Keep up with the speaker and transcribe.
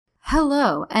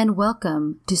Hello and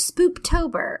welcome to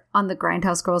Spooptober on the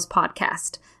Grindhouse Girls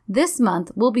podcast. This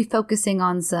month we'll be focusing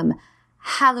on some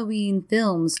Halloween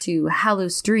films to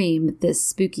Hallowstream this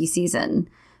spooky season.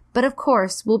 But of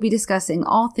course, we'll be discussing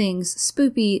all things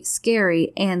spoopy,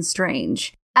 scary, and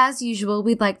strange. As usual,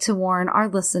 we'd like to warn our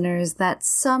listeners that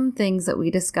some things that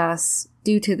we discuss,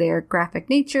 due to their graphic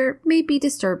nature, may be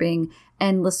disturbing,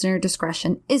 and listener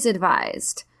discretion is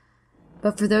advised.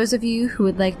 But for those of you who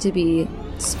would like to be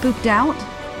spooked out,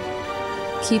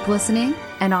 keep listening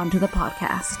and on to the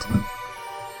podcast.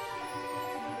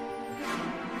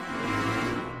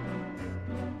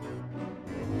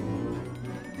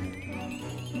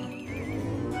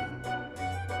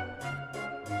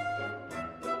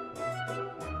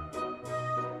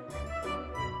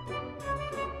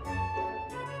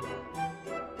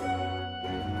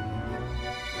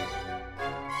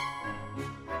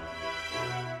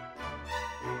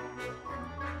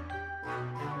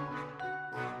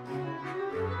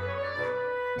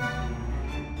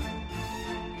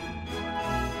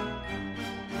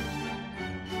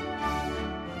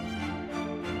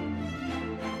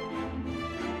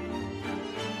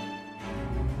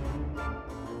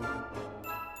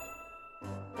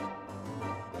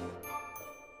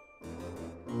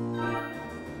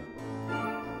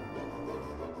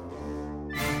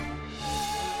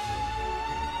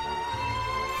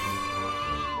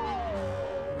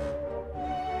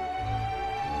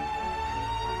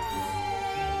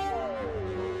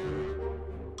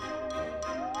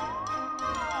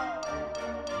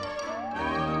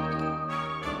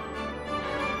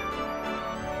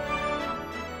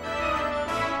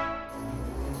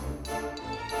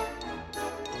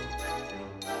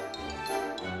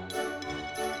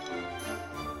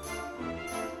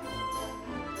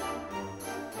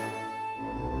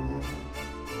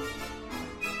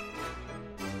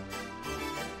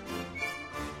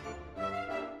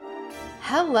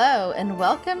 Hello and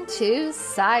welcome to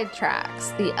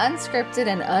Sidetracks, the unscripted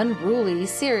and unruly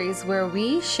series where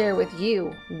we share with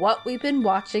you what we've been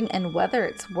watching and whether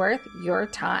it's worth your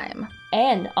time.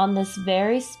 And on this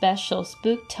very special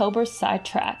Spooktober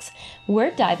Sidetracks,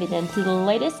 we're diving into the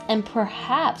latest and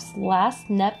perhaps last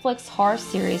Netflix horror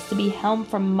series to be helmed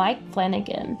from Mike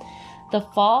Flanagan, The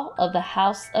Fall of the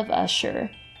House of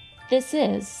Usher. This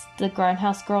is the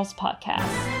Grindhouse Girls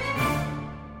podcast.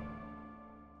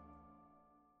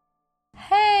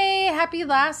 Happy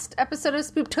last episode of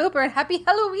Spooktober and happy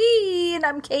Halloween!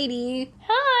 I'm Katie.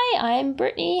 Hi, I'm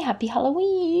Brittany. Happy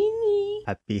Halloween.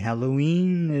 Happy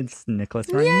Halloween. It's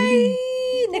Nicholas Ryan Yay! Moody.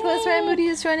 Nicholas Ryan Moody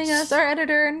is joining us, our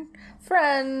editor and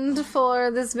friend,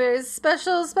 for this very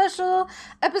special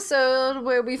episode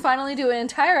where we finally do an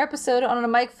entire episode on a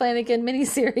Mike Flanagan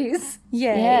miniseries.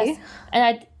 Yay. Yes.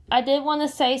 And I did want to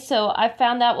say, so I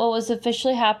found out what was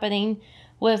officially happening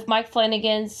with Mike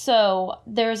Flanagan. So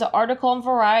there's an article in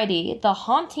Variety. The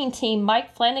Haunting team,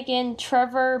 Mike Flanagan,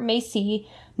 Trevor Macy,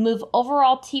 move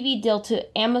overall TV deal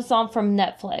to Amazon from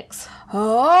Netflix.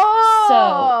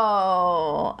 Oh,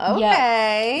 so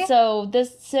okay. Yeah. So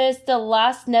this is the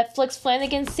last Netflix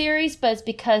Flanagan series, but it's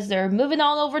because they're moving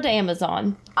on over to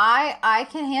Amazon. I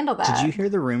can handle that. Did you hear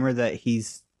the rumor that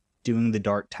he's doing the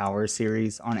Dark Tower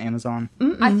series on Amazon?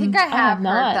 I think I have heard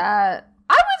that.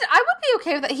 I would be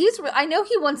okay with that. I know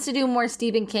he wants to do more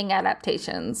Stephen King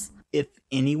adaptations. If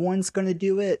anyone's going to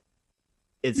do it,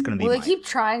 it's going to be Mike. They keep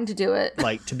trying to do it.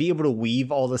 Like, to be able to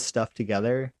weave all this stuff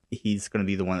together, he's going to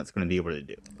be the one that's going to be able to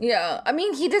do it. Yeah. I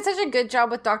mean, he did such a good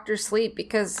job with Dr. Sleep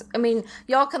because, I mean,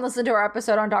 y'all can listen to our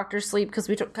episode on Dr. Sleep because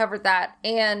we covered that.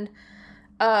 And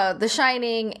The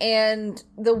Shining, and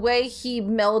the way he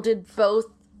melded both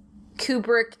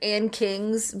Kubrick and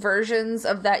King's versions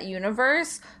of that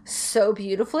universe so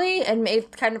beautifully and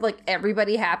made kind of like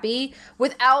everybody happy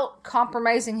without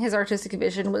compromising his artistic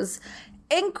vision was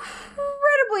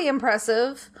incredibly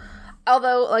impressive.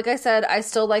 Although, like I said, I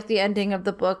still like the ending of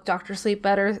the book Dr. Sleep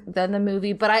better than the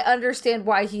movie, but I understand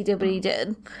why he did what he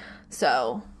did.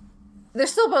 So they're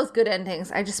still both good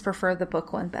endings. I just prefer the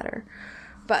book one better.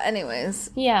 But anyways.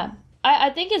 Yeah.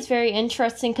 I think it's very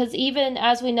interesting because even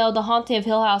as we know, The Haunting of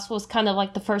Hill House was kind of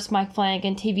like the first Mike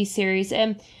Flanagan TV series.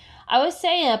 And I would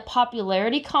say in a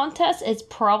popularity contest, it's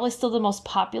probably still the most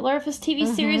popular of his TV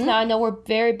series. Now, I know we're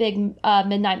very big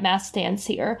Midnight Mass stands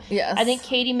here. Yes. I think,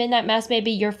 Katie, Midnight Mass may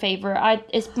be your favorite.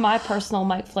 It's my personal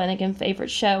Mike Flanagan favorite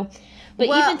show. But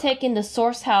even taking the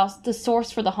source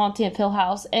for The Haunting of Hill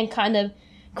House, and kind of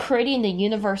creating the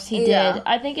universe he did.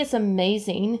 I think it's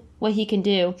amazing what he can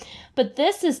do. But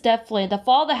this is definitely, The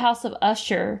Fall of the House of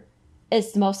Usher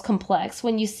is the most complex.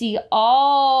 When you see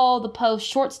all the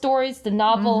short stories, the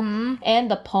novel,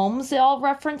 and the poems it all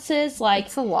references, like,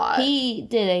 it's a lot. He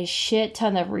did a shit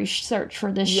ton of research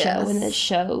for this show, and it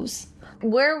shows.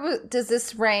 Where does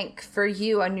this rank for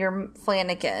you on your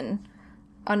Flanagan,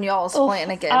 on y'all's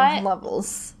Flanagan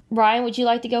levels? Ryan, would you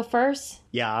like to go first?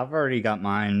 Yeah, I've already got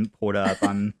mine pulled up.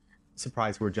 I'm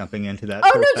surprised we're jumping into that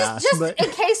fast. Just in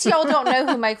case y'all don't know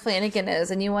who Mike Flanagan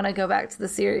is and you want to go back to the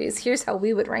series, here's how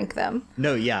we would rank them.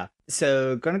 No, yeah.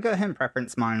 So, gonna go ahead and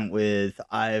preference mine with,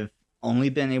 I've only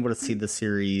been able to see the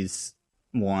series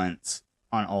once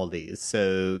on all these.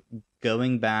 So,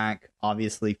 going back,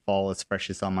 obviously Fall is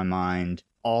freshest on my mind.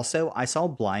 Also, I saw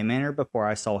Bly Manor before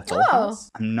I saw Hill House.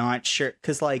 I'm not sure,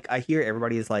 because, like, I hear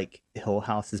everybody is like, Hill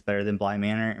House is better than Bly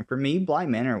Manor. And for me, Bly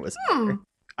Manor was better.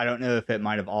 I don't know if it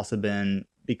might have also been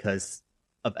because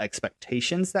of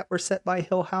expectations that were set by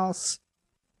Hill House.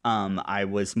 I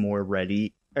was more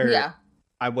ready,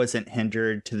 I wasn't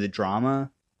hindered to the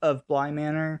drama of Bly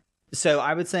Manor. So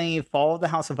I would say Fall of the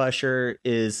House of Usher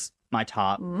is my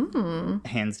top,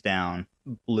 hands down,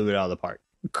 blew it out of the park.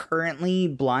 Currently,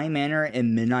 Bly Manor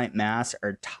and Midnight Mass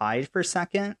are tied for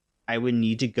second. I would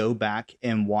need to go back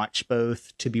and watch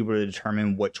both to be able to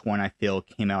determine which one I feel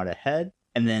came out ahead.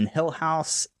 And then Hill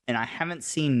House, and I haven't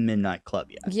seen Midnight Club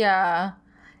yet. Yeah,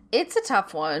 it's a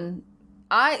tough one.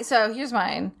 So here's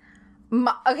mine.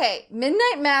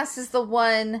 Midnight Mass is the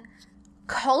one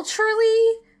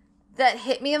culturally that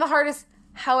hit me the hardest.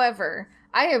 However,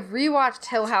 I have rewatched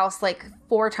Hill House like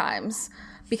 4 times.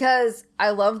 Because I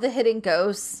love the hidden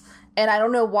ghosts, and I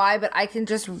don't know why, but I can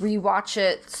just rewatch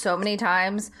it so many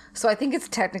times. So I think it's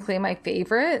technically my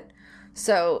favorite.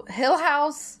 So Hill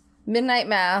House, Midnight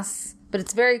Mass, but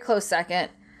it's very close second.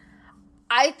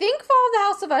 I think Fall of the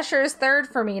House of Usher is third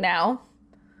for me now.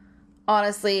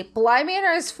 Honestly, Bly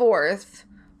Manor is fourth.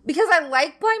 Because I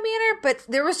like Bly Manor, but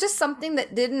there was just something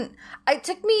that didn't... It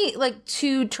took me like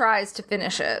 2 tries to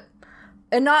finish it.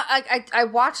 And not, I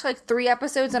watched like 3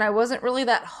 episodes and I wasn't really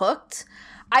that hooked.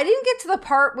 I didn't get to the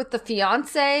part with the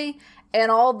fiance and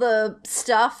all the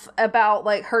stuff about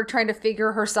like her trying to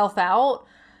figure herself out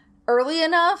early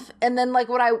enough. And then like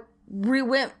when I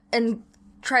went and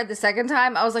tried the second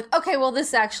time, I was like, okay, well,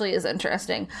 this actually is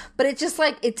interesting. But it just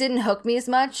like, it didn't hook me as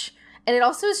much. And it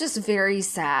also is just very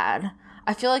sad.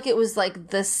 I feel like it was like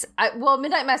this.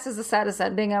 Midnight Mass is the saddest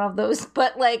ending out of those,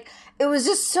 but like it was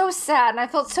just so sad, and I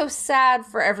felt so sad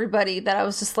for everybody that I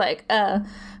was just like,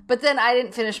 But then I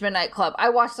didn't finish Midnight Club. I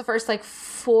watched the first like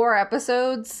 4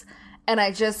 episodes, and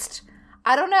I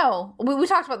don't know. We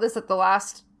talked about this at the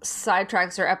last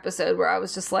Sidetracks episode where I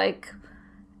was just like,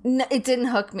 it didn't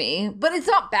hook me, but it's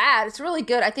not bad. It's really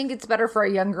good. I think it's better for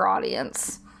a younger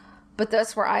audience. But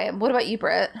that's where I am. What about you,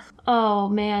 Britt? Oh,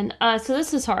 man. So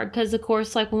this is hard because, of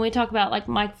course, like when we talk about like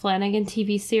Mike Flanagan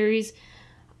TV series,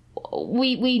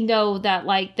 we know that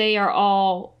like they are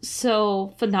all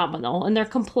so phenomenal and they're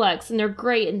complex and they're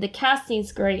great and the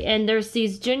casting's great and there's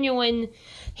these genuine...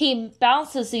 He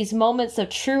balances these moments of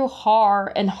true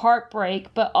horror and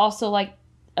heartbreak, but also like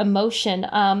emotion.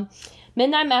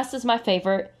 Midnight Mass is my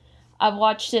favorite. I've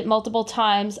watched it multiple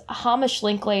times. Hamish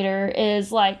Linklater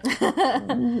is like,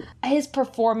 his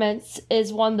performance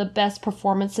is one of the best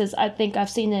performances I think I've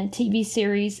seen in a TV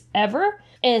series ever.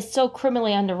 And it's so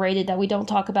criminally underrated that we don't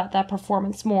talk about that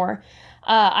performance more.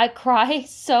 I cry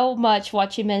so much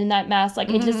watching Midnight Mass. Like,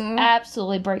 it just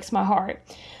absolutely breaks my heart.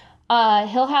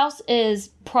 Hill House is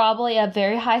probably a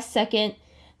very high second.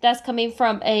 That's coming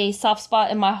from a soft spot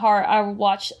in my heart. I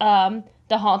watched The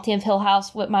Haunting of Hill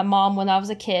House with my mom when I was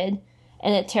a kid.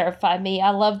 And it terrified me.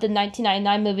 I loved the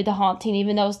 1999 movie The Haunting,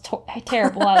 even though it was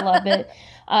terrible. I love it.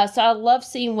 So I love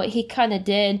seeing what he kind of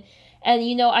did. And,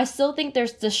 you know, I still think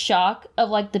there's the shock of,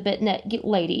 like, the Bitnet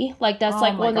lady. Like, that's,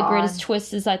 one of the greatest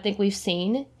twists I think we've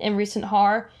seen in recent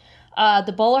horror.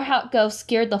 The bowler hat ghost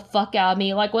scared the fuck out of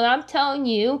me. Like, when I'm telling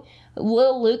you,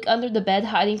 little Luke under the bed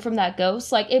hiding from that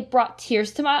ghost, like, it brought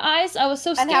tears to my eyes. I was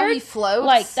so scared. And how he floats.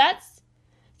 Like, that's...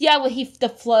 Yeah, when the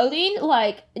floating,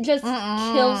 like, it just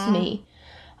kills me.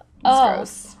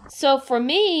 Gross. So for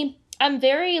me, I'm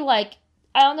very, like,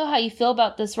 I don't know how you feel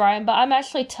about this, Ryan, but I'm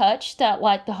actually touched that,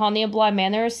 like, The Haunting of Bly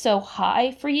Manor is so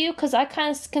high for you, because I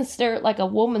kind of consider it, like, a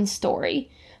woman's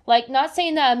story. Like, not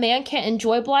saying that a man can't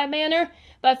enjoy Bly Manor,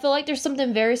 but I feel like there's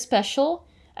something very special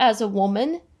as a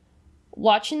woman.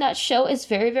 Watching that show is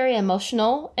very, very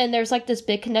emotional, and there's, like, this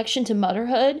big connection to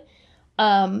motherhood,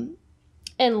 and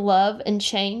love, and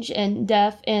change, and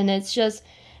death, and it's just...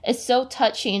 It's so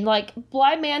touching. Like,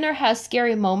 Bly Manor has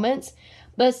scary moments,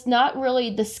 but it's not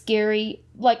really the scary...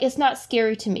 Like, it's not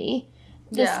scary to me.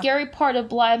 The scary part of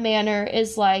Bly Manor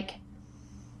is, like,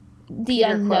 the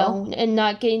unknown and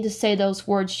not getting to say those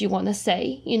words you want to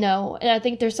say, you know? And I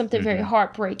think there's something very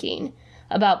heartbreaking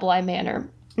about Bly Manor.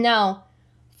 Now,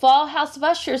 Fall House of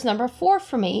Usher is number 4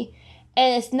 for me.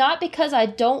 And it's not because I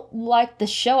don't like the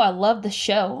show. I love the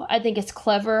show. I think it's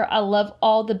clever. I love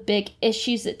all the big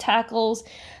issues it tackles,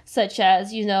 such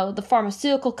as, you know, the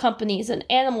pharmaceutical companies and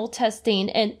animal testing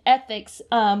and ethics.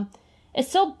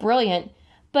 It's so brilliant.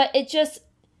 But it just,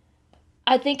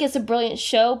 I think it's a brilliant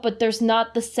show, but there's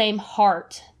not the same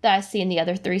heart that I see in the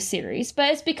other 3 series.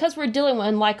 But it's because we're dealing with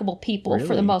unlikable people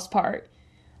for the most part.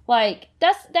 Like,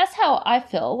 that's how I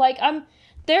feel. Like,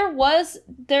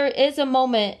 there is a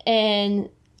moment in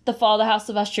the Fall of the House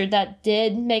of Usher that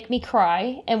did make me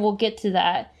cry, and we'll get to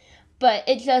that. But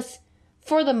it just,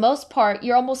 for the most part,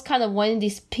 you're almost kind of wanting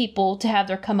these people to have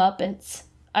their comeuppance,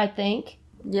 I think.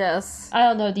 Yes. I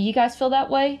don't know. Do you guys feel that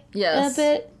way? Yes. In a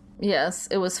bit? Yes.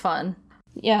 It was fun.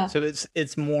 Yeah. So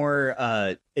it's more,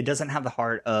 it doesn't have the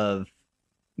heart of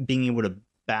being able to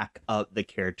back up the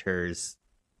characters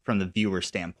from the viewer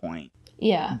standpoint.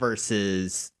 Yeah.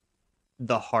 Versus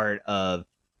the heart of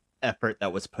effort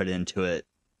that was put into it,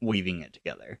 weaving it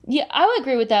together. Yeah, I would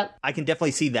agree with that. I can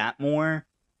definitely see that more,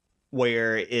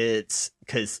 where it's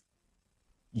because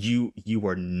you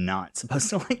are not supposed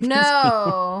to like this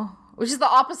No, which is the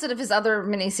opposite of his other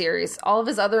miniseries. All of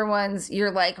his other ones,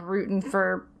 you're like rooting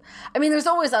for. I mean, there's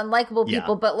always unlikable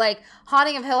people, but like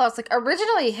Haunting of Hill House, like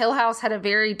originally Hill House had a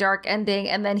very dark ending,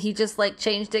 and then he just like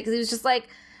changed it because he was just like,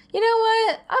 you know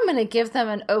what, I'm gonna give them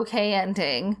an okay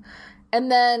ending. And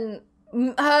then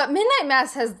Midnight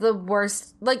Mass has the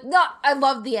worst, like, not, I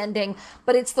love the ending,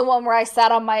 but it's the one where I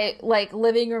sat on my, like,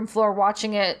 living room floor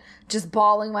watching it, just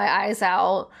bawling my eyes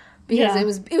out, because it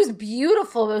was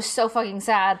beautiful, it was so fucking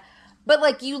sad. But,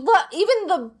 like, you love, even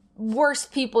the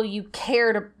worst people you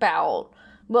cared about,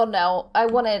 well, no, I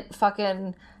wanted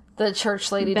fucking the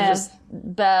church lady to just,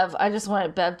 Bev, I just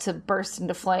wanted Bev to burst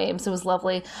into flames, it was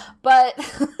lovely. But,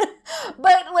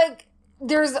 like,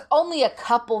 there's only a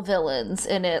couple villains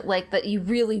in it, like, that you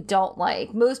really don't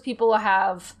like. Most people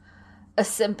have a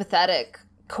sympathetic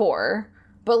core.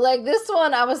 But, like, this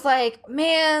one, I was like,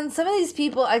 man, some of these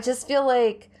people, I just feel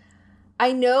like,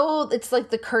 I know it's like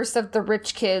the curse of the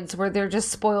rich kids where they're just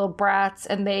spoiled brats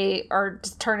and they are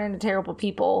just turned into terrible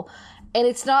people. And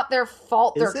it's not their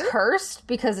fault they're cursed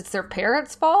because it's their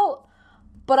parents' fault.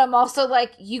 But I'm also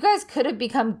like, you guys could have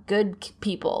become good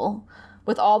people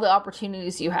with all the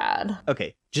opportunities you had.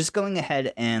 Okay, just going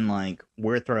ahead and, like,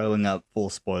 we're throwing up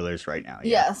full spoilers right now.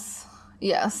 Yeah?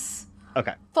 Yes.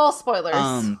 Okay. Full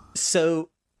spoilers. So,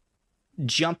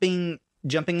 jumping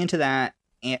into that,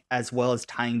 as well as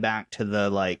tying back to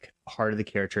the, like, heart of the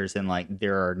characters and, like,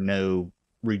 there are no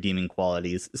redeeming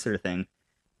qualities sort of thing,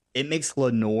 it makes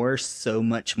Lenore so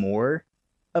much more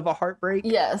of a heartbreak.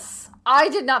 Yes. I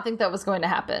did not think that was going to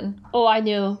happen. Oh, I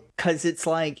knew. Because it's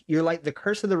like, you're like the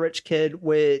curse of the rich kid,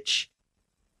 which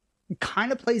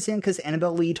kind of plays in because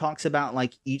Annabelle Lee talks about,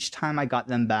 like, each time I got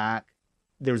them back,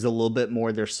 there was a little bit more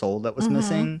of their soul that was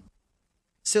missing.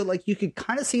 So, like, you could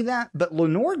kind of see that. But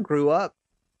Lenore grew up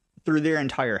through their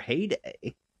entire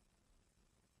heyday.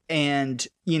 And,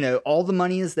 you know, all the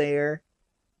money is there.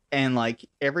 And, like,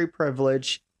 every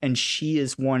privilege. And she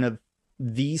is one of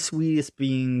the sweetest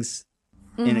beings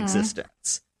in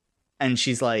existence. And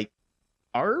she's like,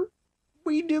 are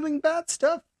we doing bad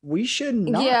stuff? We should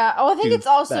not. Yeah. Oh, I think it's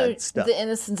also the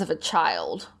innocence of a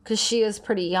child because she is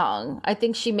pretty young. I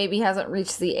think she maybe hasn't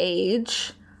reached the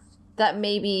age that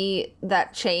maybe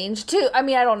that changed too. I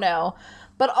mean, I don't know.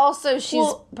 But also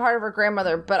she's part of her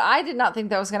grandmother. But I did not think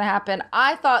that was going to happen.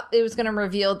 I thought it was going to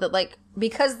reveal that, like,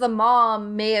 because the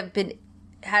mom may have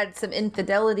had some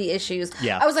infidelity issues.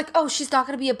 Yeah. I was like, oh, she's not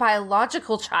going to be a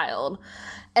biological child.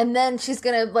 And then she's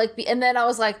going to, like, be, and then I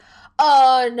was like,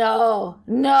 oh,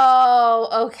 no,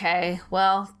 okay,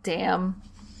 well, damn.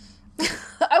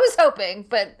 I was hoping,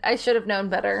 but I should have known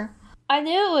better. I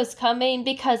knew it was coming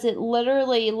because it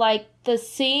literally, like, the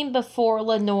scene before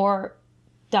Lenore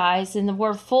dies, and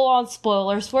we're full on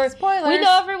spoilers. We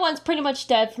know everyone's pretty much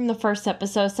dead from the first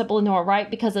episode, except Lenore, right?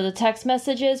 Because of the text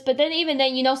messages. But then even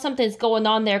then, you know something's going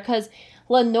on there because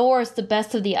Lenore is the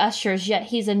best of the Ushers, yet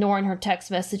he's ignoring her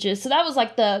text messages. So that was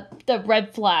like the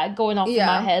red flag going off in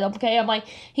my head. Okay, I'm like,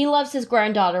 he loves his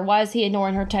granddaughter. Why is he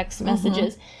ignoring her text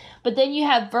messages? But then you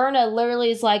have Verna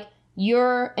literally is like,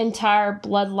 your entire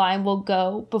bloodline will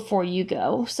go before you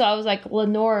go. So I was like,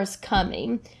 Lenore is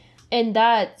coming. And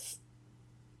that's,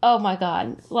 oh my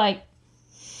God. Like,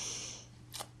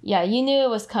 yeah, you knew it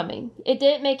was coming. It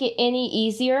didn't make it any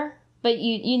easier, but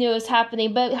you knew it was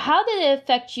happening. But how did it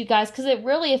affect you guys? Because it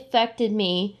really affected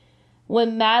me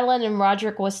when Madeline and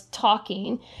Roderick was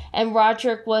talking, and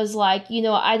Roderick was like,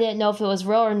 I didn't know if it was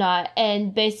real or not.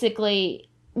 And basically,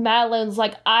 Madeline's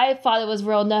like, I thought it was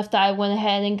real enough that I went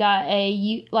ahead and got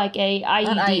a IED.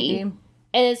 An IED. And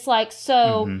it's like,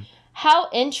 so how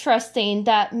interesting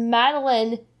that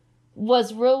Madeline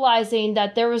was realizing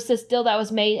that there was this deal that was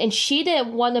made, and she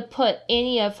didn't want to put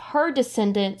any of her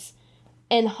descendants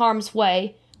in harm's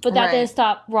way, but that didn't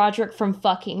stop Roderick from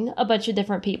fucking a bunch of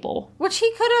different people. Which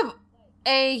he could have,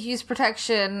 A, used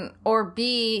protection, or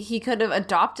B, he could have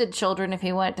adopted children if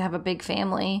he wanted to have a big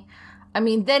family. I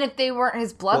mean, then if they weren't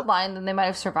his bloodline, then they might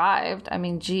have survived. I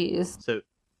mean, geez. So,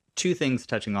 2 things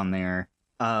touching on there.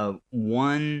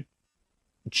 One,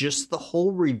 just the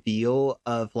whole reveal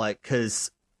of, like,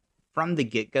 because from the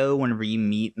get-go, whenever you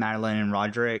meet Madeline and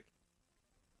Roderick,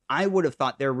 I would have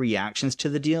thought their reactions to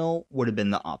the deal would have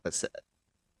been the opposite.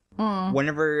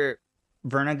 Whenever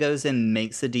Verna goes and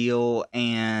makes the deal,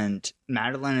 and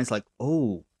Madeline is like,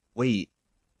 oh, wait,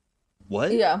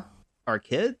 what? Yeah. Our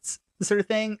kids? Sort of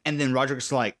thing. And then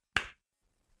Roderick's like,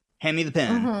 hand me the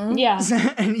pen. Mm-hmm.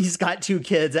 Yeah. And he's got 2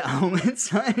 kids at home.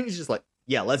 And he's just like,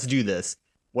 yeah, let's do this.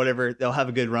 Whatever. They'll have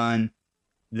a good run.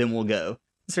 Then we'll go.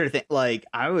 Sort of thing. Like,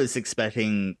 I was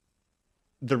expecting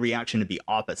the reaction to be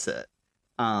opposite.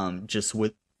 Just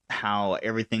with how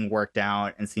everything worked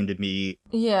out and seemed to be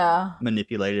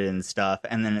manipulated and stuff.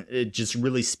 And then it just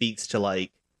really speaks to,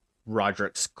 like,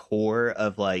 Roderick's core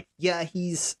of, like, yeah,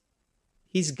 he's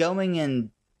going and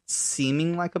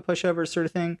seeming like a pushover sort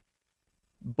of thing,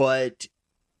 but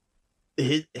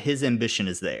his ambition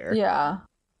is there. Yeah.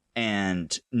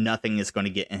 And nothing is going to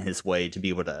get in his way to be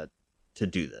able to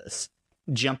do this.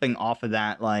 Jumping off of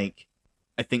that, like,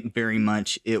 I think very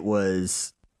much it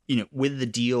was, with the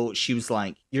deal, she was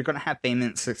like, you're going to have fame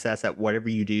and success at whatever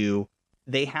you do.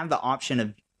 They have the option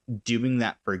of doing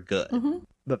that for good.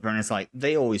 But Verna's like,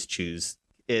 they always choose.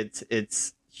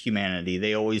 It's humanity.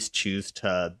 They always choose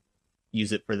to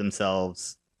use it for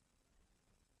themselves,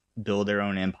 build their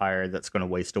own empire that's going to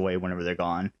waste away whenever they're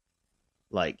gone.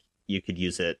 Like, you could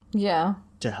use it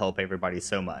to help everybody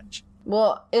so much.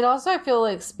 Well, it also, I feel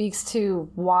like, speaks to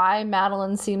why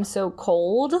Madeline seems so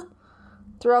cold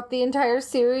throughout the entire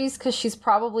series, because she's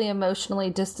probably emotionally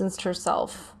distanced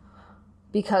herself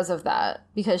because of that,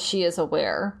 because she is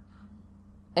aware,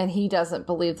 and he doesn't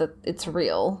believe that it's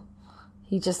real.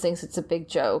 He just thinks it's a big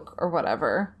joke or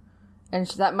whatever. And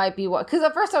that might be what... Because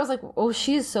at first I was like, oh,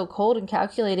 she is so cold and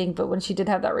calculating. But when she did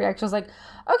have that reaction, I was like,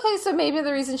 okay, so maybe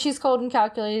the reason she's cold and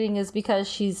calculating is because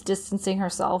she's distancing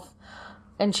herself.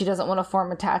 And she doesn't want to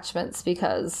form attachments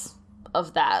because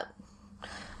of that.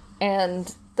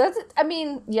 And that's... I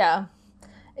mean, yeah.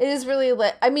 It is really...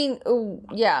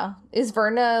 Is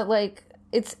Verna, like...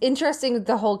 It's interesting,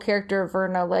 the whole character of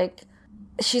Verna, like...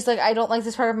 She's like, I don't like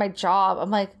this part of my job.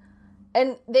 I'm like...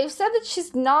 And they've said that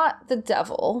she's not the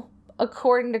devil,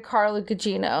 according to Carla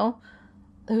Gugino,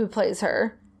 who plays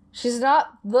her. She's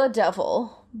not the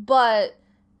devil, but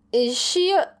is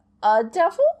she a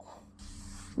devil?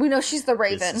 We know she's the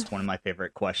Raven. This is one of my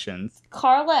favorite questions.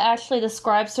 Carla actually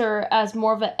describes her as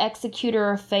more of an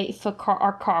executor of fate for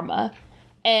our karma.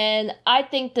 And I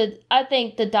think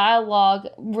the dialogue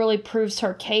really proves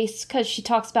her case, because she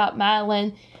talks about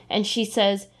Madeline and she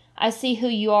says, I see who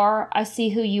you are, I see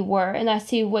who you were, and I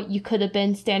see what you could have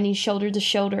been standing shoulder to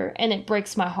shoulder, and it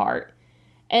breaks my heart.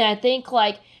 And I think,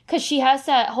 like, because she has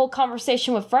that whole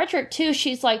conversation with Frederick, too.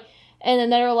 She's like, in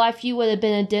another life, you would have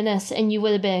been a dentist, and you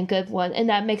would have been a good one, and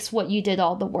that makes what you did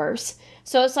all the worse.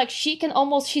 So it's like she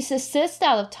assists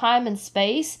out of time and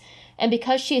space, and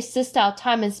because she assists out of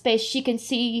time and space, she can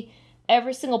see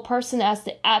every single person as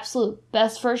the absolute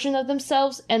best version of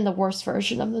themselves and the worst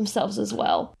version of themselves as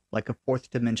well. Like a 4th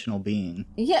dimensional being.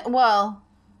 Yeah, well,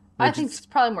 I think it's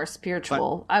probably more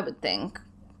spiritual, I would think.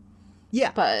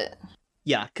 Yeah. But...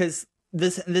 Yeah, because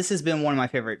this has been one of my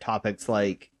favorite topics,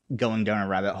 like, going down a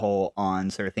rabbit hole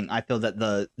on sort of thing. I feel that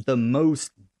the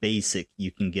most basic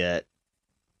you can get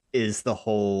is the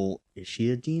whole, is she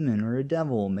a demon or a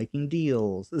devil making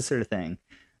deals, this sort of thing.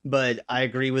 But I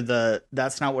agree with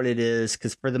that's not what it is,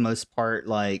 because for the most part,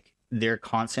 like, they're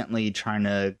constantly trying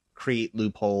to create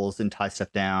loopholes and tie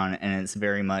stuff down, and it's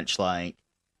very much like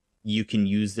you can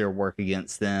use their work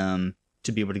against them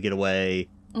to be able to get away.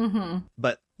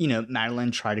 But,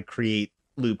 Madeline tried to create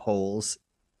loopholes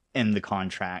in the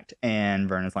contract, and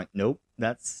Verna's like, nope,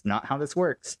 that's not how this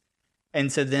works.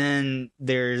 And so then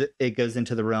it goes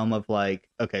into the realm of, like,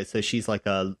 okay, so she's like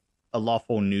a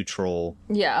lawful neutral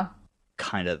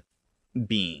kind of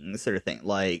being, sort of thing.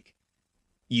 Like,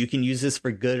 you can use this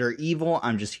for good or evil.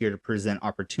 I'm just here to present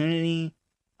opportunity.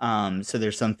 So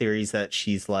there's some theories that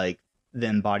she's like the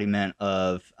embodiment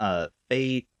of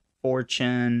fate,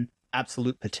 fortune,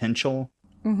 absolute potential.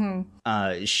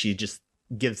 She just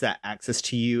gives that access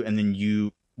to you, and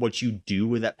then what you do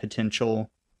with that potential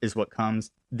is what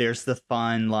comes. There's the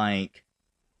fun, like,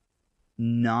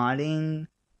 nodding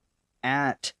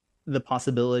at the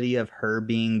possibility of her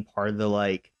being part of the,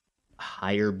 like,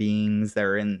 higher beings that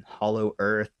are in Hollow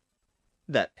Earth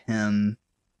that Pym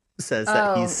says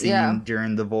that he's seen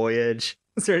during the voyage,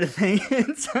 sort of thing.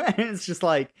 It's just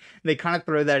like, they kind of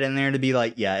throw that in there to be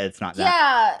like, yeah, it's not that.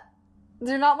 Yeah,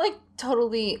 they're not, like,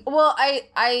 totally... Well,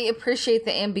 I appreciate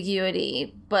the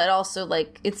ambiguity, but also,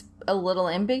 like, it's a little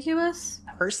ambiguous.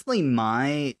 Personally,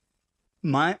 my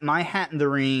hat in the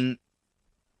ring,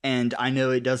 and I know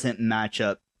it doesn't match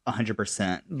up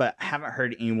 100%, but I haven't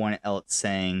heard anyone else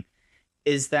saying,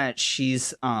 is that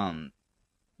she's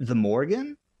the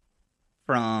Morgan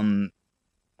from,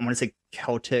 I want to say,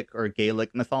 Celtic or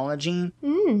Gaelic mythology.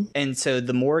 And so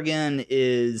the Morgan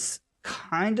is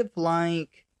kind of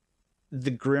like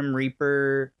the Grim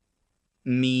Reaper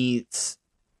meets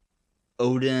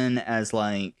Odin as,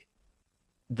 like,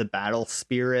 the battle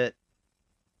spirit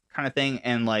kind of thing.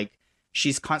 And, like,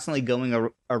 she's constantly going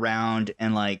around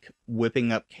and, like,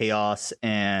 whipping up chaos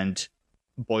and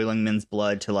boiling men's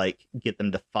blood to, like, get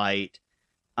them to fight.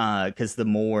 Because the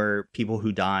more people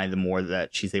who die, the more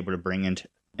that she's able to bring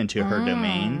into her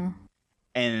domain.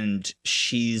 And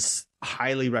she's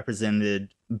highly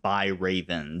represented by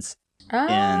ravens in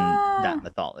that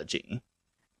mythology.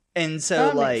 And so,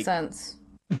 that like, makes sense.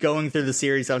 Going through the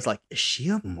series, I was like, is she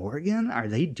a Morgan? Are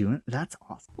they doing... That's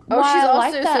awesome. Oh, she's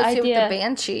also associated with the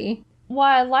Banshee.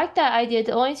 Why I like that idea,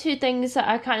 the only two things that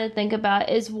I kind of think about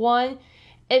is, one,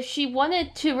 if she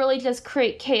wanted to really just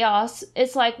create chaos,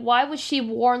 it's like, why would she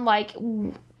warn, like,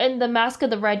 in the Mask of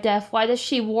the Red Death, why does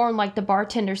she warn, like, the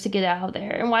bartenders to get out of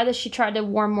there? And why does she try to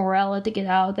warn Morella to get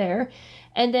out of there?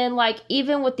 And then, like,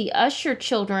 even with the Usher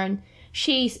children,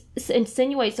 she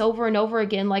insinuates over and over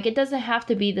again, like, it doesn't have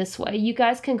to be this way. You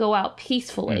guys can go out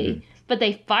peacefully, but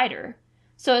they fight her.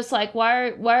 So it's like,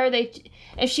 why are they...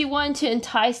 If she wanted to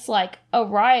entice, like, a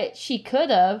riot, she could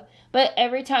have, but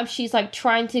every time she's, like,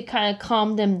 trying to kind of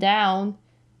calm them down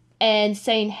and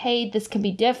saying, hey, this can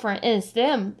be different, and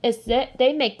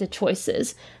they make the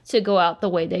choices to go out the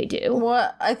way they do.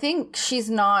 Well, I think she's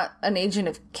not an agent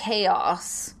of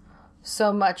chaos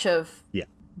so much of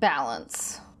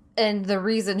balance. And the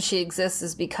reason she exists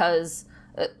is because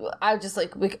I just,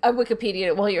 like, I Wikipedia'd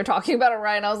it while you were talking about it,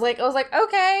 Ryan. I was like,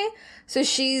 okay. So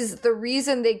she's the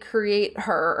reason they create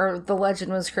her, or the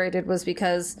legend was created, was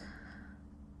because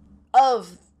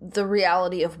of the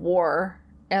reality of war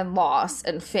and loss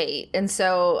and fate. And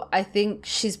so I think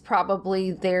she's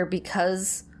probably there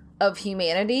because of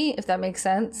humanity, if that makes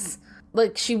sense.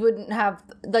 Like, she wouldn't have,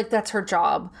 like, that's her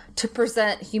job, to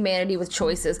present humanity with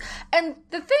choices. And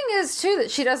the thing is, too, that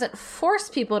she doesn't force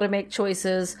people to make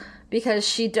choices, because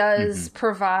she does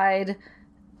provide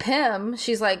Pym.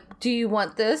 She's like, do you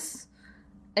want this?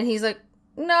 And he's like,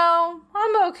 no,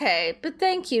 I'm okay, but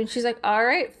thank you. And she's like, all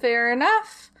right, fair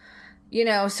enough. You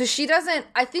know, so she doesn't,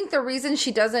 I think the reason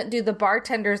she doesn't do the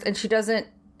bartenders, and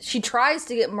she tries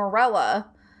to get Morella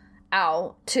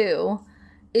out, too,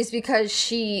 is because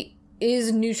she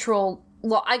is neutral,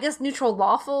 I guess neutral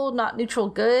lawful, not neutral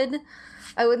good.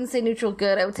 I wouldn't say neutral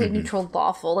good, I would say neutral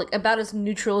lawful, like, about as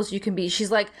neutral as you can be.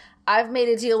 She's like, I've made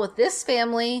a deal with this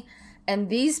family and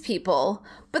these people,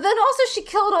 but then also she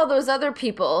killed all those other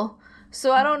people,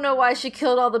 so I don't know why she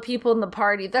killed all the people in the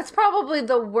party. That's probably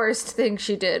the worst thing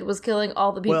she did, was killing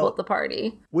all the people at the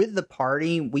party. With the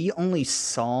party, we only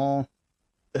saw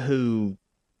who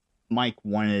Mike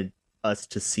wanted us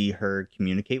to see her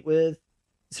communicate with,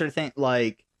 sort of thing.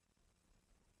 Like,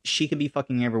 she could be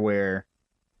fucking everywhere.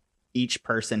 Each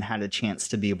person had a chance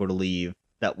to be able to leave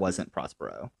that wasn't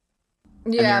Prospero.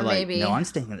 Yeah, and like, maybe. No, I'm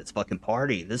staying at this fucking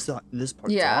party. This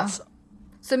part's awesome.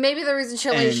 So maybe the reason she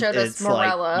only showed us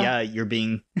Morella. Like, yeah,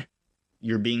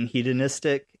 you're being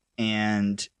hedonistic,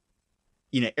 and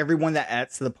you know, everyone that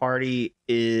adds to the party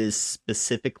is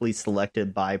specifically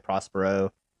selected by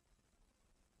Prospero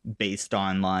based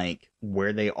on, like,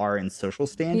 where they are in social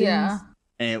standings. Yeah.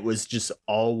 And it was just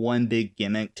all one big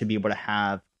gimmick to be able to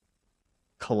have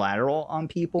collateral on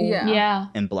people. Yeah.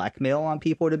 And blackmail on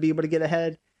people to be able to get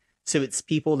ahead. So it's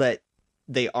people that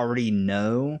they already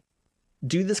know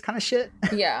do this kind of shit.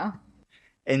 Yeah.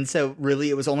 And so really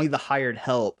it was only the hired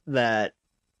help that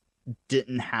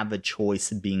didn't have a choice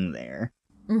being there.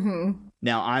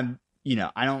 Now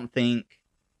I don't think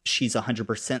she's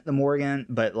 100% the Morgan,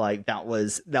 but like that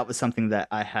was something that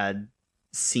I had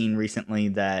seen recently,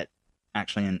 that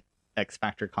actually in X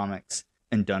Factor comics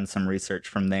and done some research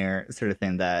from there, sort of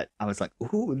thing, that I was like,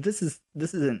 ooh, this is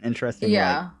an interesting,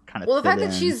 like, kind of Well, the fact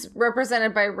that she's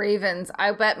represented by ravens,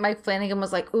 I bet Mike Flanagan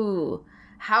was like, ooh,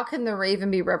 how can the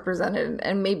raven be represented?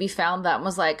 And maybe found that and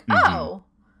was like, oh,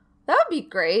 that would be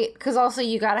great. Because also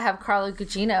you got to have Carla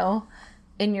Gugino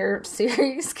in your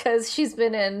series, because she's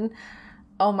been in,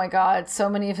 oh my God, so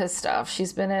many of his stuff.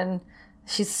 She's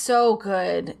so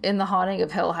good in The Haunting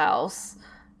of Hill House.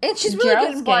 And she's really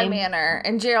good in Bly Manor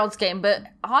and Gerald's Game. But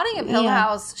Haunting of Hill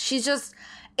House, she's just,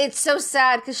 it's so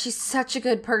sad because she's such a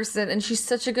good person and she's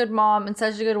such a good mom and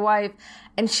such a good wife.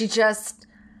 And she just,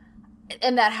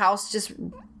 and that house just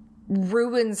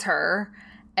ruins her.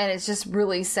 And it's just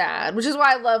really sad. Which is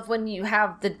why I love when you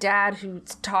have the dad who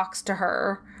talks to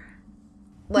her.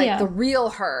 Like, the real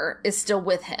her is still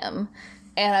with him.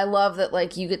 And I love that,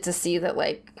 like, you get to see that,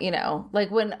 like, you know,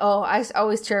 like when, I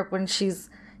always tear up when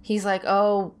he's like,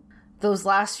 oh, those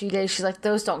last few days, she's like,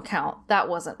 those don't count. That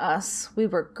wasn't us. We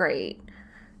were great.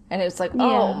 And it's like,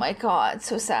 oh my God,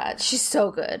 so sad. She's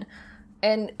so good.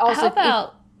 And also, how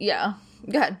about, go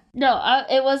ahead. No,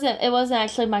 it wasn't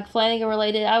actually Mike Flanagan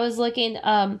related. I was looking,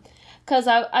 because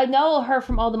I know her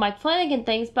from all the Mike Flanagan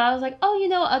things, but I was like, oh, you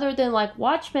know, other than like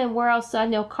Watchmen, where else do I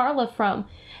know Carla from?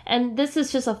 And this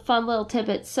is just a fun little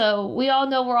tidbit. So we all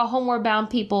know we're all Homeward Bound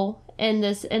people in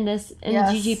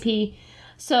GGP.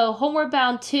 So Homeward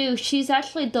Bound 2, she's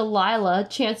actually Delilah,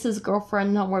 Chance's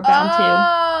girlfriend in Homeward Bound 2.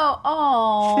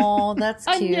 Oh, that's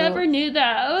cute. I never knew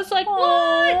that. I was like,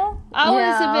 what? I always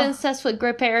have been obsessed with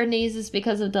Grip Aronizes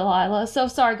because of Delilah. So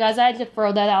sorry, guys. I had to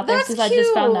throw that out there because I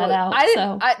just found that out.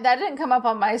 That didn't come up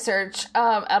on my search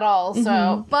at all.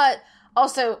 So, but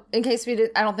also, in case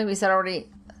I don't think we said already,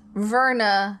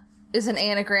 Verna is an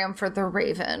anagram for the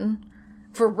Raven.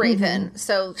 For Raven.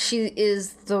 So she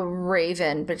is the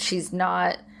Raven, but she's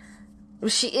not.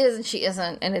 She is and she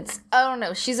isn't. And it's, I don't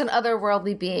know. She's an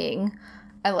otherworldly being.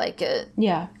 I like it.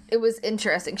 Yeah. It was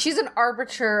interesting. She's an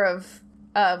arbiter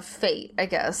of fate, I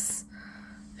guess.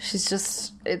 She's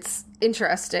just, it's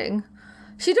interesting.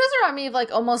 She does remind me of,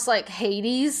 like, almost like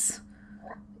Hades.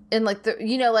 And, like,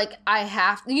 I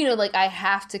have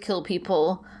to kill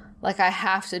people. Like, I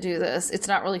have to do this. It's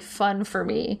not really fun for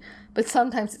me. But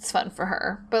sometimes it's fun for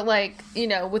her. But, like, you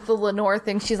know, with the Lenore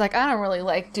thing, she's like, I don't really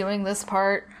like doing this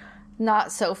part.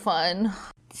 Not so fun.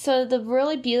 So the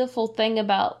really beautiful thing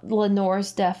about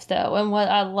Lenore's death, though, and what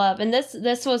I love, and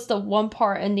this was the one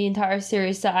part in the entire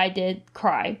series that I did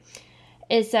cry,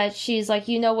 is that she's like,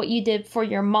 you know what you did for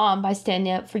your mom by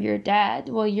standing up for your dad?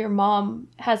 Well, your mom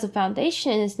has a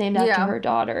foundation and it's named after her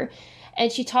daughter.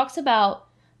 And she talks about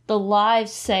the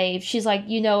lives saved. She's like,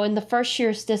 you know, in the first year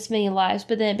it's this many lives,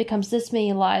 but then it becomes this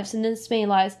many lives and then this many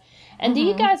lives. And do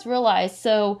you guys realize,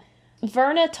 so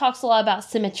Verna talks a lot about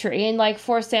symmetry. And, like,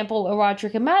 for example, with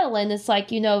Roderick and Madeline, it's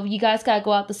like, you know, you guys got to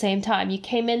go out at the same time. You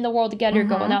came in the world together, you're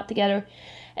going out together.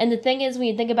 And the thing is, when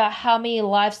you think about how many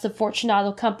lives the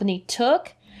Fortunato Company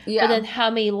took, but then how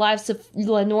many lives the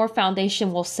Lenore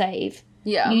Foundation will save.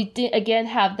 Yeah. You again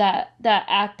have that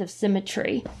act of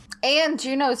symmetry. And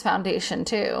Juno's Foundation,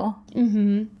 too.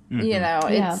 You know,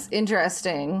 it's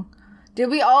interesting. Did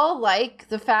we all like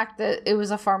the fact that it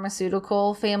was a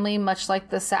pharmaceutical family, much like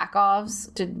the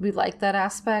Sakovs? Did we like that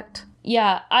aspect?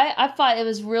 Yeah, I thought it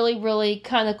was really, really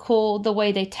kind of cool the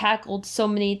way they tackled so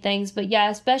many things. But yeah,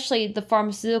 especially the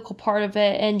pharmaceutical part of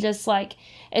it. And just, like,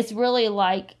 it's really,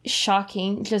 like,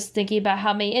 shocking just thinking about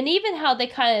how many... And even how they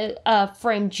kind of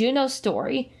framed Juno's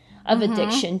story of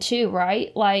addiction, too,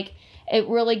 right? Like, it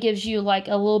really gives you, like,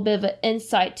 a little bit of an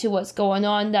insight to what's going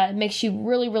on that makes you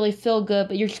really, really feel good,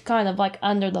 but you're kind of, like,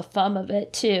 under the thumb of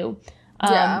it, too.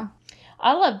 I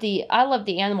love the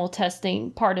animal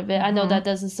testing part of it. I know that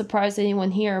doesn't surprise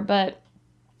anyone here, but,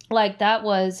 like, that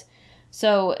was...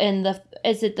 So,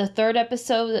 is it the third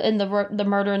episode in the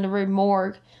Murder in the Rue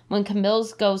Morgue, when Camille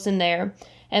goes in there,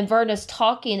 and Verna's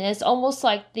talking, and it's almost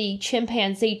like the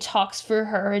chimpanzee talks through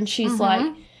her, and she's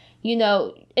like... You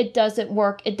know, it doesn't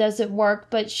work,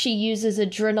 but she uses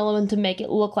adrenaline to make it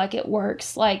look like it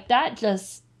works. Like, that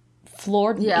just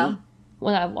floored me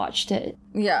when I watched it.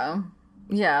 Yeah.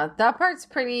 Yeah, that part's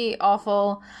pretty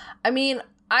awful. I mean,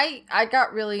 I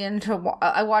got really into...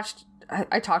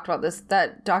 I talked about this,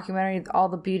 that documentary, All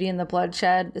the Beauty and the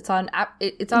Bloodshed. It's on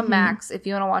Max if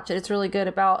you want to watch it. It's really good,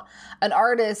 about an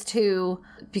artist who,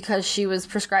 because she was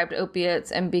prescribed opiates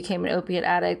and became an opiate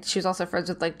addict, she was also friends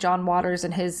with, like, John Waters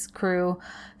and his crew.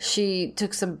 She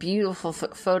took some beautiful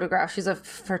photographs. She's a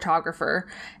photographer.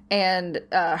 And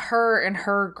her and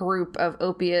her group of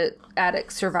opiate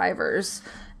addict survivors,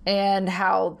 and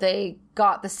how they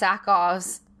got the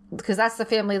Sakovs, because that's the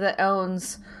family that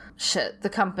owns the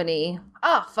company.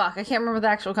 Oh, fuck. I can't remember the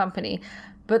actual company.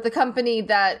 But the company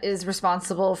that is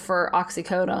responsible for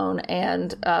oxycodone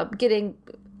and getting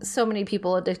so many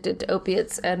people addicted to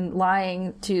opiates and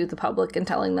lying to the public and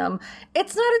telling them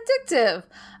it's not addictive.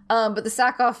 But the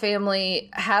Sackhoff family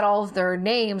had all of their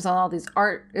names on all these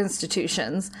art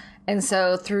institutions. And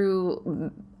so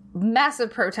through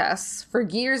massive protests for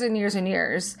years and years and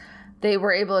years, they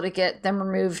were able to get them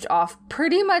removed off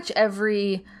pretty much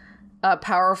every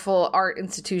powerful art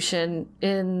institution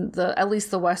in at least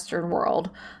the Western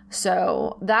world.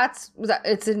 So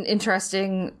it's an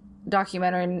interesting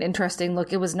documentary and an interesting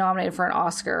look. It was nominated for an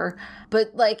Oscar,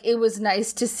 but like it was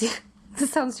nice to see.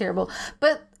 This sounds terrible,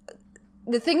 but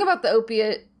the thing about the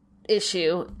opiate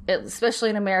issue,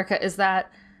 especially in America, is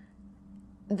that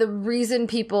the reason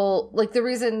people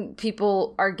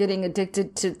are getting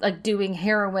addicted to like doing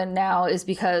heroin now is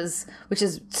because, which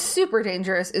is super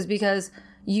dangerous, is because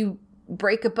you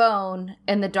break a bone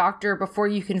and the doctor, before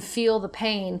you can feel the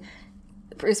pain,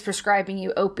 is prescribing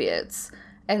you opiates.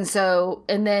 And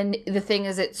then the thing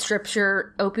is, it strips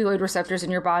your opioid receptors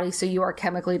in your body, so you are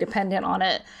chemically dependent on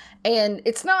it. And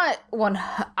it's not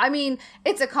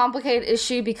it's a complicated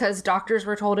issue because doctors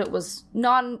were told it was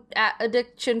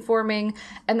non-addiction forming.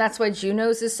 And that's why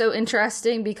Juno's is so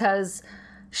interesting, because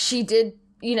she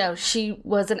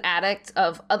was an addict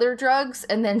of other drugs,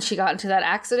 and then she got into that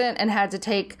accident and had to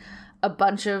take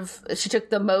she took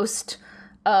the most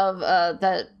of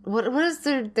that. What is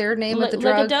their name of the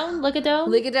drug?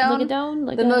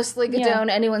 Ligadone. The most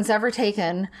Ligadone anyone's ever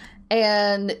taken.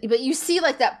 But you see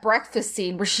like that breakfast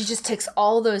scene where she just takes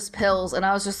all those pills, and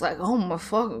I was just like, oh my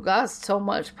fucking god, so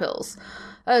much pills.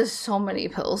 That is so many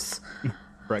pills.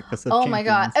 Breakfast of oh champions. My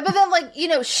god. But then like,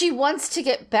 she wants to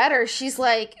get better. She's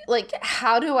like,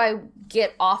 how do I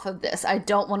get off of this? I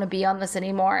don't want to be on this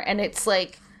anymore. And it's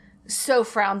like so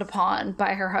frowned upon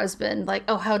by her husband. Like,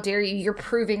 oh, how dare you? You're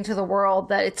proving to the world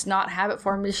that it's not habit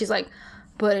forming. She's like,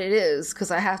 but it is, because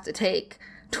I have to take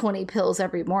 20 pills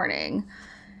every morning.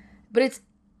 But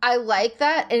I like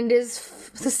that, and this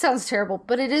sounds terrible,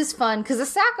 but it is fun, because the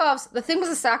thing with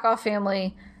the Sackhoff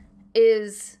family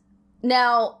is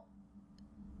now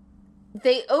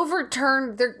they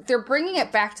overturned, they're bringing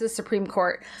it back to the Supreme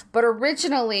Court, but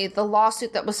originally the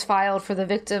lawsuit that was filed for the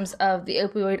victims of the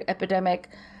opioid epidemic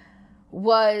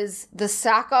was the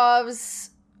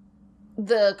Sackhoffs,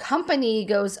 the company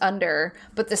goes under,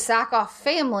 but the Sackhoff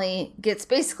family gets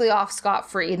basically off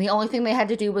scot-free. And the only thing they had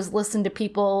to do was listen to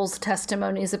people's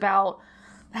testimonies about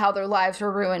how their lives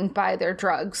were ruined by their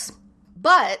drugs.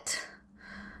 But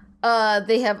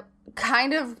they have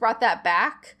kind of brought that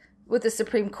back with the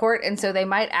Supreme Court, and so they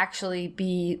might actually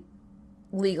be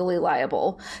legally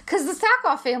liable. Because the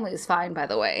Sackhoff family is fine, by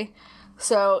the way.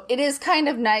 So it is kind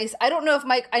of nice. I don't know if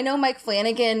I know Mike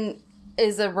Flanagan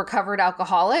is a recovered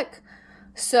alcoholic,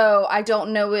 so I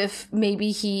don't know if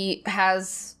maybe he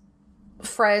has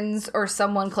friends or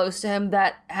someone close to him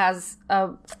that has a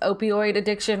opioid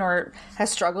addiction or has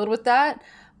struggled with that.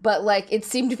 But like, it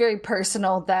seemed very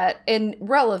personal and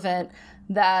relevant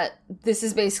that this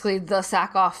is basically the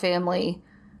Sackhoff family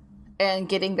and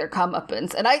getting their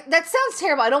comeuppance. And that sounds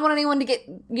terrible. I don't want anyone to get,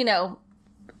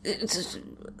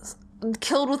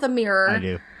 killed with a mirror. I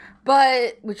do.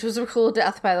 Which was a cool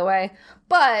death, by the way.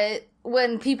 But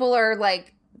when people are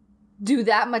like, do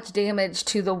that much damage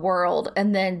to the world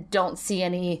and then don't see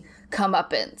any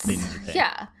comeuppance.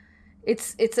 Yeah.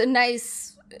 It's a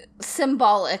nice,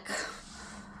 symbolic,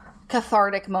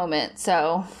 cathartic moment.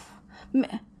 So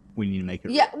we need to make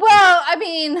it. Yeah. Well, I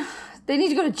mean, they need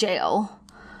to go to jail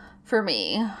for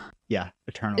me. Yeah.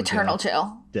 Eternal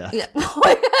jail. Death. Yeah.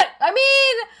 I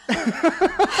mean,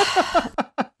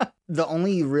 the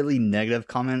only really negative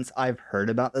comments I've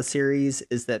heard about the series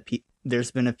is that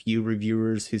there's been a few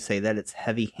reviewers who say that it's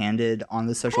heavy-handed on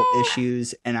the social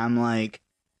issues, and I'm like,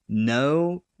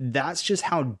 no, that's just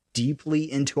how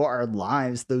deeply into our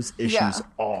lives those issues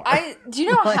are. Do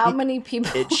you know how many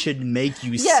people... It should make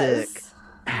you sick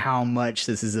how much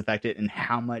this is affected and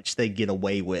how much they get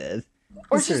away with.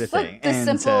 Or just like the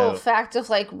simple fact of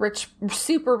like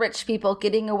super rich people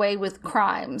getting away with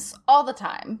crimes all the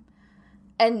time.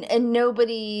 And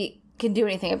nobody can do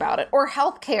anything about it. Or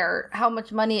healthcare, how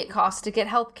much money it costs to get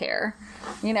healthcare,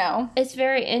 It's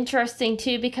very interesting,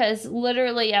 too, because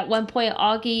literally at one point,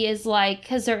 Augie is like,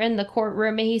 because they're in the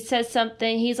courtroom, and he says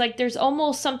something, he's like, there's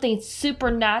almost something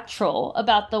supernatural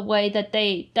about the way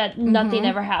that nothing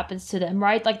ever happens to them,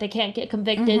 right? Like, they can't get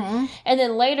convicted. And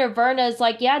then later, Verna is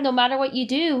like, yeah, no matter what you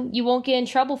do, you won't get in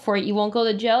trouble for it. You won't go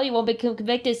to jail, you won't be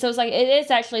convicted. So it's like, it is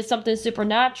actually something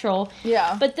supernatural.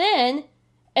 Yeah. But then...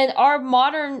 in our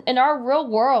real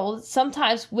world,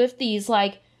 sometimes with these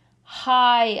like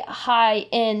high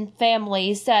end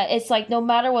families that it's like no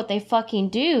matter what they fucking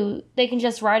do, they can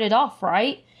just write it off,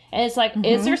 right? And it's like,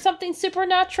 is there something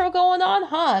supernatural going on?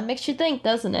 Huh? It makes you think,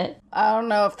 doesn't it? I don't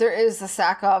know if there is. The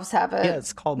Sackovs have it. Yeah,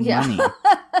 it's called money.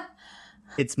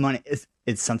 It's money.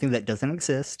 It's something that doesn't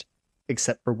exist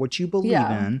except for what you believe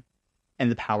in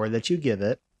and the power that you give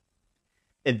it.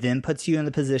 It then puts you in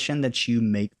the position that you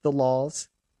make the laws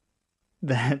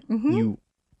that you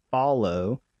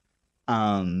follow.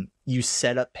 You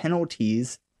set up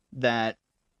penalties that,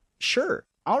 sure,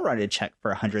 I'll write a check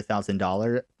for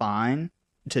 $100,000 fine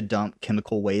to dump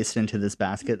chemical waste into this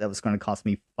basket that was going to cost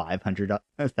me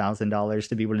 $500,000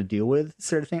 to be able to deal with,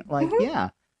 sort of thing. Like, yeah,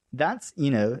 that's,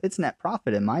 it's net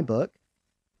profit in my book.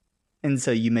 And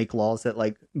so you make laws that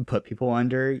like put people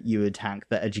under, you attack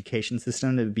the education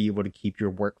system to be able to keep your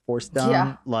workforce down.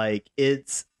 Yeah. Like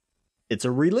it's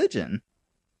a religion.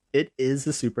 It is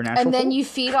the supernatural. And then you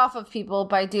feed off of people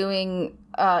by doing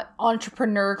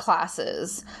entrepreneur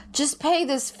classes. Just pay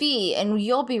this fee and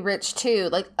you'll be rich too.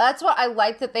 Like, that's what I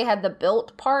like that they had the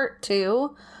built part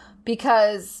too,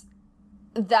 because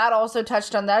that also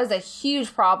touched on that is a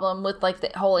huge problem with like the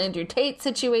whole Andrew Tate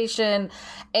situation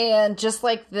and just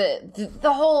like the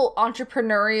whole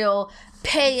entrepreneurial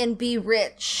pay and be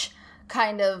rich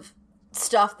kind of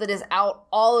stuff that is out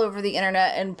all over the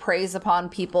internet and preys upon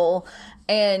people.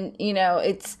 And,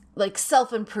 it's like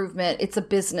self-improvement. It's a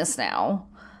business now.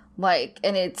 Like,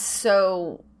 and it's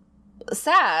so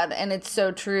sad and it's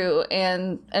so true.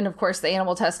 And of course the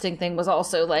animal testing thing was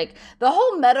also like the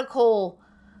whole medical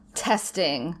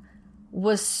testing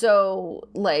was so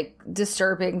like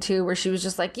disturbing too, where she was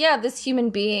just like, yeah, this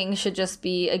human being should just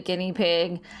be a guinea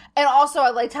pig. And also I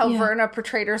liked how Verna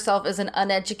portrayed herself as an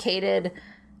uneducated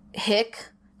hick,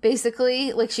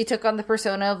 basically. Like she took on the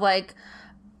persona of like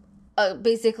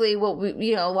basically what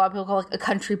we a lot of people call like a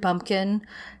country bumpkin,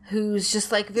 who's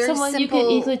just like very someone simple you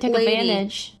could easily take lady.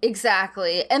 Advantage.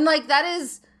 Exactly. And like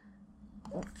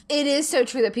it is so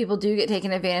true that people do get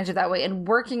taken advantage of that way. And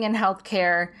working in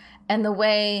healthcare and the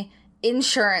way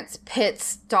insurance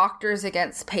pits doctors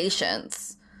against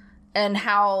patients and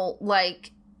how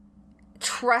like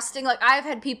trusting, like I've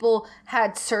had people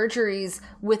had surgeries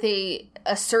with a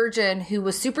surgeon who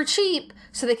was super cheap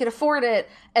so they could afford it,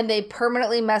 and they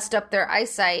permanently messed up their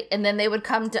eyesight, and then they would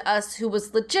come to us who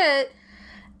was legit,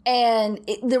 and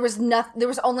there was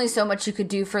only so much you could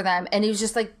do for them, and it was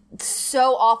just like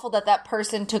so awful that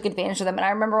person took advantage of them. And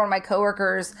I remember one of my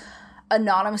coworkers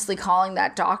anonymously calling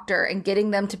that doctor and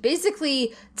getting them to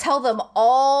basically tell them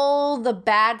all the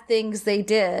bad things they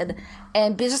did,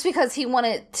 and just because he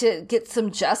wanted to get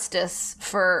some justice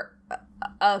for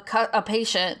a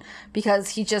patient, because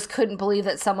he just couldn't believe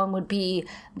that someone would be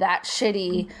that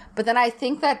shitty. But then I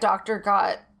think that doctor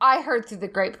I heard through the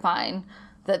grapevine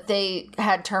that they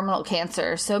had terminal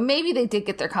cancer, so maybe they did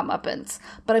get their comeuppance.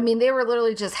 But I mean, they were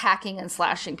literally just hacking and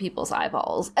slashing people's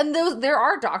eyeballs. And there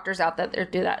are doctors out there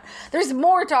that do that. There's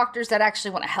more doctors that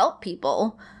actually want to help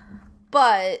people,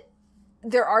 but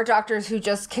there are doctors who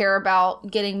just care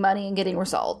about getting money and getting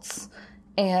results.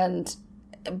 And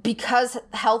because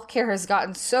healthcare has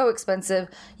gotten so expensive,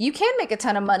 you can make a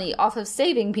ton of money off of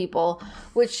saving people,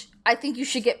 which I think you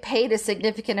should get paid a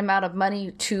significant amount of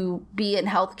money to be in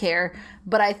healthcare.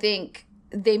 But I think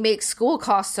they make school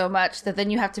costs so much that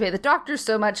then you have to pay the doctors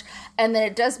so much, and then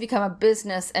it does become a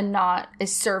business and not a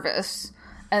service.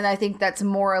 And I think that's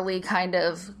morally kind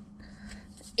of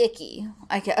icky,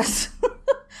 I guess,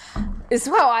 is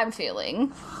how I'm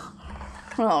feeling.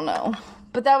 I don't know.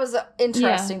 But that was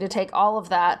interesting to take all of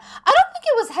that. I don't think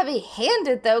it was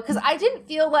heavy-handed, though, because I didn't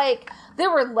feel like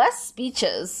there were less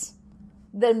speeches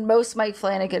than most Mike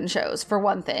Flanagan shows, for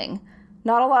one thing.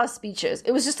 Not a lot of speeches.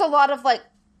 It was just a lot of, like,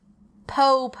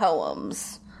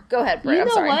 poems. Go ahead, Bray. You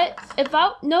know what?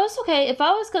 It's okay. If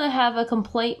I was going to have a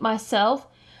complaint myself,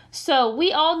 so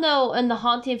we all know in The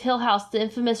Haunting of Hill House, the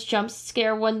infamous jump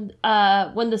scare when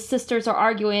the sisters are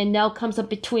arguing and Nell comes up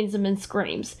between them and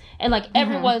screams. And, like,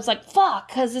 everyone's like, fuck,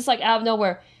 because it's, like, out of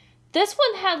nowhere. This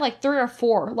one had, like, 3 or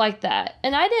 4 like that.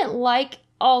 And I didn't like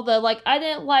I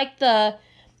didn't like the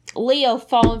Leo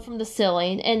falling from the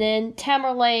ceiling and then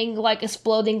Tamerlane, like,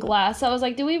 exploding glass. I was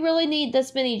like, do we really need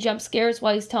this many jump scares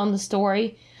while he's telling the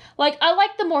story? Like, I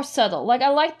like the more subtle. Like, I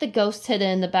like the ghost hidden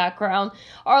in the background.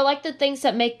 Or I like the things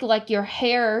that make, like, your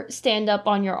hair stand up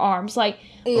on your arms. Like,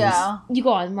 yeah. You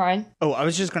go on, Ryan. Oh, I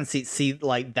was just going to see,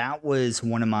 like, that was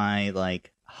one of my,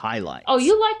 like, highlights. Oh,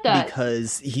 you like that?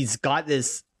 Because he's got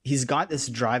this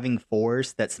driving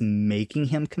force that's making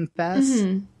him confess.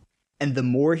 Mm-hmm. And the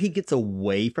more he gets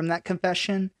away from that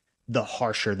confession, the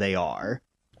harsher they are.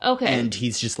 Okay. And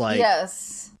he's just like...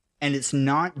 Yes. And it's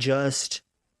not just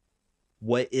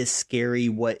what is scary,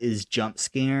 what is jump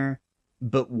scare,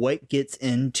 but what gets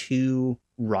into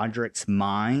Roderick's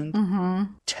mind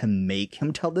to make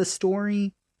him tell this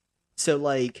story. So,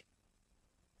 like,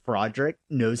 Roderick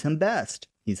knows him best.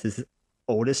 He's his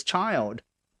oldest child.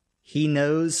 He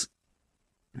knows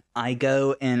I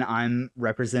go and I'm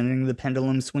representing the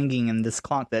pendulum swinging in this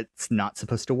clock that's not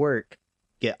supposed to work.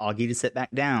 Get Augie to sit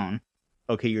back down.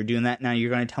 Okay, you're doing that now. You're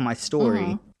going to tell my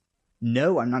story.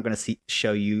 No, I'm not going to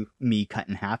show you me cut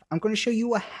in half. I'm going to show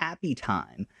you a happy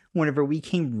time whenever we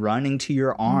came running to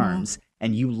your arms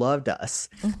and you loved us.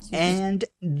 And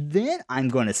then I'm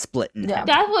going to split in half.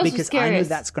 That was because scary. I know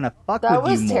that's going to fuck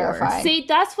with you more. Terrifying. See,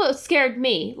 that's what scared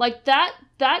me. Like, that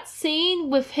scene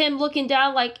with him looking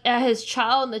down, like, at his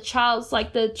child, and the child's,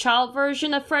 like, the child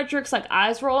version of Frederick's, like,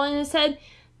 eyes rolling in his head,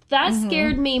 that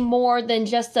scared me more than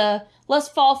just let's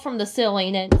fall from the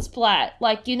ceiling and splat.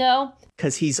 Like, you know?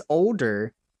 Because he's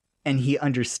older and he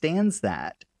understands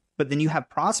that. But then you have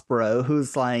Prospero,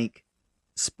 who's like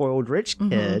spoiled rich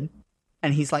kid,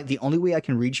 and he's like, the only way I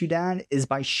can read you, Dad, is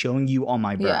by showing you all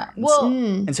my burns. Yeah. Well,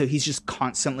 and so he's just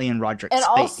constantly in Roderick's and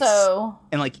face. Also,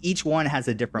 and like each one has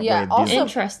a different way of doing it.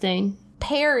 Interesting.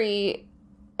 Perry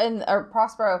or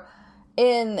Prospero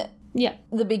in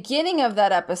the beginning of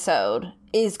that episode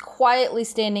is quietly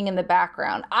standing in the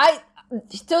background.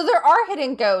 So there are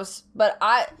hidden ghosts, but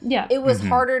it was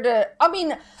harder to. I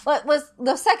mean,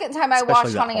 the second time I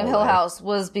watched Haunting of Hill House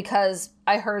was because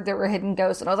I heard there were hidden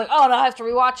ghosts, and I was like, oh no, I have to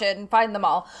rewatch it and find them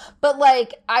all. But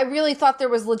like, I really thought there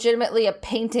was legitimately a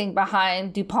painting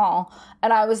behind Dupont,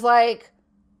 and I was like,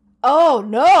 oh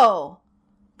no,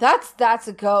 that's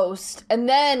a ghost. And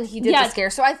then he did the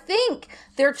scare. So I think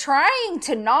they're trying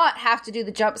to not have to do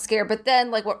the jump scare, but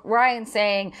then like what Ryan's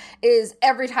saying is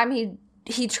every time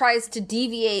he tries to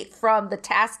deviate from the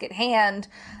task at hand,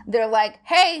 they're like,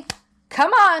 hey,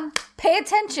 come on, pay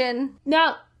attention.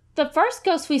 Now, the first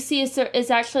ghost we see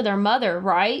is actually their mother,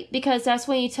 right? Because that's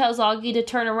when he tells Augie to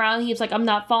turn around. He's like, I'm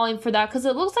not falling for that. Because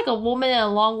it looks like a woman in a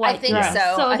long white dress.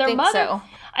 So their mother.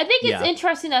 I think it's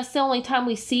interesting that's the only time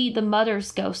we see the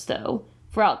mother's ghost, though,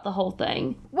 throughout the whole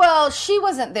thing. Well, she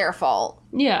wasn't their fault.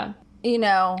 Yeah. You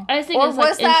know, I just think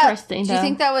it's interesting. Do you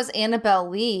think that was Annabelle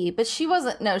Lee? But she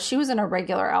wasn't. No, she was in a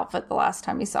regular outfit the last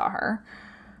time we saw her.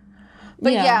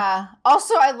 But yeah.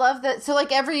 Also, I love that. So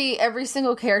like every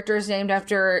single character is named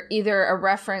after either a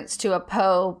reference to a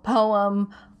Poe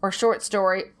poem or short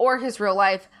story or his real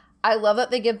life. I love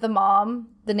that they give the mom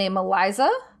the name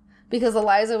Eliza because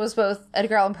Eliza was both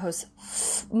Edgar Allan Poe's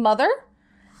mother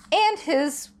and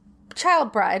his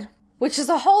child bride. Which is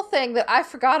a whole thing that I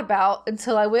forgot about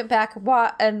until I went back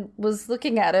and was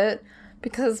looking at it.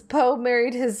 Because Poe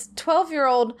married his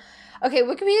 12-year-old... Okay,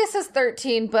 Wikipedia says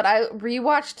 13, but I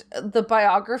rewatched the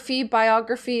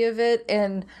biography of it,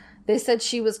 and they said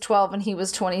she was 12 and he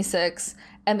was 26.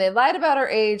 And they lied about her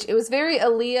age. It was very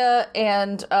Aaliyah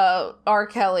and R.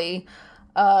 Kelly,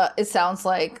 it sounds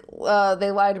like. They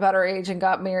lied about her age and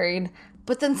got married.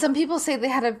 But then some people say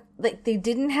they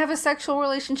didn't have a sexual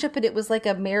relationship and it was like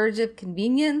a marriage of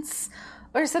convenience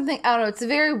or something. I don't know. It's a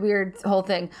very weird whole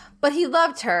thing. But he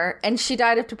loved her and she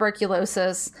died of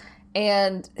tuberculosis.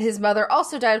 And his mother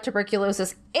also died of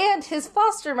tuberculosis. And his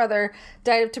foster mother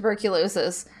died of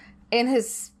tuberculosis. And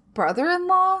his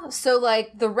brother-in-law. So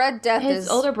like the Red Death is... His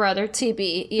older brother.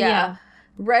 TB. Yeah.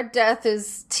 Red Death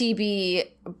is TB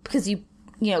because you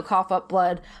cough up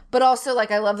blood. But also,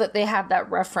 like, I love that they have that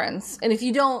reference. And if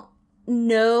you don't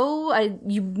know,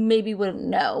 you maybe wouldn't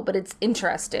know, but it's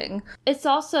interesting. It's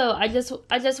also, I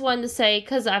just wanted to say,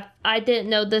 because I didn't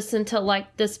know this until,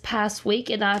 like, this past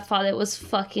week, and I thought it was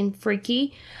fucking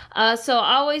freaky. So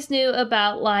I always knew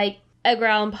about, like, Edgar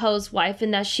Allan Poe's wife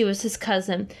and that she was his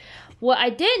cousin. What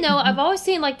I didn't know, I've always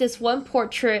seen, like, this one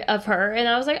portrait of her, and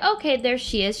I was like, okay, there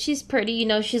she is. She's pretty,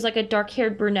 she's, like, a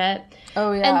dark-haired brunette.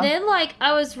 Oh, yeah. And then, like,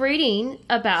 I was reading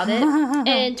about it,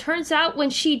 and turns out when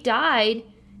she died,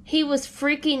 he was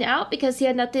freaking out because he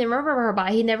had nothing to remember her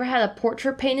by. He never had a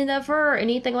portrait painted of her or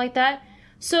anything like that.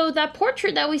 So that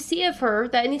portrait that we see of her,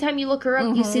 that anytime you look her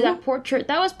up, you see that portrait,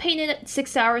 that was painted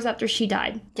 6 hours after she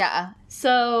died. Yeah.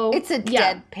 So... It's a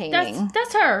dead painting.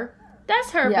 That's her.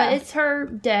 That's her, but it's her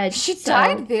dead. She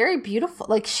died very beautiful.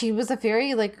 Like, she was a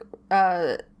very, like,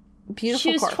 beautiful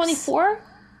She was corpse. 24?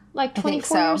 Like,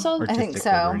 24 years old? I think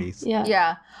so. Yeah.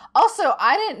 Yeah. Also,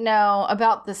 I didn't know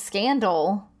about the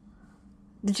scandal.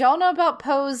 Did y'all know about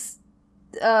Poe's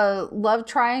love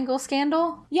triangle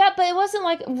scandal? Yeah, but it wasn't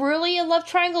like really a love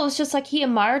triangle. It was just like he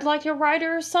admired like a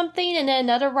writer or something, and then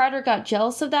another writer got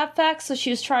jealous of that fact, so she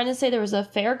was trying to say there was an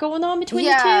affair going on between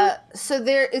the two. Yeah, so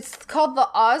it's called the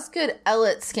Osgood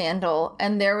Elliott scandal,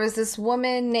 and there was this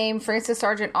woman named Frances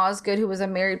Sargent Osgood who was a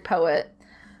married poet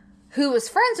who was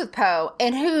friends with Poe,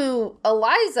 and who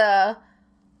Eliza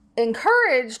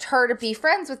encouraged her to be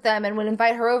friends with them and would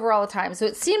invite her over all the time. So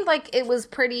it seemed like it was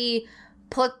pretty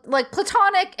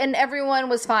platonic and everyone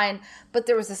was fine. But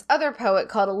there was this other poet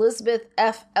called Elizabeth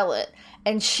F. Elliott,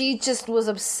 and she just was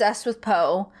obsessed with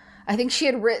Poe. I think she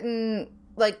had written,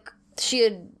 she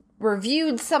had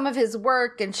reviewed some of his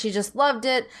work and she just loved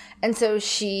it. And so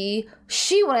she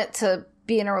wanted to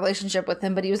be in a relationship with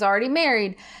him, but he was already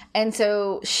married. And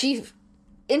so she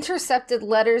intercepted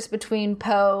letters between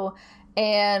Poe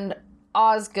and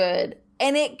Osgood,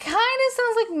 and it kind of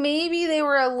sounds like maybe they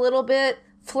were a little bit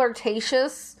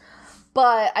flirtatious,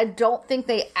 but I don't think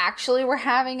they actually were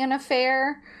having an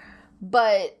affair.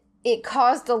 But it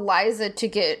caused Eliza to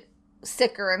get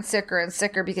sicker and sicker and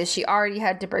sicker because she already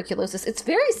had tuberculosis. It's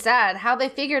very sad how they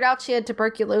figured out she had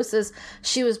tuberculosis.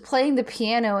 She was playing the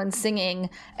piano and singing,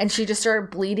 and she just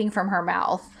started bleeding from her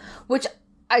mouth, which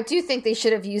I do think they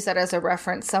should have used that as a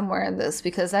reference somewhere in this,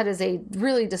 because that is a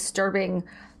really disturbing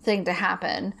thing to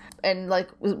happen, and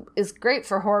is great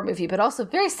for a horror movie, but also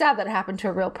very sad that it happened to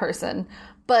a real person.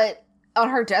 But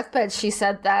on her deathbed, she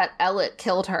said that Elliot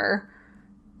killed her,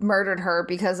 murdered her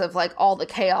because of all the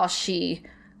chaos she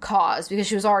caused, because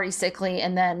she was already sickly,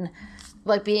 and then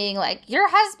being like, your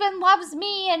husband loves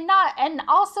me and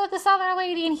also this other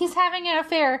lady, and he's having an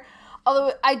affair.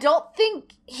 Although I don't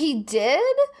think he did.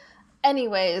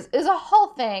 Anyways, it was a whole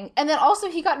thing. And then also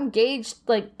he got engaged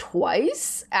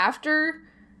twice after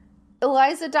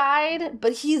Eliza died,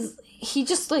 but he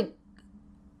just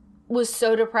was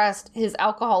so depressed. His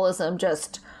alcoholism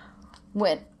just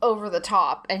went over the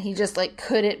top, and he just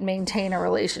couldn't maintain a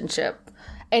relationship.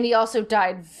 And he also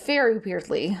died very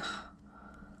weirdly.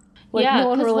 No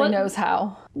one really knows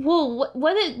how. Well,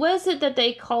 what is it that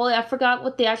they call it? I forgot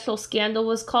what the actual scandal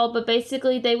was called, but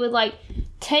basically they would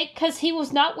because he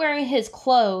was not wearing his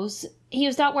clothes. He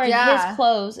was not wearing his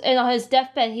clothes, and on his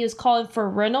deathbed he was calling for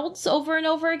Reynolds over and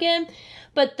over again.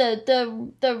 But the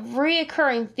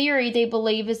reoccurring theory, they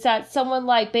believe, is that someone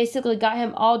basically got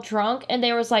him all drunk, and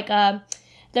there was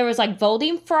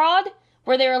voting fraud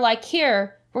where they were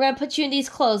here, we're gonna put you in these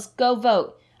clothes, go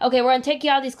vote. Okay, we're going to take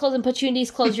you out of these clothes and put you in these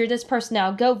clothes. You're this person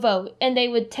now. Go vote. And they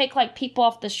would take, people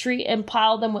off the street and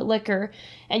pile them with liquor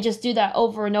and just do that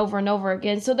over and over and over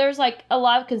again. So there's, a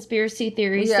lot of conspiracy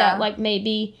theories that,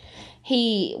 maybe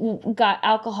he got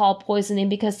alcohol poisoning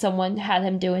because someone had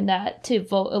him doing that to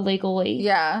vote illegally.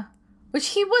 Yeah. Which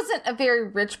he wasn't a very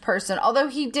rich person, although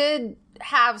he did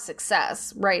have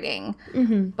success writing.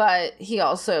 Mm-hmm. But he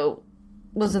also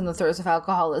was in the throes of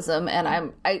alcoholism,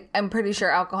 and I'm pretty sure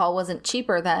alcohol wasn't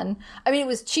cheaper then. I mean, it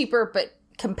was cheaper, but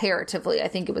comparatively, I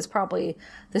think it was probably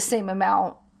the same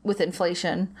amount with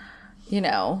inflation, So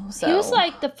he was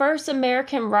the first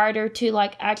American writer to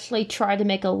actually try to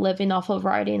make a living off of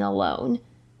writing alone,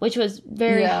 which was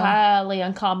very highly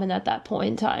uncommon at that point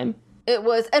in time. It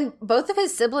was, and both of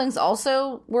his siblings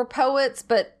also were poets,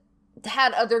 but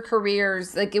had other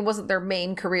careers. It wasn't their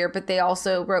main career, but they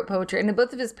also wrote poetry, and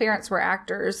both of his parents were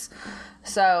actors,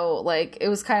 so it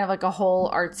was kind of a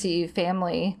whole artsy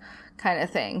family kind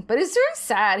of thing. But it's very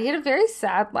sad. He had a very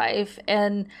sad life,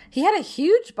 and he had a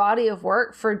huge body of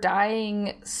work for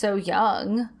dying so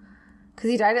young,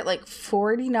 because he died at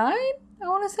 49, I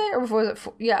want to say, or was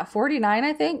it 49,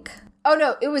 I think. Oh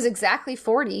no, it was exactly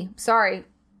 40. Sorry.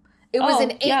 It was in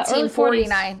 1849,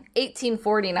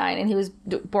 1849, and he was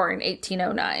born in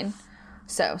 1809.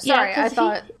 So, sorry, I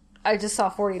thought I just saw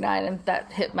 49 and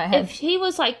that hit my head. If he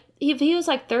was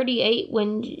 38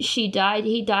 when she died,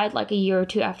 he died a year or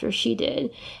two after she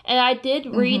did. And I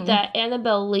did read that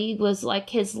Annabelle Lee was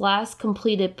his last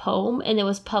completed poem, and it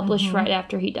was published right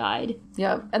after he died.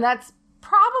 Yep, and that's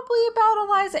probably about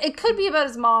Eliza. It could be about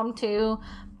his mom too,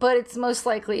 but it's most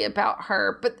likely about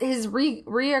her. But his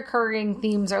reoccurring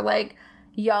themes are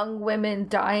young women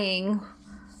dying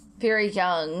very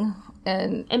young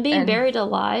and being buried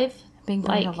alive. Being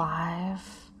buried alive.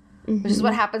 Mm-hmm. Which is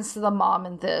what happens to the mom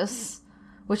in this.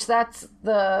 Which that's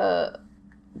the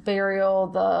burial,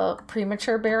 the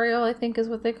premature burial, I think is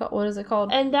what they call. What is it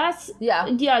called? And that's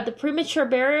the premature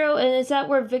burial. And is that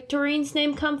where Victorine's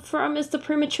name comes from? Is the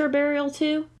premature burial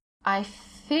too? I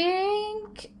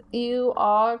think you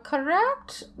are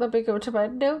correct. Let me go to my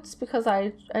notes because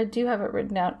I do have it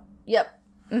written out. Yep.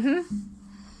 Mm-hmm.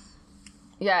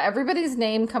 Yeah, everybody's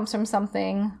name comes from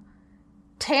something.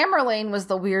 Tamerlane was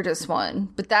the weirdest one,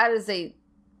 but that is a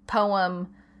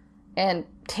poem, and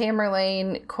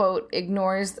Tamerlane, quote,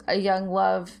 ignores a young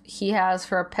love he has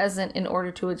for a peasant in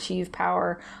order to achieve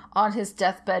power. On his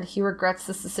deathbed, he regrets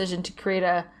this decision to create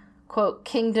a, quote,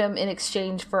 kingdom in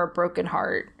exchange for a broken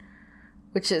heart,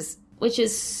 which is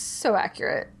so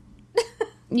accurate.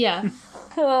 Yeah.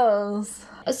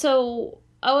 So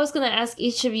I was going to ask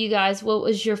each of you guys, what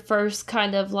was your first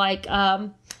kind of like,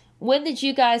 when did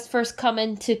you guys first come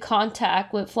into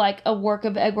contact with like a work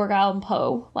of Edgar Allan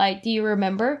Poe? Like, do you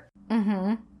remember?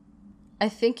 Mm-hmm. I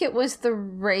think it was The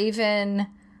Raven.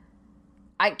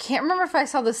 I can't remember if I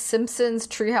saw The Simpsons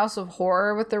Treehouse of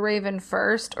Horror with The Raven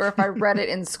first, or if I read it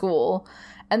in school.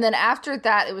 And then after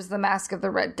that, it was The Mask of the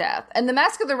Red Death. And The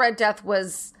Mask of the Red Death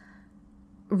was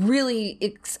I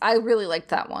really liked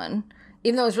that one.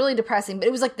 Even though it was really depressing, but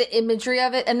it was like the imagery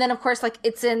of it. And then, of course, like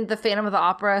it's in the Phantom of the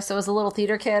Opera. So as a little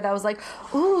theater kid, I was like,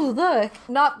 ooh, look,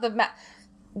 not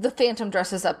the Phantom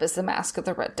dresses up as the Mask of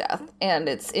the Red Death. And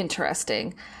it's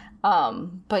interesting.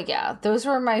 But yeah, those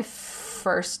were my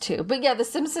first two. But yeah, The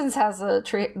Simpsons has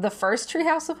the first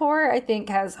Treehouse of Horror, I think,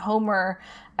 has Homer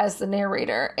as the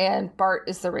narrator and Bart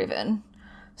is the Raven.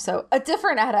 So a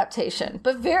different adaptation,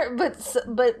 but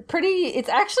pretty, it's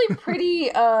actually pretty,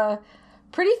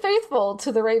 pretty faithful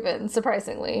to the Raven,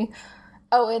 surprisingly.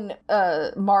 Oh, and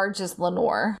Marge is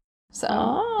Lenore. So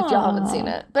if y'all haven't seen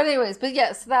it, but anyways, but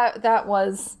yes, that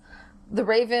was the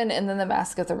Raven, and then the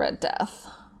Mask of the Red Death.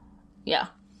 Yeah.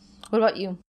 What about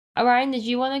you? Ryan, did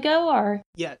you want to go or?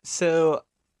 Yeah. So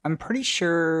I'm pretty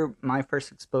sure my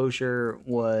first exposure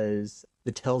was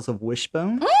the Tales of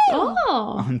Wishbone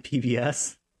on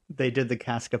PBS. They did the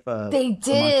cask of. They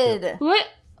did. What?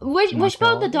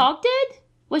 Wishbone the dog did?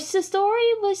 What's the story?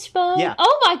 Wishbone? Yeah.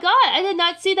 Oh my god, I did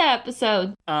not see that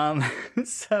episode.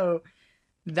 So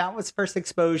that was first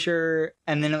exposure,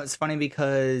 and then it was funny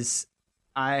because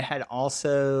I had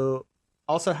also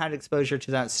had exposure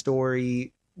to that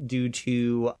story due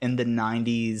to in the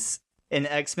 90s in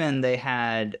X-Men they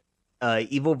had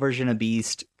evil version of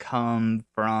Beast come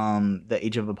from the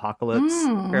Age of Apocalypse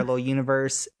parallel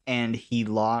universe, and he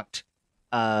locked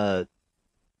the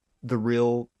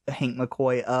real Hank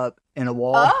McCoy up in a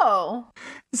wall. Oh.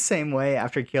 Same way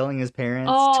after killing his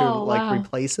parents to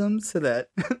replace him so that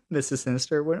Mrs.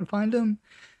 Sinister wouldn't find him.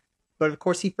 But of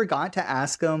course he forgot to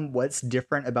ask him what's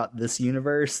different about this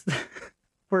universe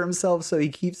for himself, so he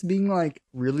keeps being like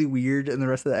really weird, and the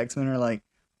rest of the X-Men are like,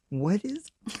 what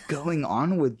is going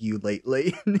on with you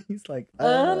lately? And he's like, I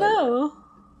don't know.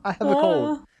 I have a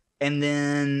cold. And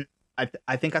then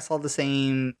I think I saw the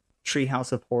same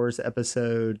Treehouse of Horrors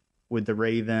episode with the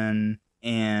Raven,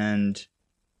 and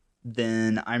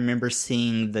then I remember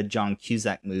seeing the John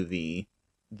Cusack movie,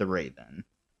 The Raven,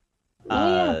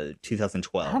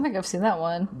 2012. I don't think I've seen that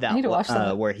one. I need to watch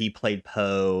that. Where he played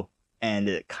Poe, and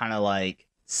it kind of like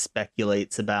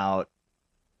speculates about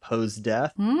Poe's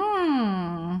death.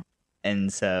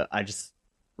 And so I just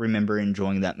remember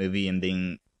enjoying that movie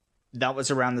and that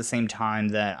was around the same time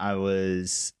that I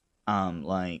was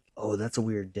like, oh, that's a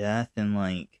weird death, and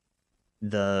like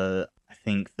I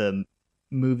think the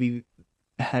movie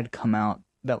had come out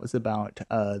that was about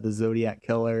the Zodiac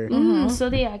killer.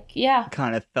 Zodiac, yeah.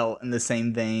 Kind of felt in the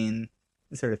same vein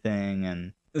sort of thing.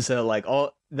 And so like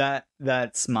all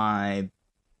that's my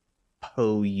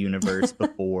Poe universe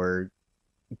before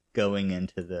going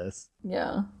into this.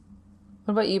 Yeah.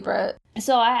 What about you, Brett?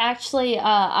 So I actually,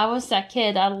 I was that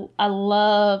kid. I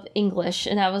love English,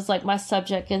 and that was like my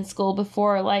subject in school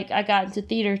before like I got into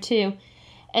theater too.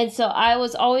 And so I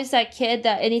was always that kid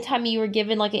that anytime you were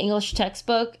given like an English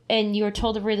textbook and you were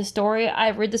told to read a story,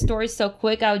 I read the story so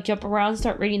quick I would jump around and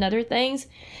start reading other things.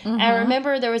 And I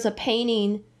remember there was a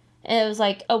painting, and it was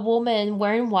like a woman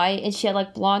wearing white, and she had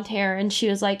like blonde hair, and she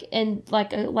was like in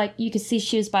like you could see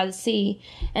she was by the sea,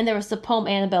 and there was the poem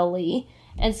Annabel Lee.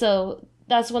 And so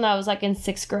that's when I was like in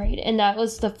 6th grade, and that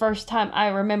was the first time I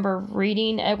remember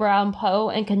reading Edgar Allan Poe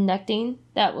and connecting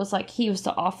that was like he was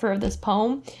the author of this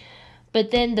poem.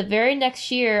 But then the very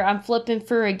next year, I'm flipping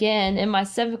through again in my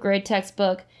 7th grade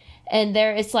textbook, and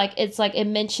there it's like it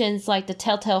mentions like the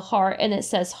Telltale Heart, and it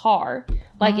says Har,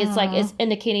 like it's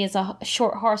indicating it's a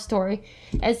short horror story.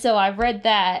 And so I read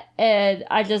that, and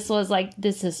I just was like,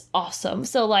 this is awesome.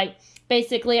 So like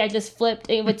basically I just flipped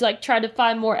and would like try to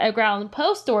find more Edgar Allan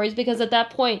Poe stories, because at that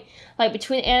point, like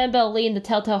between Annabel Lee and the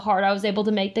Telltale Heart, I was able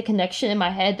to make the connection in my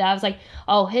head that I was like,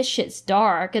 oh, his shit's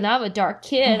dark, and I'm a dark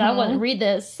kid. I want to read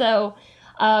this. So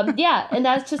yeah, and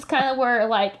that's just kind of where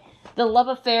like the love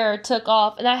affair took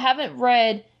off. And I haven't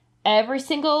read every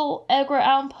single Edgar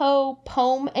Allan Poe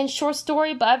poem and short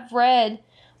story, but I've read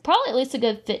probably at least a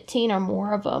good 15 or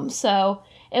more of them. So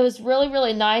it was really,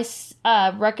 really nice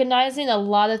recognizing a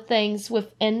lot of things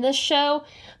within the show,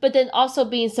 but then also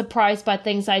being surprised by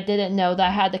things I didn't know that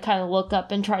I had to kind of look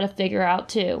up and try to figure out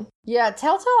too. Yeah,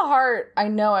 Telltale Heart, I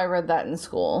know I read that in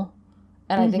school.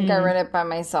 And I think I read it by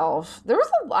myself. I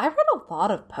read a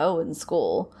lot of Poe in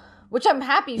school, which I'm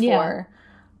happy for. Yeah.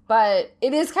 But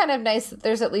it is kind of nice that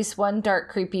there's at least one dark,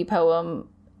 creepy poem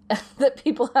that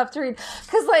people have to read.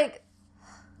 Because, like,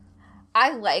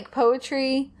 I like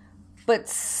poetry, but well,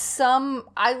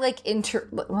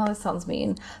 this sounds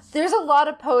mean. There's a lot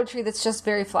of poetry that's just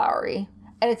very flowery.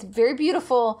 And it's very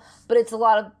beautiful, but it's a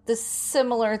lot of the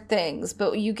similar things.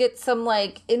 But you get some,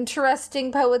 like,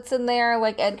 interesting poets in there,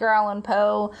 like Edgar Allan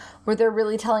Poe, where they're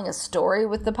really telling a story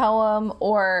with the poem.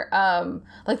 Or,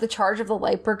 like, The Charge of the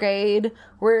Light Brigade,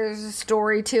 where there's a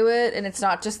story to it. And it's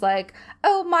not just like,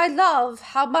 oh, my love,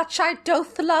 how much I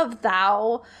doth love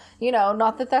thou. You know,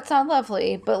 not that that's not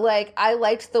lovely. But, like, I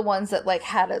liked the ones that, like,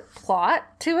 had a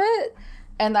plot to it.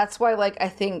 And that's why, like, I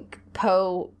think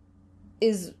Poe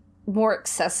is more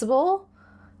accessible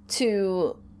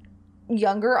to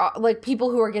younger, like, people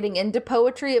who are getting into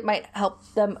poetry. It might help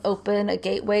them open a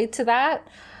gateway to that,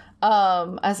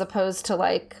 as opposed to,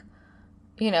 like,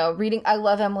 you know, reading. I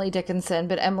love Emily Dickinson,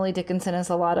 but Emily Dickinson has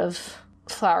a lot of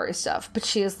flowery stuff, but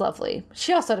she is lovely.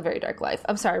 She also had a very dark life.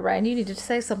 I'm sorry, Ryan, you needed to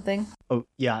say something. Oh,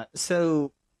 yeah.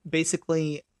 So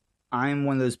basically, I'm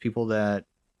one of those people that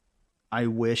I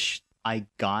wish I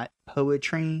got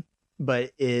poetry,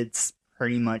 but it's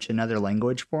pretty much another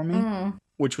language for me,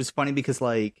 which was funny because,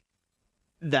 like,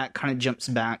 that kind of jumps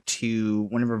back to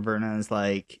whenever Verna is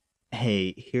like,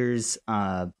 hey, here's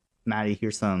Maddie,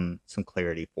 here's some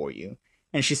clarity for you,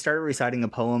 and she started reciting a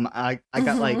poem. I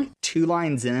got like 2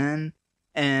 lines in,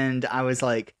 and I was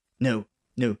like, no,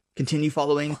 continue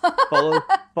following,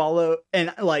 follow,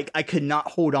 and, like, I could not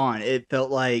hold on. It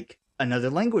felt like another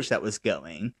language that was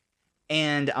going,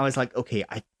 and I was like, okay,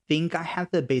 I think I have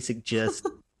the basic gist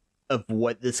of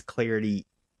what this clarity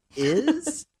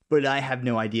is, but I have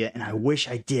no idea, and I wish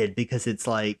I did, because it's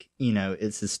like, you know,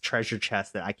 it's this treasure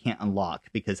chest that I can't unlock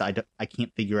because I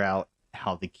can't figure out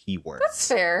how the key works. That's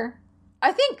fair.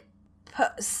 I think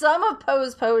some of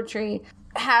Poe's poetry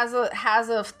has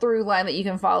a through line that you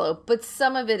can follow, but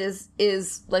some of it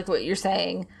is like what you're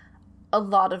saying, a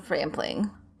lot of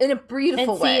rambling in a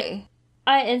beautiful way.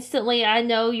 I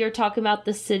know you're talking about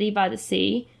The City by the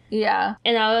Sea. Yeah.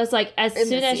 And I was like, as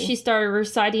soon as she started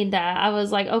reciting that, I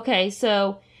was like, okay,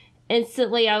 so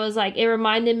instantly I was like, it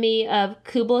reminded me of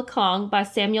Kubla Khan by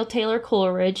Samuel Taylor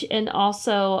Coleridge, and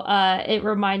also it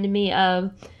reminded me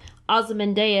of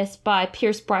Ozymandias by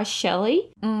Pierce Bryce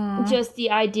Shelley. Just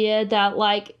the idea that,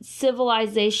 like,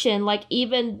 civilization, like,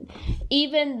 even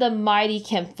the mighty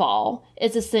can fall.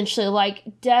 It's essentially like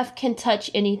death can touch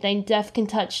anything. Death can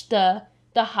touch the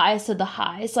highest of the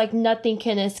highs. Like, nothing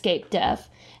can escape death.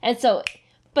 And so,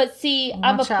 but see,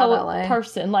 I'm a poet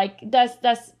person. Like,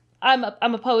 I'm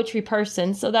a poetry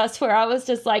person. So that's where I was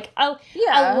just like, I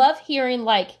love hearing,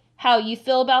 like, how you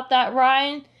feel about that,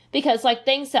 Ryan. Because, like,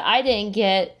 things that I didn't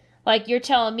get, like, you're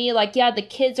telling me, like, yeah, the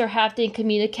kids are having to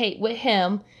communicate with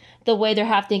him the way they're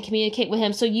having to communicate with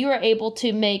him. So you are able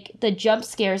to make the jump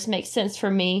scares make sense for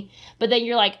me. But then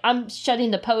you're like, I'm shutting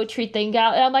the poetry thing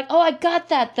out. And I'm like, oh, I got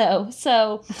that, though.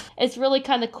 So it's really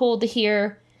kind of cool to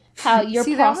hear how you're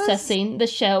processing the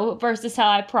show versus how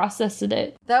I processed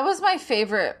it. That was my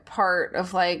favorite part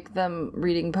of, like, them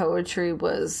reading poetry,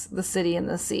 was The City and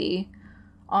the Sea.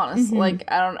 Honestly, like,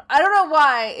 I don't know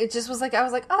why. It just was like, I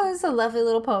was like, oh, this is a lovely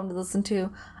little poem to listen to.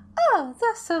 Oh,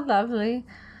 that's so lovely.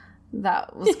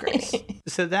 That was great.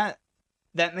 So that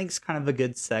makes kind of a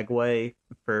good segue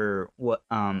for what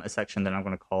a section that I'm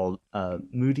going to call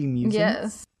Moody Musings.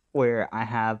 Yes. Where I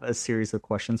have a series of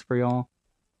questions for y'all.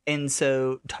 And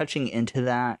so, touching into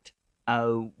that,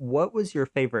 what was your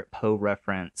favorite Poe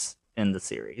reference in the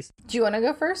series? Do you want to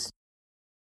go first?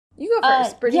 You go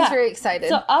first. Brittany's very excited.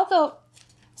 So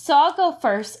I'll go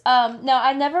first. Now,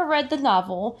 I never read the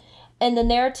novel, and the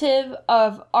narrative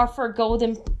of Arthur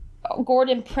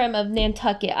Gordon Pym of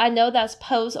Nantucket. I know that's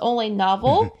Poe's only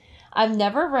novel. I've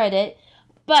never read it,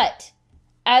 but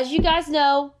as you guys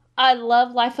know, I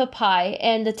love Life of Pi,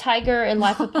 and the tiger in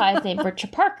Life of Pi is named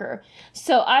Richard Parker.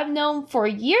 So I've known for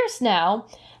years now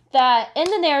that in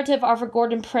the narrative Arthur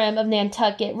Gordon Pym of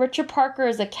Nantucket, Richard Parker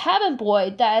is a cabin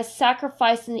boy that is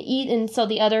sacrificed and eaten so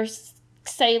the other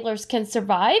sailors can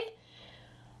survive.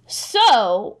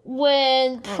 So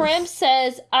when Prim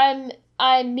says, I'm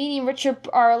meeting Richard,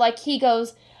 or like he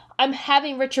goes, I'm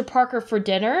having Richard Parker for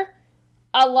dinner,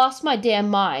 I lost my damn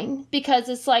mind, because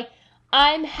it's like,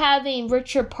 I'm having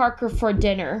Richard Parker for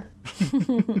dinner.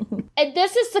 And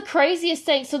this is the craziest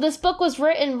thing. So this book was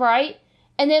written, right?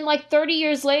 And then like 30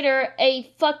 years later,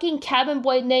 a fucking cabin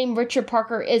boy named Richard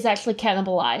Parker is actually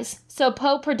cannibalized. So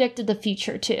Poe predicted the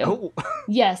future too. Oh.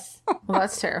 Yes. Well,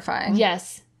 that's terrifying.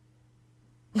 Yes.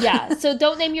 Yeah. So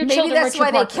don't name your Maybe children that's Richard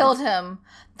why Parker. they killed him.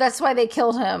 That's why they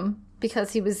killed him,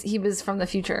 because he was from the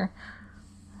future.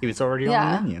 He was already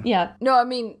on the menu. Yeah. No, I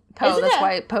mean Poe. Isn't That's that-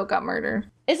 why Poe got murdered.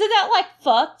 Isn't that like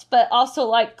fucked, but also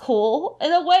like cool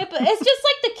in a way? But it's just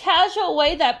like the casual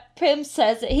way that Pym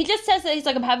says it. He just says that he's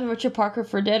like, I'm having Richard Parker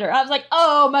for dinner. I was like,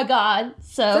 oh my god.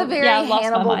 So It's a very yeah, I lost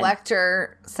Hannibal my mind.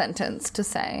 Lecter sentence to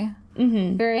say.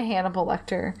 Mm-hmm. Very Hannibal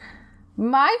Lecter.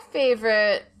 My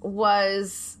favorite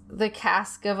was the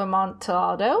Cask of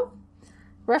Amontillado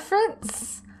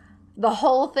reference. The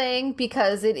whole thing,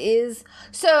 because it is...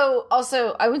 So,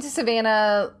 also, I went to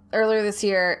Savannah earlier this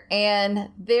year, and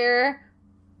there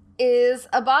is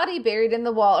a body buried in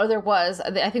the wall, or there was.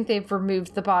 I think they've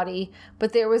removed the body,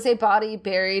 but there was a body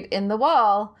buried in the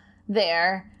wall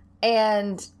there,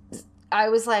 and I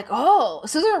was like, oh,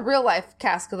 so they're a real-life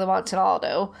Cask of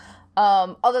Amontillado.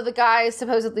 Although the guy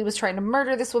supposedly was trying to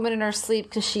murder this woman in her sleep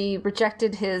because she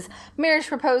rejected his marriage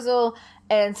proposal,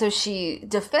 and so she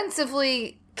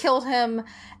defensively killed him,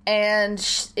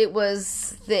 and it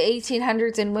was the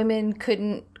 1800s and women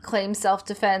couldn't claim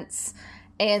self-defense.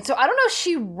 And so I don't know if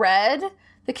she read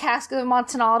the Cask of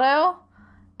Amontillado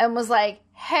and was like,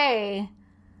 hey,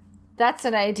 that's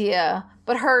an idea.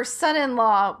 But her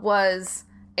son-in-law was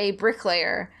a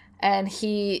bricklayer, and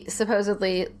he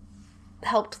supposedly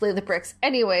helped lay the bricks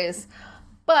anyways.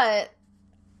 But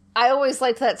I always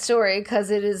liked that story because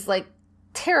it is like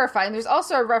terrifying. There's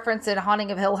also a reference in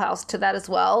Haunting of Hill House to that as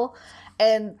well.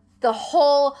 And the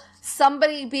whole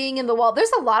somebody being in the wall,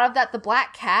 there's a lot of that. The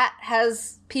Black Cat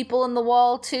has people in the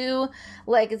wall too.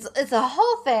 Like it's a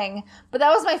whole thing. But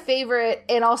that was my favorite.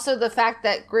 And also the fact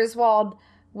that Griswold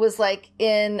was like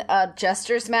in a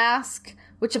jester's mask,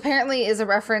 which apparently is a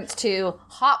reference to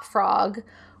Hop Frog,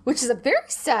 which is a very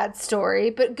sad story,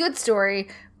 but good story,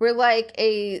 where like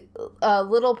a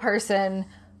little person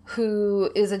who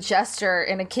is a jester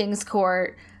in a king's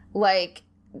court, like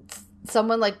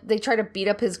someone like they try to beat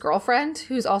up his girlfriend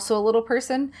who's also a little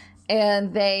person,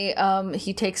 and they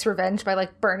he takes revenge by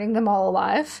like burning them all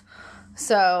alive.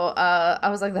 So I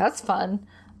was like, that's fun.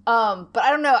 But I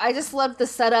don't know, I just loved the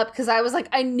setup because I was like,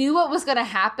 I knew what was gonna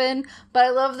happen, but I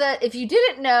love that if you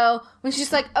didn't know, when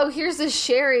she's like, oh, here's this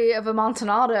sherry of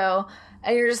Amontillado,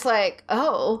 and you're just like,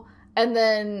 oh, and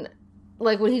then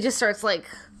like when he just starts like,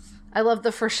 I love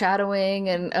the foreshadowing,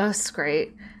 and oh, it's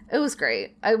great. It was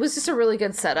great. It was just a really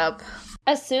good setup.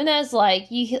 As soon as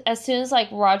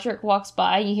Roderick walks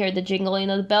by and you hear the jingling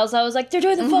of the bells, I was like, they're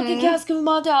doing the fucking Cask of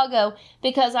Amontillado,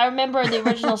 because I remember in the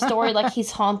original story, like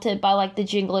he's haunted by like the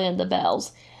jingling of the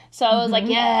bells. So I was like,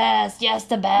 yes,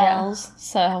 the bells. Yeah.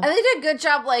 So and they did a good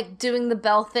job like doing the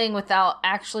bell thing without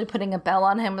actually putting a bell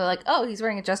on him. They're like, oh, he's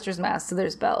wearing a jester's mask, so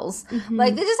there's bells.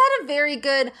 Like they just had a very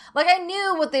good, like I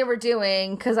knew what they were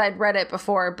doing because I'd read it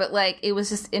before, but like it was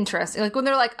just interesting. Like when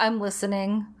they're like, I'm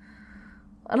listening.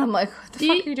 And I'm like, what the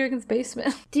fuck are you doing in this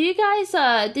basement? Did you guys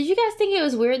think it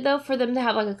was weird, though, for them to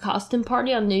have, like, a costume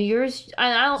party on New Year's?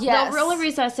 And the only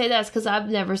reason I say that is because I've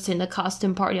never seen a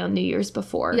costume party on New Year's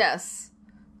before. Yes.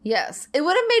 It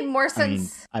would have made more sense. I mean,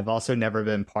 I've also never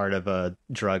been part of a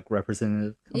drug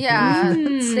representative company. Yeah.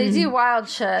 They do wild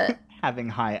shit. Having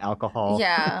high alcohol.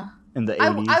 Yeah. In the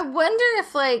 80s. I wonder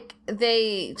if, like,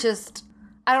 they just...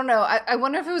 I don't know. I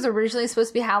wonder if it was originally supposed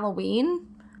to be Halloween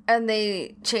and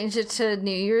they changed it to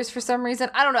New Year's for some reason.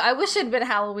 I don't know. I wish it had been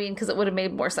Halloween because it would have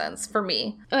made more sense for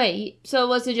me. Wait, so it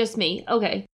wasn't just me?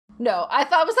 Okay. No, I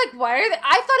thought it was like, why are they...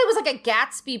 I thought it was like a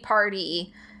Gatsby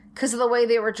party because of the way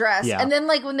they were dressed. Yeah. And then,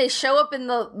 like, when they show up in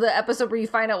the episode where you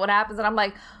find out what happens, and I'm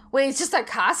like, wait, it's just a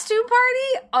costume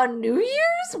party on New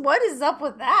Year's? What is up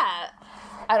with that?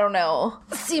 I don't know.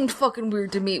 It seemed fucking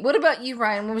weird to me. What about you,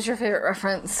 Ryan? What was your favorite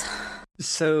reference?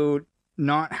 So,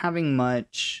 not having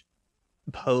much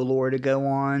Poe lore to go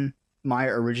on, my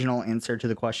original answer to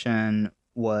the question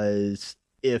was,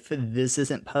 if this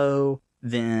isn't Poe,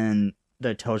 then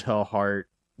the Telltale Heart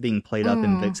being played up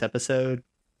in Vic's episode.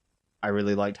 I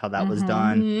really liked how that was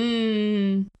done.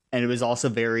 And it was also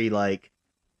very, like,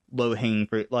 low-hanging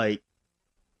fruit. Like,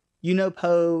 you know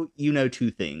Poe, you know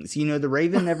two things. You know the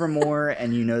Raven Nevermore,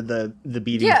 and you know the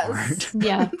beating heart.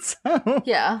 Yeah. So,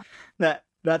 yeah.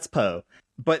 That's Poe.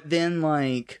 But then,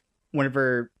 like,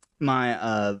 whenever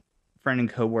my friend and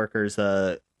coworker's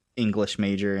English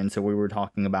major, and so we were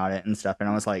talking about it and stuff, and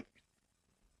I was like,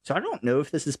 so I don't know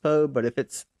if this is Poe, but if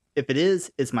it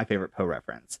is, it's my favorite Poe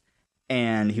reference.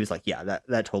 And he was like, yeah,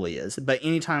 that totally is. But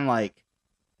anytime like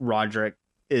Roderick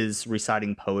is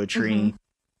reciting poetry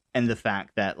and the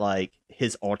fact that like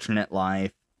his alternate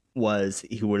life was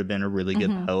he would have been a really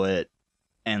good poet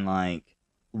and like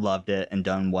loved it and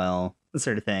done well,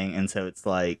 sort of thing. And so it's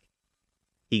like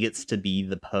he gets to be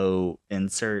the Poe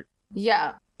insert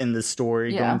in the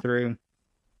story going through.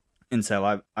 And so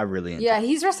I really enjoy it.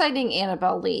 He's reciting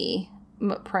Annabelle Lee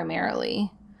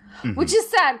primarily. Which is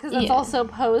sad, because that's also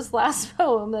Poe's last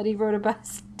poem that he wrote about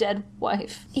his dead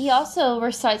wife. He also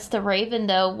recites the Raven,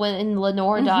 though, when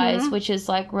Lenore dies, which is,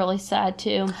 like, really sad,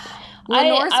 too.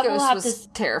 Lenore's ghost was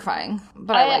terrifying,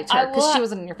 but I liked her, because she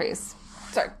wasn't in your face.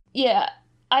 Sorry. Yeah.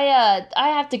 I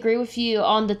have to agree with you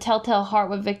on the Telltale Heart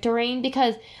with Victorine,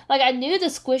 because, like, I knew the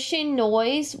squishing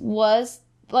noise was...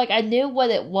 Like, I knew what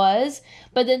it was,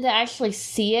 but then to actually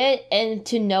see it and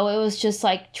to know it was just,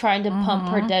 like, trying to pump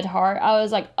her dead heart, I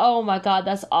was like, oh my god,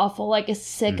 that's awful. Like, it's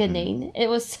sickening. It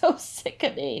was so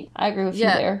sickening. I agree with you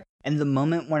there. And the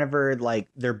moment whenever, like,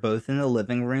 they're both in the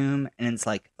living room, and it's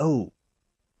like, oh,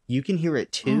 you can hear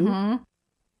it too?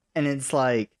 And it's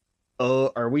like,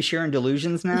 oh, are we sharing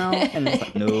delusions now? And it's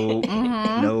like,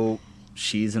 no,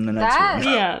 she's in the next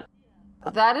room. Yeah.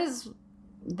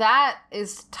 That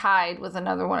is tied with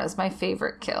another one as my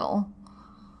favorite kill.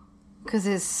 Because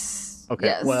it's...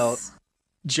 Okay, well,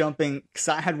 jumping... Because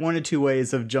I had one or two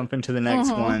ways of jumping to the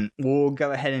next one. We'll go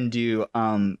ahead and do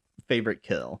favorite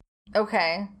kill.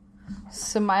 Okay.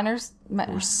 So mine's...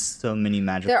 There's so many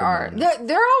magical There are. moments.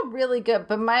 They're all really good,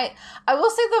 but I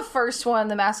will say the first one,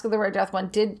 the Mask of the Red Death one,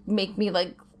 did make me,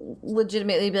 like,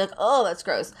 legitimately be like, oh, that's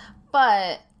gross.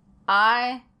 But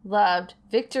I... loved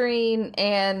Victorine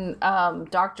and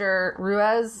Dr.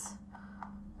 Ruiz,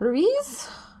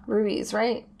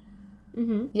 right?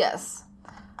 Yes.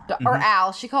 Or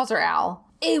Al. She calls her Al.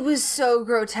 It was so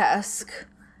grotesque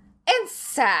and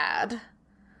sad.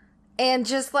 And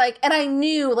just like, and I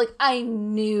knew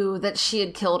that she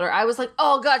had killed her. I was like,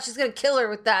 oh god, she's gonna kill her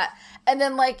with that. And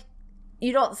then like,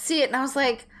 you don't see it. And I was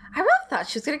like, I really thought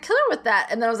she was going to kill her with that.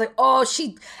 And then I was like, oh,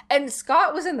 and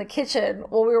Scott was in the kitchen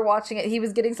while we were watching it. He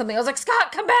was getting something. I was like,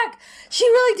 Scott, come back. She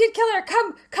really did kill her.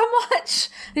 Come watch.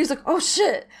 And he was like, oh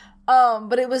shit.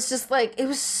 But it was just like, it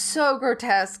was so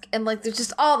grotesque. And like, there's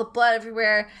just all the blood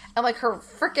everywhere. And like her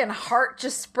freaking heart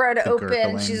just spread open.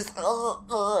 Gurgling. And she's just,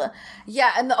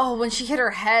 yeah. And when she hit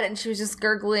her head and she was just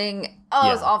gurgling. Oh,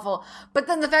 it was awful. But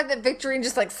then the fact that Victorine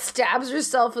just like stabs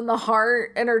herself in the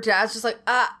heart and her dad's just like,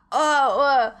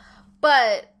 but,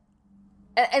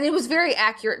 and it was very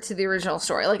accurate to the original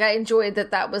story. Like I enjoyed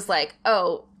that was like,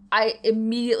 oh, I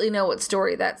immediately know what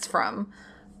story that's from.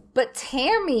 But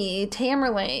Tamerlane's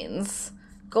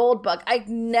Goldbug, I'd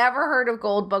never heard of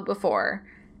Goldbug before,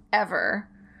 ever.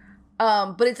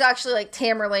 But it's actually like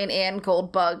Tamerlane and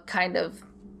Goldbug kind of.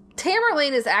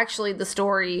 Tamerlane is actually the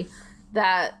story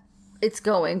that it's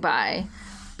going by,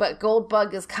 but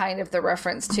Goldbug is kind of the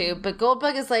reference too. But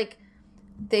Goldbug is like,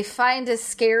 they find a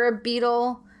scarab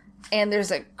beetle and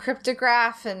there's a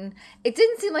cryptograph, and it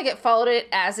didn't seem like it followed it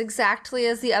as exactly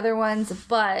as the other ones,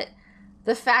 but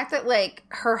the fact that like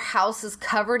her house is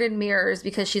covered in mirrors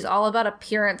because she's all about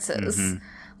appearances.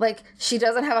 Like, she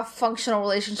doesn't have a functional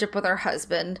relationship with her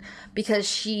husband because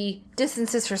she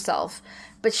distances herself,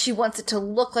 but she wants it to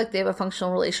look like they have a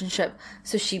functional relationship,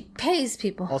 so she pays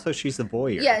people. Also, she's a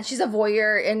voyeur. Yeah, and she's a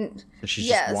voyeur, and so she's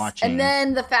just watching. And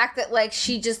then the fact that like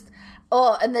she just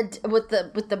and then with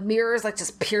the mirrors like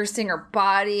just piercing her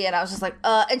body, and I was just like,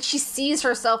 and she sees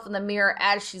herself in the mirror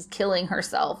as she's killing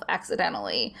herself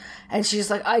accidentally, and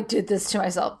she's like, I did this to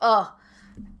myself.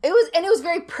 It was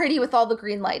very pretty with all the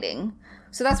green lighting.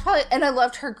 So that's probably, and I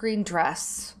loved her green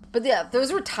dress. But yeah,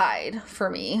 those were tied for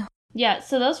me. Yeah,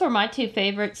 so those were my two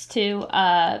favorites too,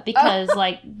 because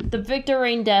like the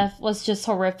Victorine death was just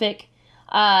horrific,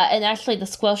 and actually the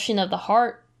squelching of the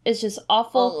heart is just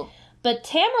awful. But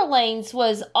Tamerlane's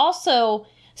was also,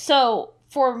 so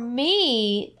for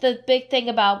me, the big thing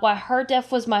about why her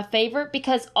death was my favorite,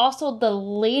 because also the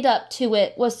lead up to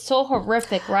it was so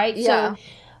horrific, right? Yeah. So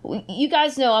you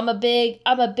guys know I'm a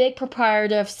big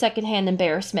proprietor of secondhand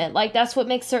embarrassment. Like, that's what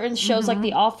makes certain shows like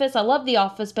The Office. I love The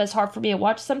Office, but it's hard for me to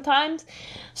watch sometimes.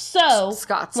 So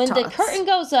the curtain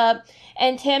goes up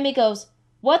and Tammy goes,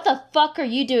 what the fuck are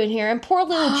you doing here? And poor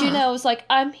little Juno was like,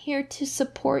 I'm here to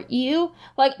support you.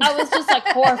 Like, I was just like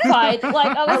horrified.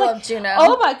 Like, I was love Juno.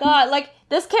 Oh my god, like,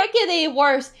 this can't get any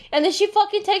worse. And then she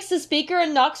fucking takes the speaker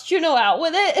and knocks Juno out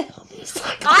with it.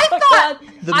 Like,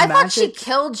 I thought she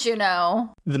killed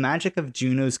Juno. The magic of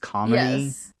Juno's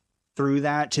comedy through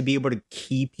that, to be able to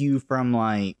keep you from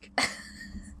like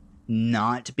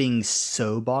not being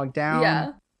so bogged down.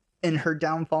 Yeah. and her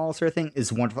downfall sort of thing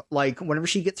is wonderful. Like, whenever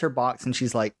she gets her box and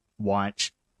she's like,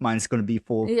 watch, mine's going to be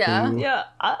full of poo. Yeah.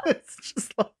 It's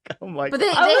just like, oh my But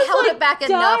God. they held like, it back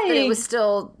enough that it dying. was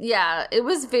still, it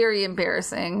was very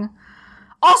embarrassing.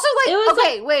 Also, like, It was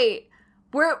okay, wait.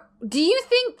 Do you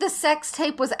think the sex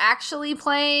tape was actually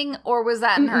playing, or was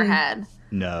that in her head?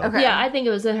 No. Okay. Yeah, I think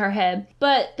it was in her head.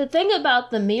 But the thing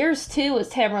about the mirrors, too, is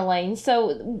Tamerlane.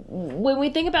 So when we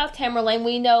think about Tamerlane,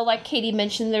 we know, like Katie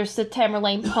mentioned, there's the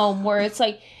Tamerlane poem where it's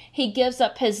like he gives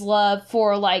up his love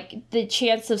for, like, the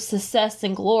chance of success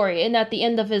and glory. And at the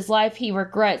end of his life, he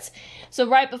regrets. So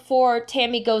right before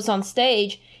Tammy goes on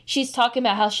stage, she's talking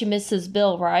about how she misses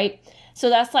Bill, right? So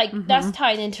that's like, that's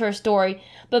tied into her story.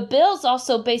 But Bill's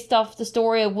also based off the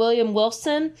story of William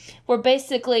Wilson, where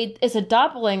basically it's a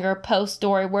doppelganger post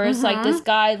story where it's like this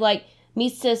guy like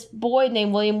meets this boy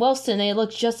named William Wilson, and they look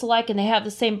just alike and they have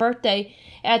the same birthday.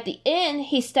 At the end,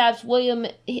 he stabs William,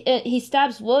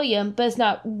 but it's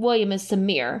not William, it's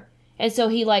Samir. And so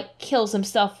he like kills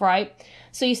himself, right?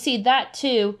 So you see that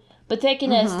too. But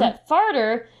taking it a step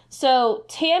farther, so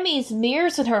Tammy's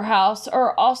mirrors in her house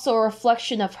are also a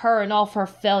reflection of her and all of her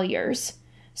failures.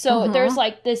 So there's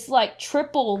like this like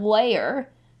triple layer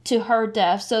to her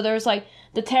death. So there's like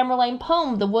the Tamerlane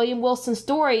poem, the William Wilson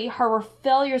story, her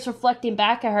failures reflecting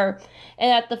back at her.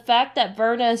 And at the fact that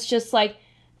Verna is just like,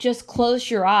 just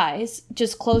close your eyes.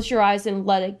 Just close your eyes and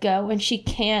let it go. And she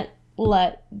can't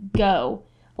let go.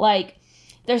 Like,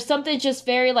 there's something just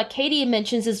very, like Katie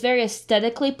mentions, is very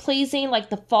aesthetically pleasing,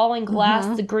 like the falling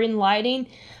glass, the green lighting,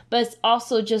 but it's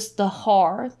also just the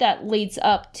horror that leads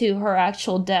up to her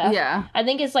actual death. Yeah. I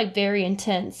think it's like very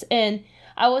intense. And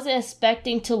I wasn't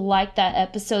expecting to like that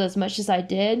episode as much as I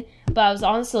did, but I was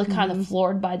honestly kind of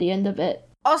floored by the end of it.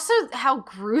 Also, how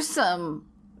gruesome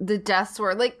the deaths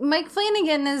were. Like, Mike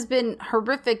Flanagan has been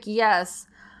horrific, yes,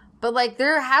 but, like,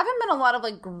 there haven't been a lot of,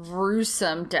 like,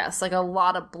 gruesome deaths, like, a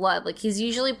lot of blood. Like, he's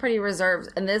usually pretty reserved,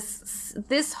 and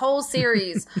this whole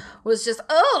series was just,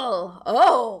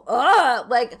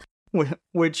 like...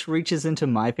 Which reaches into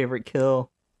my favorite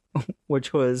kill,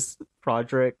 which was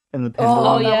Broderick and the pendulum.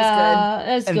 Oh, that was yeah,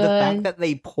 that's and good. the fact that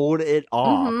they pulled it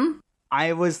off,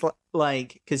 I was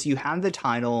like, because you have the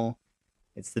title,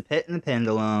 it's the pit and the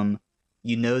pendulum,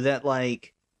 you know that,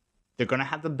 like, they're going to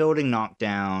have the building knocked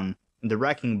down, the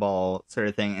wrecking ball sort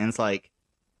of thing, and it's like,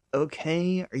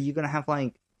 okay, are you gonna have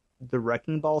like the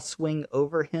wrecking ball swing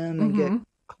over him and get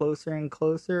closer and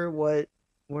closer? What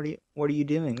are you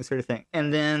doing, sort of thing?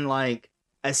 And then, like,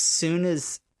 as soon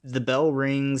as the bell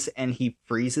rings and he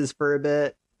freezes for a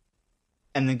bit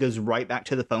and then goes right back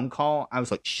to the phone call, I was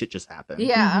like, shit just happened.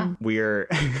 Yeah. we were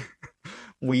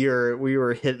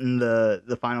hitting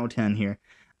the final 10 here.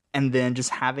 And then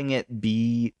just having it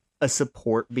be a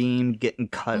support beam getting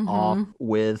cut off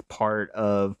with part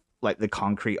of like the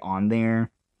concrete on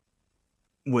there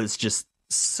was just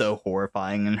so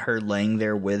horrifying, and her laying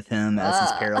there with him as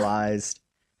he's paralyzed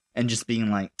and just being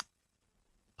like,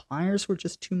 pliers were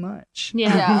just too much.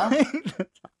 Yeah.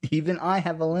 Even I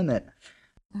have a limit.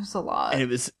 There's a lot. And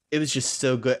it was just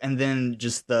so good. And then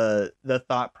just the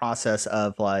thought process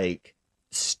of like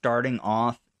starting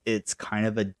off, it's kind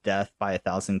of a death by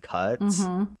 1,000 cuts.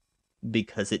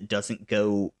 Because it doesn't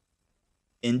go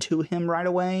into him right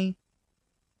away,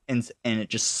 and it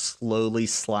just slowly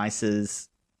slices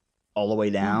all the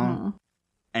way down,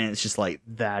 and it's just like,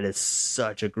 that is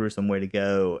such a gruesome way to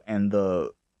go, and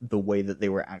the way that they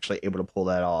were actually able to pull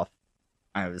that off,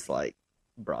 I was like,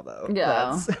 bravo.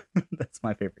 Yeah. That's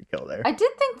my favorite kill there. I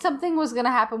did think something was going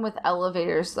to happen with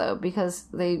elevators, though, because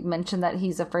they mentioned that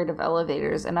he's afraid of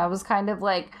elevators, and I was kind of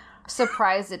like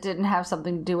surprised it didn't have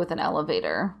something to do with an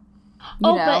elevator.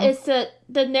 You know? But it's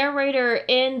the narrator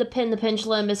in the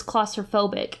Pendulum is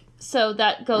claustrophobic. So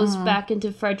that goes back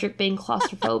into Frederick being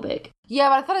claustrophobic. Yeah,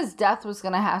 but I thought his death was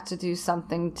going to have to do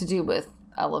something to do with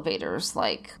elevators,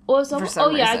 like, Well, it's almost, for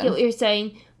some I reason. get what you're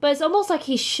saying. But it's almost like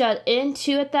he's shut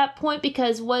into at that point,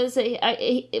 because what is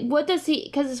it? What does he?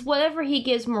 Because whatever he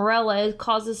gives Morella, it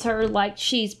causes her like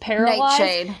she's paralyzed.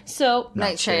 Nightshade. So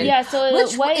Nightshade. yeah. So in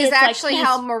Which a way, is it's actually like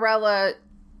how Morella,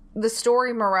 the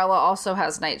story Morella also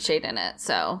has Nightshade in it,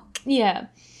 so. Yeah.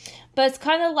 But it's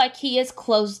kind of like he is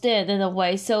closed in a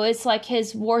way. So it's like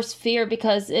his worst fear,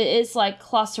 because it is like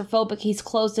claustrophobic. He's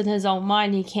closed in his own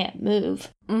mind. He can't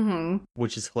move.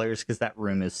 Which is hilarious because that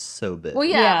room is so big. Well,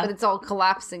 Yeah. but it's all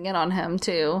collapsing in on him,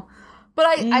 too. But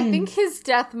I think his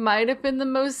death might have been the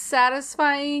most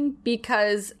satisfying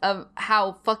because of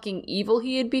how fucking evil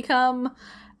he had become.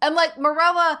 And, like,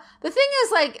 Morella, the thing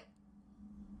is, like,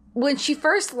 when she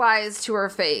first lies to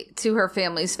her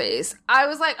family's face, I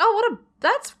was like, oh,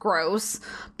 that's gross.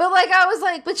 But like, I was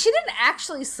like, but she didn't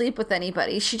actually sleep with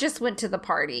anybody. She just went to the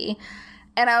party.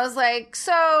 And I was like,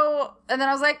 and then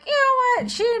I was like, you know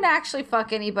what? She didn't actually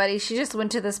fuck anybody. She just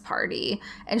went to this party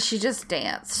and she just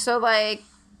danced. So like,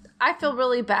 I feel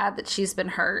really bad that she's been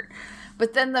hurt.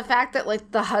 But then the fact that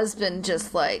like the husband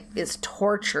just like is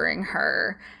torturing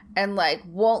her and like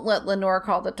won't let Lenore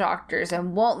call the doctors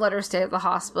and won't let her stay at the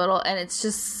hospital. And it's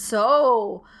just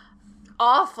so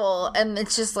awful. And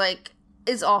it's just like,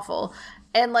 it's awful.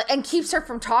 And like, and keeps her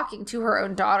from talking to her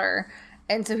own daughter.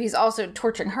 And so he's also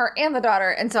torturing her and the daughter.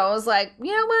 And so I was like,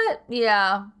 you know what?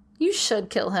 Yeah, you should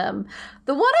kill him.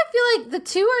 The one I feel like, the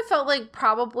two I felt like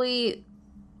probably,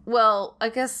 well, I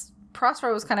guess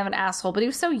Prospero was kind of an asshole, but he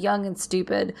was so young and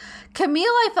stupid. Camille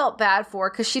I felt bad for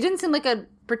because she didn't seem like a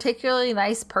particularly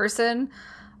nice person.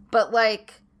 But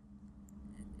like,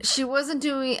 she wasn't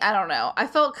doing, I don't know. I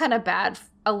felt kind of bad,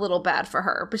 a little bad for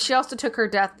her. But she also took her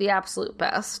death the absolute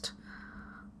best.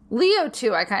 Leo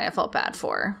too, I kind of felt bad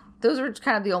for. Those were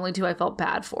kind of the only two I felt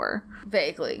bad for,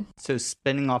 vaguely. So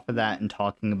spinning off of that and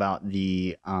talking about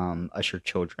the Usher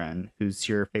children, who's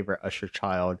your favorite Usher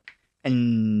child?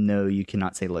 And no, you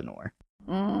cannot say Lenore.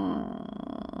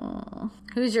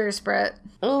 Who's yours, Brett?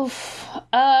 Oof.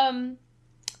 They all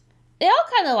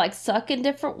kind of like suck in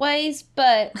different ways,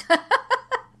 but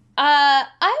I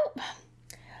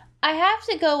have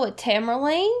to go with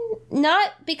Tamerlane.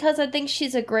 Not because I think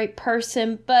she's a great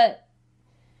person, but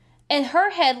in her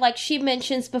head, like she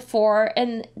mentions before,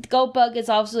 and Goldbug is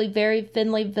obviously very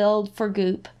thinly veiled for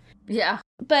Goop. Yeah.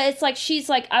 But it's like, she's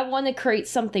like, I want to create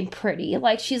something pretty.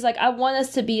 Like, she's like, I want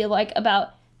us to be like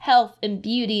about health and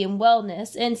beauty and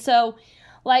wellness. And so,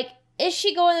 like, is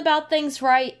she going about things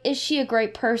right? Is she a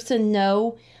great person?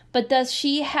 No. But does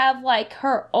she have like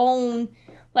her own,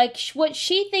 like what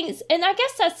she thinks? And I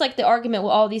guess that's like the argument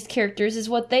with all these characters, is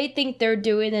what they think they're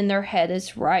doing in their head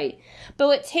is right. But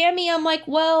with Tammy, I'm like,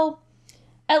 well,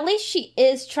 at least she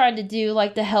is trying to do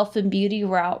like the health and beauty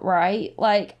route, right?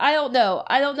 Like, I don't know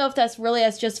if that's really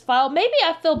as justifiable. Maybe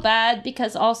I feel bad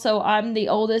because also I'm the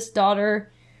oldest daughter.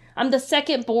 I'm the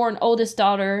second born oldest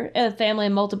daughter in a family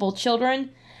of multiple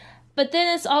children. But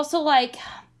then it's also like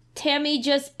Tammy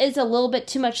just is a little bit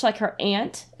too much like her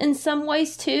aunt in some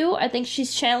ways too. I think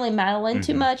she's channeling Madeline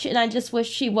too much, and I just wish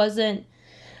she wasn't.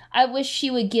 I wish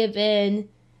she would give in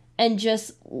and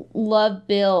just love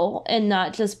Bill and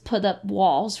not just put up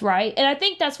walls, right? And I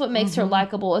think that's what makes her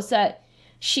likable, is that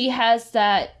she has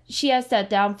that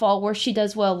downfall where she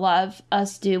does what a lot of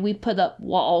us do. We put up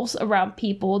walls around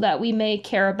people that we may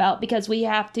care about because we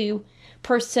have to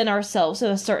present ourselves in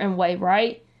a certain way,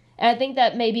 right? And I think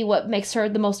that may be what makes her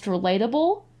the most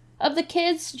relatable of the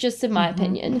kids, just in my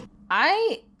opinion.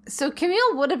 So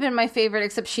Camille would have been my favorite,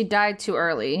 except she died too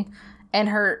early. And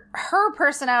her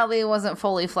personality wasn't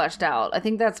fully fleshed out. I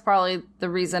think that's probably the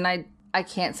reason I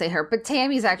can't say her. But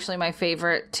Tammy's actually my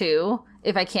favorite, too,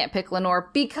 if I can't pick Lenore.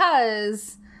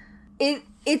 Because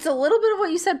it's a little bit of what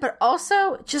you said, but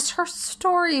also just her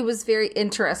story was very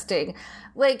interesting.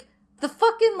 Like, the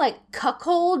fucking, like,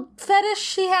 cuckold fetish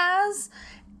she has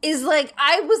is, like,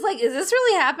 I was like, is this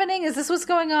really happening? Is this what's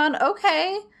going on?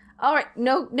 Okay. All right.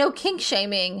 No kink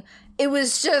shaming. It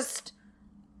was just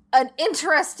an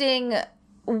interesting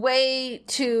way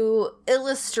to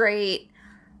illustrate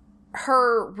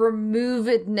her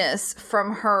removedness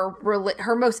from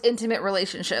her most intimate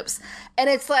relationships. And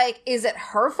it's like, is it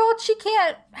her fault she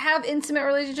can't have intimate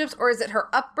relationships, or is it her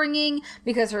upbringing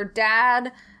because her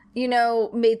dad,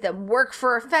 made them work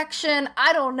for affection?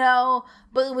 I don't know,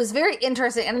 but it was very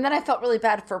interesting. And then I felt really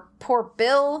bad for poor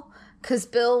Bill, because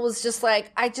Bill was just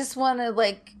like, I just want to,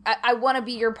 like, I want to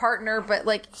be your partner, but,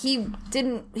 like, he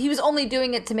was only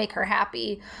doing it to make her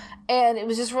happy. And it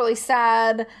was just really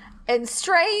sad and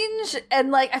strange. And,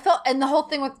 like, I felt, and the whole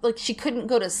thing with, like, she couldn't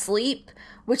go to sleep,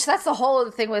 which that's the whole other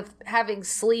thing with having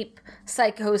sleep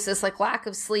psychosis, like, lack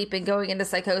of sleep and going into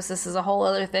psychosis is a whole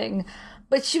other thing.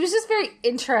 But she was just very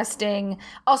interesting.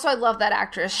 Also, I love that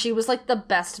actress. She was, like, the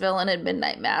best villain in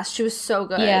Midnight Mass. She was so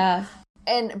good. Yeah.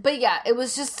 But yeah, it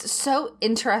was just so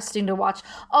interesting to watch.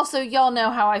 Also, y'all know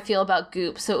how I feel about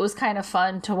Goop, so it was kind of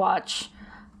fun to watch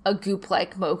a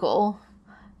Goop-like mogul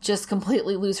just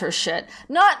completely lose her shit.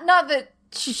 Not that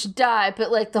she should die, but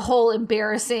like the whole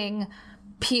embarrassing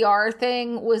PR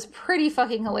thing was pretty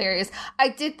fucking hilarious. I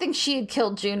did think she had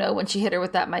killed Juno when she hit her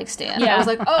with that mic stand. Yeah, I was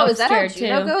like, oh, is that how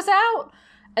Juno goes out?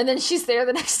 And then she's there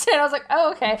the next day, and I was like,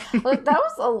 oh, okay. Like, that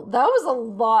was a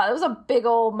lot. It was a big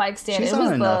old mic stand. She's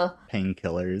on enough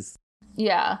painkillers.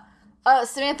 Yeah.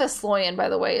 Samantha Sloyan, by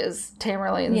the way, is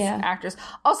Tamerlane's actress.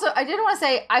 Also, I did want to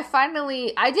say,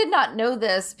 I did not know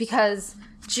this because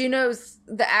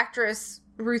the actress,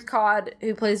 Ruth Codd,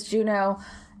 who plays Juno,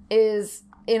 is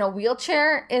in a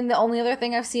wheelchair in the only other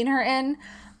thing I've seen her in.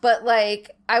 But,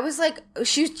 like, I was like,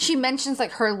 she mentions,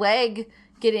 like, her leg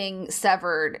getting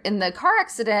severed in the car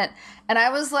accident. And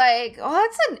I was like, oh,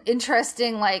 that's an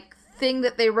interesting, like, thing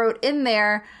that they wrote in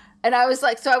there. And I was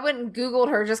like, so I went and Googled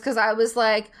her just because I was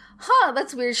like, huh,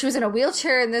 that's weird. She was in a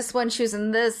wheelchair in this one. She was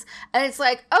in this. And it's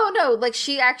like, oh, no, like,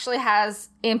 she actually has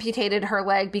amputated her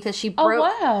leg because she broke.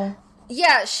 Oh, wow.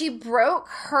 Yeah, she broke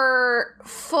her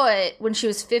foot when she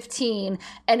was 15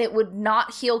 and it would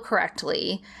not heal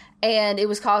correctly. And it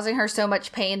was causing her so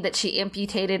much pain that she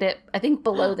amputated it, I think,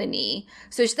 below the knee.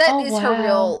 So that is her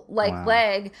real, like,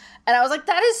 leg. And I was like,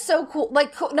 that is so cool.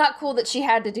 Like, not cool that she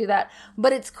had to do that,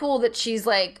 but it's cool that she's,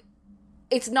 like,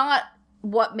 it's not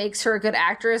what makes her a good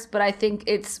actress, but I think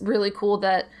it's really cool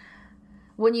that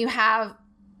when you have,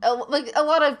 like, a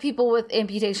lot of people with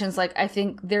amputations, like, I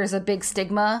think there's a big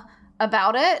stigma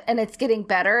about it, and it's getting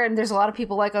better, and there's a lot of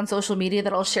people, like, on social media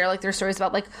that'll share, like, their stories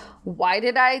about, like, why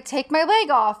did I take my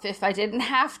leg off if I didn't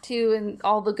have to, and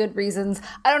all the good reasons.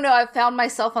 I don't know, I've found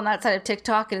myself on that side of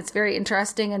TikTok, and it's very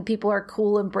interesting, and people are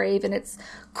cool and brave, and it's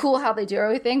cool how they do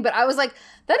everything, but I was like,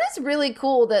 that is really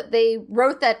cool that they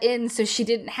wrote that in so she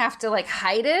didn't have to, like,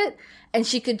 hide it, and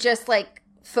she could just, like,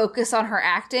 focus on her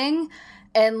acting,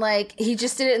 and, like, he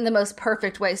just did it in the most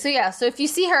perfect way. So, yeah, so if you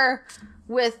see her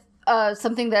with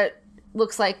something that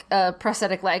looks like a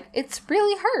prosthetic leg, it's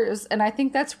really hers, and I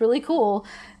think that's really cool.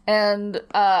 And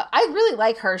I really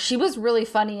like her. She was really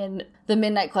funny in The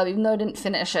Midnight Club, even though I didn't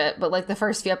finish it, but, like, the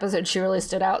first few episodes she really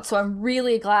stood out. So I'm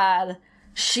really glad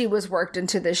she was worked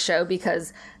into this show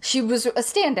because she was a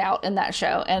standout in that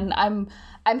show. And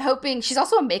I'm hoping she's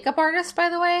also a makeup artist, by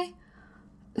the way.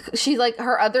 She, like,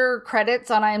 her other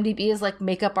credits on IMDb is, like,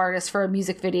 makeup artist for a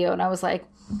music video, and I was like,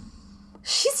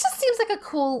 she just seems like a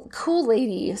cool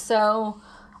lady. So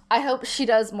I hope she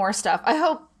does more stuff. I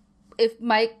hope if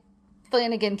Mike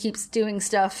Flanagan keeps doing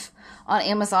stuff on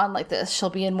Amazon like this, she'll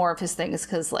be in more of his things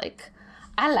because, like,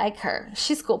 I like her.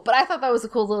 She's cool. But I thought that was a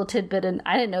cool little tidbit, and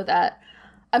I didn't know that.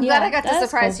 I'm glad I got to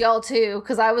surprise y'all, too,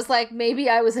 because I was like, maybe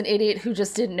I was an idiot who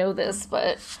just didn't know this,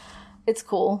 but it's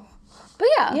cool. But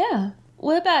yeah. Yeah.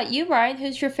 What about you, Ryan?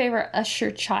 Who's your favorite Usher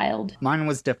child? Mine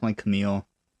was definitely Camille.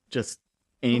 Just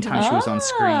anytime she was on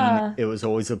screen, it was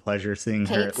always a pleasure seeing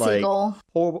her. Like,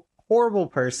 horrible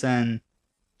person,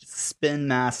 spin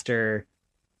master.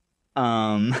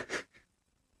 Do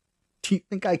you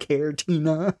think I care,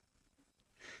 Tina?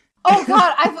 Oh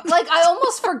God, I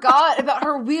almost forgot about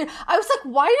her weird. I was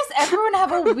like, why does everyone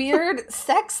have a weird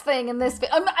sex thing in this?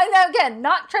 And again,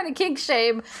 not trying to kink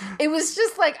shame. It was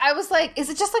just like, I was like, is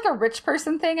it just like a rich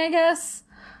person thing? I guess.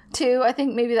 Too. I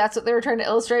think maybe that's what they were trying to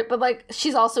illustrate, but, like,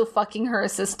 she's also fucking her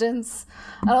assistants.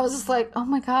 And I was just like, oh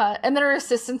my God. And then her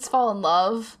assistants fall in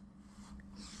love.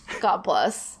 God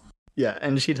bless. Yeah,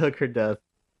 and she took her death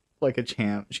like a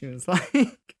champ. She was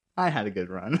like, I had a good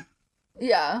run.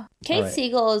 Yeah. Kate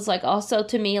Siegel is, like, also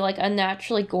to me, like,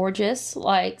 unnaturally gorgeous.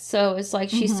 Like, so it's like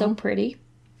she's so pretty.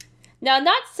 Now, I'm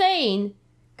not saying,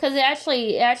 because it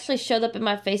actually showed up in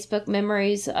my Facebook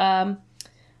memories, and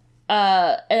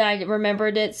I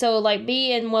remembered it. So, like,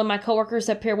 me and one of my coworkers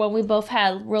up here, when we both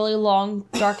had really long,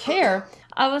 dark hair,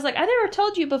 I was like, I never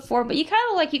told you before, but you kind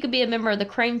of like you could be a member of the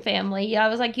Crane family. Yeah, I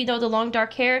was like, you know, the long,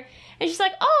 dark hair. And she's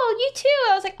like, oh, you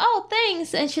too. I was like, oh,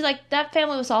 thanks. And she's like, that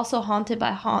family was also haunted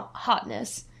by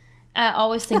hotness. I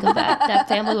always think of that. That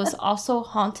family was also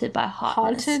haunted by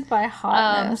hotness. Haunted by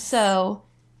hotness. So,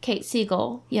 Kate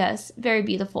Siegel, yes, very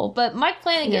beautiful. But Mike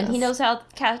Flanagan, he knows how to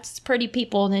cast pretty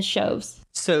people in his shows.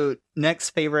 So, next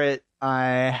favorite I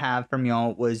have from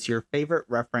y'all was your favorite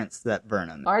reference that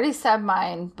Verna made. I already said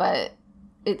mine, but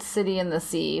it's City in the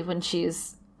Sea when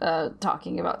she's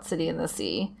talking about City in the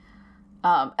Sea.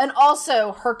 And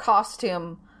also her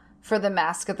costume for the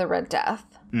Mask of the Red Death.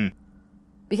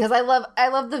 Because I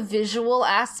love the visual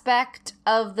aspect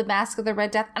of the Mask of the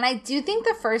Red Death. And I do think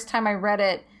the first time I read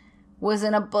it was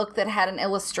in a book that had an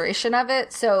illustration of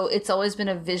it. So it's always been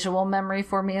a visual memory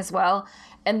for me as well.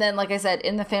 And then, like I said,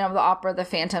 in the Phantom of the Opera, the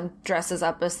Phantom dresses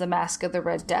up as the Mask of the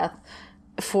Red Death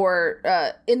for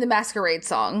in the Masquerade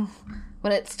song.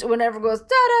 Whenever it goes da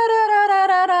da da da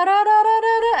da da da da da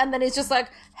da, and then he's just like,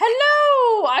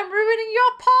 "Hello, I'm ruining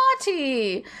your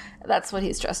party." That's what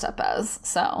he's dressed up as.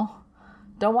 So,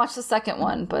 don't watch the second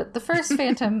one, but the first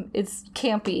Phantom is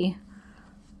campy,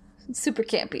 super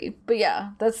campy. But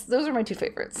yeah, those are my two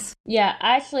favorites. Yeah,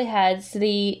 I actually had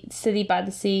City by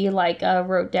the Sea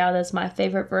wrote down as my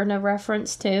favorite Verna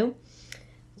reference too.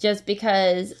 just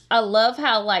because I love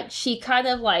how, like, she kind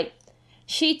of, like,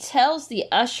 she tells the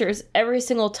ushers every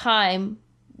single time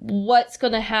what's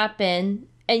going to happen,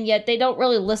 and yet they don't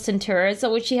really listen to her. And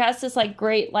so when she has this, like,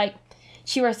 great, like,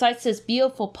 she recites this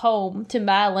beautiful poem to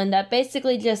Madeline that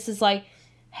basically just is like,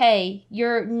 hey,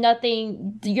 you're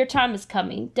nothing, your time is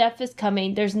coming, death is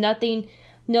coming, there's nothing,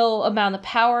 no amount of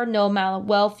power, no amount of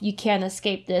wealth, you can't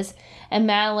escape this. And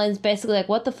Madeline's basically like,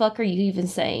 what the fuck are you even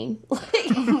saying?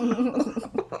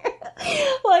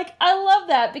 Like, I love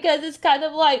that, because it's kind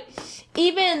of like,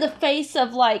 even in the face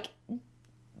of, like,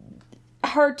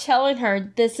 her telling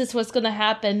her this is what's going to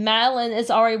happen, Madeline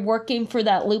is already working for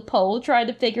that loophole, trying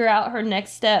to figure out her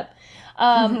next step.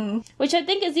 Which I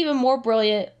think is even more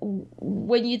brilliant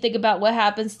when you think about what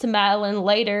happens to Madeline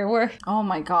later, where... Oh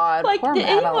my god, like, poor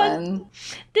Madeline.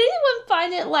 Did anyone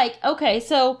find it, like, okay,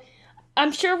 so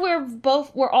I'm sure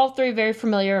we're all three very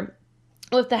familiar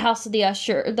with the House of the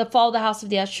Usher, the Fall of the House of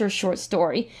the Usher short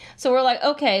story. So we're like,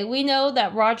 okay, we know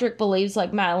that Roderick believes,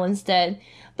 like, Madeline's dead.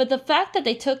 But the fact that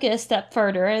they took it a step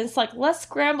further, and it's like, let's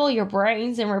scramble your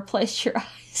brains and replace your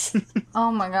eyes. Oh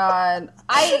my god.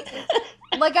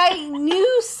 I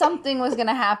knew something was going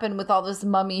to happen with all this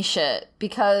mummy shit,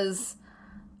 because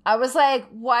I was like,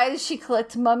 why does she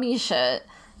collect mummy shit?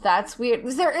 That's weird.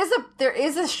 There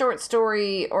is a short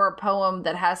story or a poem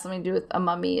that has something to do with a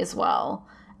mummy as well.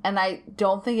 And I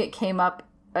don't think it came up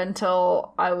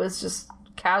until I was just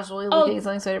casually looking at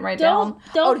something, so I didn't write it down.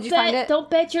 Did you find it?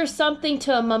 Don't bet your something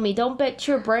to a mummy. Don't bet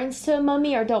your brains to a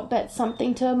mummy, or don't bet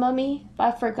something to a mummy.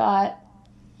 I forgot.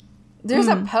 There's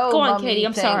a poem. Go on, Katie.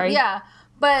 I'm sorry. Yeah,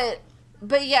 but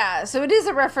yeah. So it is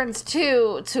a reference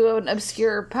to an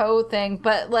obscure Poe thing.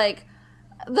 But like,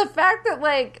 the fact that,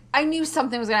 like, I knew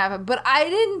something was gonna happen, but I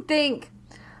didn't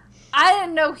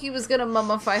know he was gonna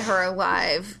mummify her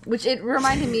alive. Which it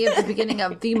reminded me of the beginning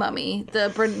of The Mummy,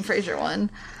 the Brendan Fraser one.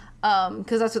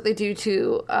 Because that's what they do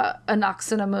to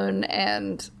Anaxinamun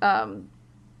and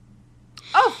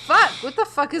oh fuck, what the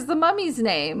fuck is the mummy's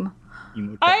name?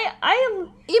 Imhotep.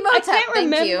 Imhotep.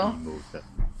 Thank you.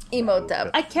 Imhotep.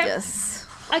 I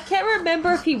can't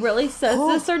remember if he really says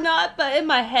this or not, but in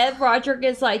my head, Roderick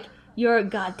is like, "You're a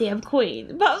goddamn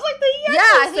queen." But I was like,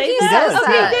 I think he says that.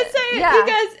 Okay, good say it. Yeah. You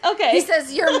guys, okay. He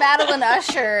says, "You're Madeline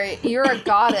Usher. You're a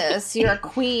goddess. You're a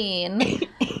queen."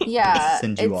 Yeah.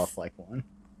 Send you off like one.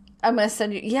 I'm gonna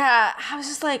send you. Yeah, I was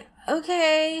just like,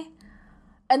 okay.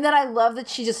 And then I love that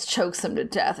she just chokes him to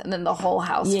death, and then the whole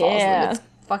house falls. It's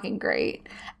fucking great.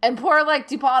 And poor, like,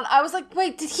 Dupont, I was like,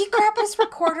 wait, did he grab his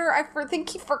recorder? I think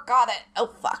he forgot it.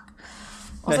 Oh, fuck.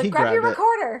 I was like, grab your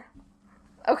recorder.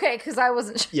 Okay, because I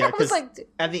wasn't sure. Yeah, because like,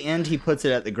 at the end, he puts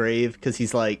it at the grave, because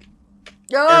he's like,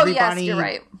 oh, yes, you're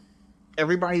right.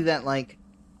 Everybody that, like,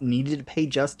 needed to pay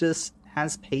justice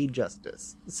has paid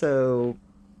justice. So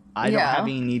I don't have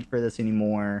any need for this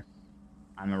anymore.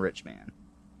 I'm a rich man.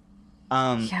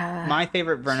 My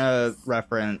favorite Verna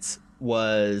reference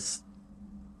was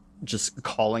just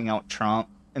calling out Trump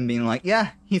and being like,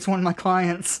 yeah, he's one of my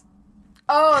clients.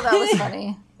 Oh, that was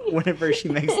funny. Whenever she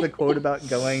makes the quote about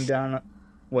going down,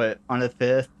 on a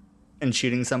fifth and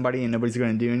shooting somebody and nobody's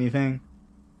going to do anything.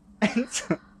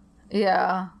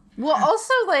 Yeah. Well,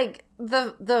 also, like,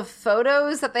 the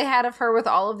photos that they had of her with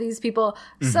all of these people,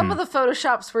 some of the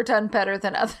photoshops were done better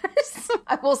than others.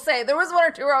 I will say, there was one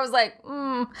or two where I was like,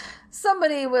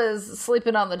 somebody was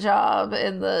sleeping on the job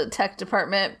in the tech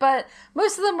department, but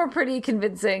most of them were pretty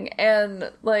convincing.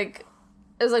 And, like,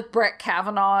 it was like Brett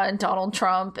Kavanaugh and Donald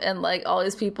Trump and, like, all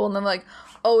these people, and then like,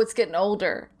 oh, it's getting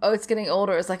older. Oh, it's getting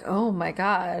older. It's like, oh my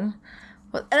God.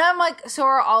 And I'm like, so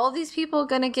are all of these people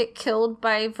going to get killed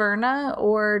by Verna,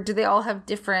 or do they all have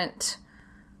different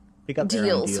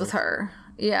deals with her?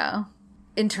 Yeah.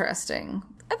 Interesting.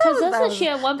 Because doesn't she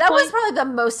at one point... That was probably the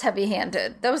most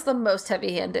heavy-handed. That was the most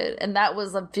heavy-handed, and that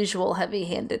was a visual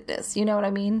heavy-handedness. You know what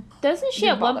I mean? Doesn't she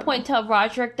at one point tell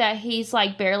Roderick that he's,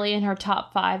 like, barely in her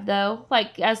top 5, though?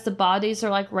 Like, as the bodies are,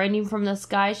 like, raining from the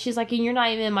sky, she's like, and you're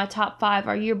not even in my top 5,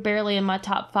 or you're barely in my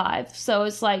top 5. So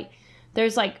it's like...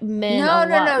 There's, like, men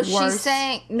worse. She's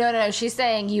saying... she's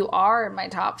saying you are in my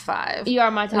top 5. You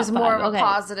are my top 5. There's more of a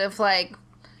positive, like...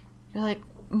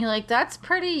 You're like, that's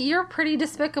pretty... You're pretty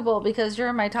despicable because you're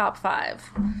in my top 5.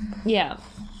 Yeah.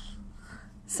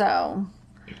 So...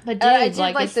 But dude, I did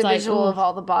like the visual of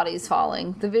all the bodies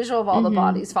falling. The visual of all the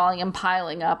bodies falling and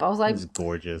piling up. I was like... It was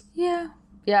gorgeous. Yeah.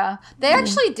 Yeah. They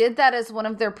actually did that as one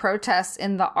of their protests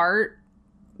in the art.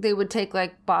 They would take,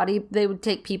 like, they would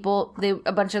take people,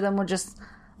 a bunch of them would just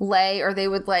lay, or they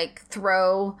would, like,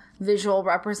 throw visual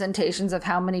representations of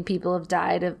how many people have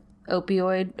died of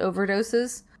opioid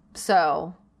overdoses.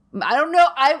 So, I don't know.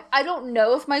 I don't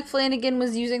know if Mike Flanagan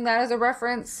was using that as a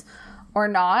reference or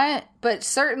not, but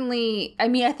certainly, I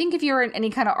mean, I think if you were in any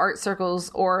kind of art circles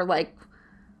or like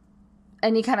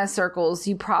any kind of circles,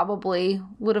 you probably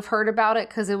would have heard about it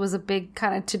because it was a big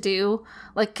kind of to do.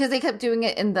 Like, because they kept doing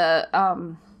it in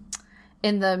the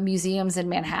museums in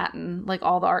Manhattan, like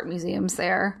all the art museums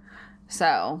there.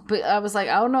 So, but I was like,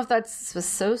 I don't know if that's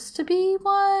supposed to be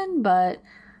one, but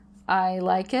I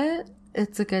like it.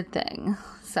 It's a good thing.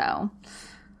 So,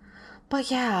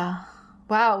 but yeah.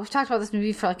 Wow, we've talked about this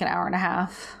movie for like an hour and a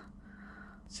half.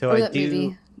 So I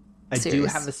do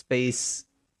have a space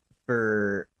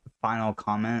for final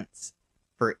comments.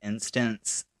 For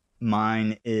instance,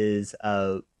 mine is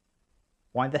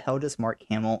why the hell does Mark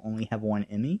Hamill only have one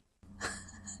Emmy?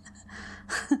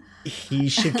 He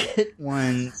should get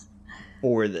one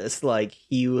for this. Like,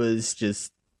 it was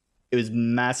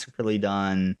masterfully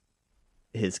done,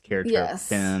 his character of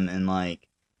Tim, and like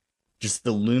just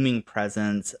the looming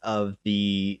presence of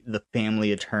the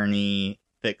family attorney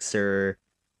fixer,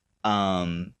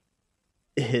 the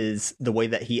way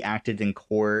that he acted in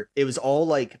court. It was all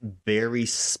like very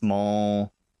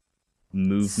small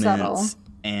movements. Subtle.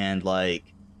 And like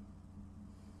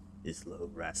his low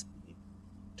raspy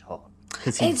talk.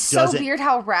 It's so weird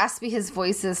how raspy his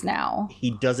voice is now.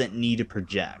 He doesn't need to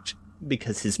project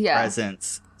because his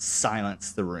presence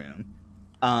silenced the room.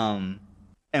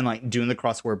 And like doing the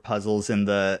crossword puzzles in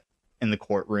the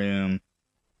courtroom,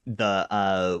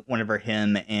 whenever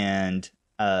him and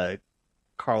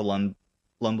Carl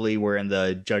Lumbly were in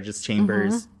the judges'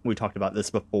 chambers. Mm-hmm. We talked about this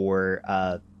before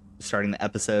starting the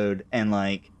episode, and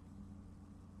like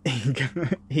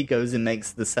he goes and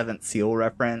makes the Seventh Seal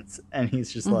reference, and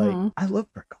he's just like, I love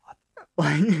Berghoff.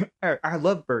 Like, I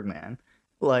love Bergman.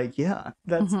 Like, yeah,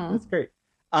 that's great.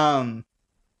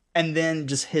 And then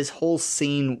just his whole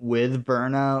scene with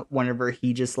Verna, whenever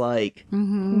he just like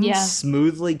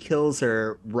smoothly kills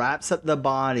her, wraps up the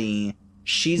body,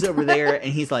 she's over there,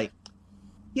 and he's like,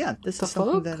 yeah, this is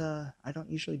something that I don't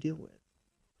usually deal with.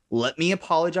 Let me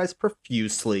apologize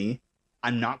profusely.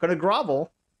 I'm not going to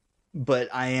grovel, but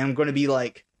I am going to be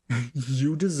like,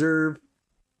 you deserve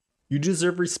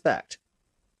respect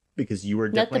because you are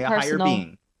definitely a higher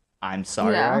being. I'm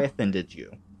sorry I offended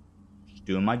you. Just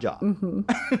doing my job.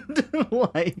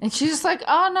 Like, and she's just like,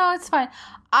 oh no, it's fine.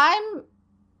 I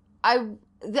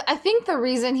think the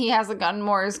reason he hasn't gotten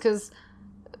more is because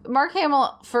Mark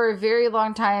Hamill, for a very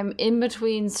long time, in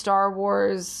between Star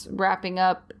Wars wrapping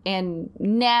up and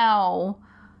now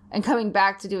and coming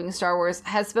back to doing Star Wars,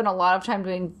 has spent a lot of time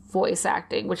doing voice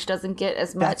acting, which doesn't get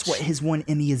as much. That's what his one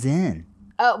Emmy is in.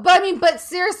 Oh, but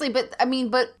seriously, it's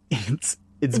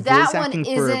that one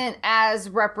isn't as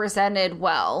represented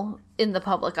well in the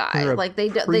public eye. Like they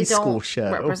don't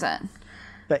show represent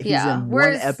that he's in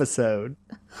one episode,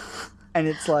 and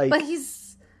it's like, but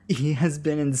he has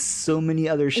been in so many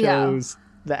other shows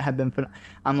that have been fun.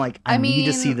 I'm like, I need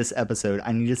to see this episode.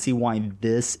 I need to see why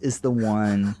this is the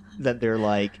one that they're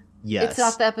like, yes. It's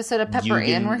not the episode of Pepper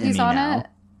Ann where he's on it.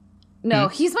 No,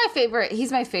 he's my favorite.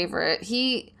 He's my favorite.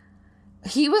 He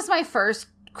was my first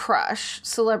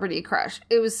celebrity crush.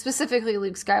 It was specifically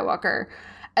Luke Skywalker.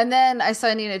 And then I saw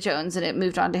Indiana Jones and it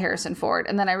moved on to Harrison Ford.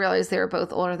 And then I realized they were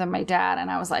both older than my dad.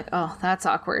 And I was like, oh, that's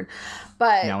awkward.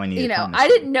 But, I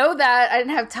didn't know that. I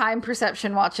didn't have time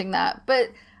perception watching that. But,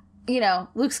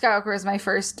 Luke Skywalker is my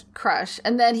first crush.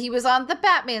 And then he was on the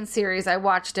Batman series I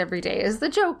watched every day as the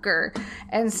Joker.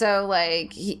 And so,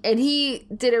 like, he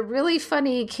did a really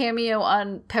funny cameo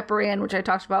on Pepper Ann, which I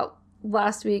talked about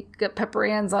last week. Pepper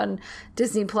Ann's on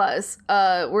Disney Plus,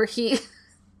 where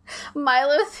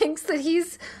Milo thinks that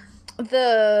he's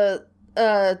the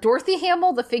Dorothy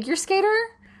Hamill, the figure skater,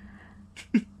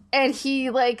 and he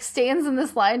like stands in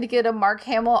this line to get a Mark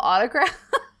Hamill autograph,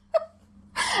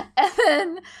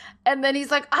 and then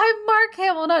he's like, "I'm Mark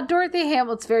Hamill, not Dorothy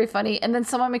Hamill." It's very funny. And then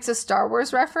someone makes a Star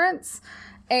Wars reference,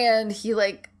 and he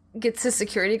like gets his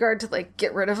security guard to like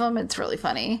get rid of him. It's really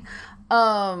funny.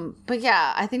 But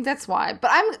yeah, I think that's why.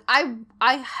 But I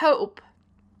hope.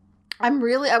 I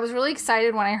was really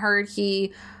excited when I heard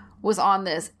he was on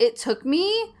this. It took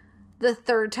me the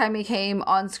third time he came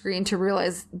on screen to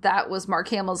realize that was Mark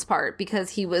Hamill's part because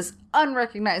he was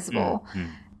unrecognizable. Mm-hmm.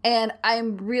 And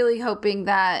I'm really hoping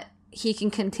that he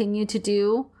can continue to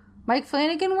do Mike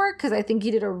Flanagan work because I think he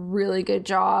did a really good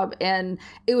job. And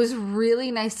it was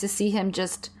really nice to see him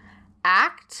just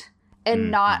act and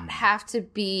not have to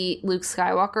be Luke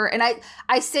Skywalker. And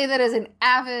I say that as an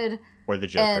avid... Or the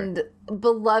Joker. And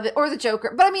beloved, or the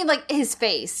Joker. But I mean, like, his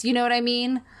face. You know what I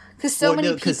mean? Because many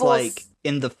people... Because, like,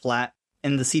 in the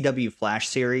CW Flash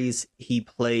series, he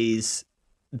plays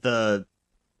the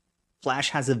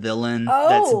Flash has a villain Oh,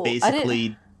 that's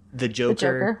basically the Joker. The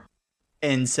Joker.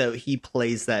 And so he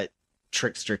plays that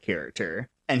trickster character.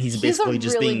 And he's basically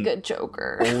just really being good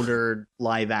Joker. older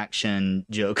live action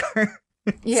Joker.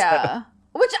 Yeah.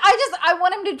 Which I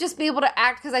want him to just be able to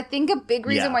act, because I think a big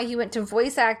reason why he went to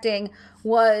voice acting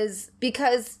was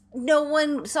because no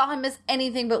one saw him as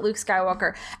anything but Luke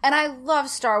Skywalker. And I love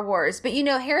Star Wars, but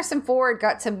Harrison Ford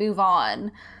got to move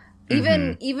on.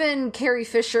 Even Carrie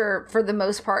Fisher, for the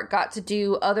most part, got to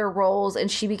do other roles,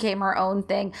 and she became her own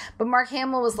thing. But Mark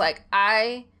Hamill was like,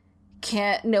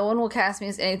 no one will cast me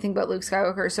as anything but Luke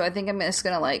Skywalker, so I think I'm just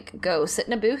gonna go sit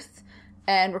in a booth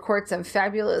and record some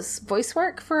fabulous voice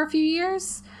work for a few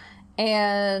years.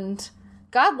 And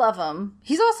God love him.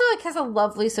 He's also has a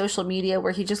lovely social media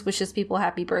where he just wishes people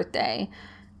happy birthday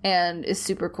and is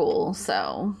super cool.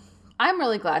 So I'm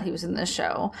really glad he was in this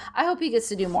show. I hope he gets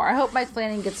to do more. I hope Mike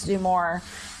Flanagan gets to do more.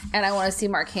 And I want to see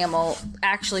Mark Hamill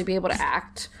actually be able to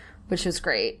act, which was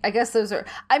great. I guess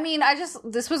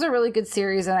this was a really good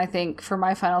series. And I think for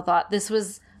my final thought, this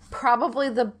was probably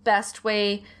the best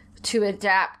way to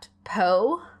adapt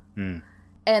Poe, and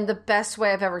the best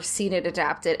way I've ever seen it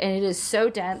adapted. And it is so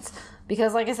dense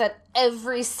because, like I said,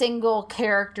 every single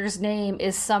character's name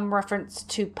is some reference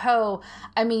to Poe.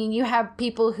 I mean, you have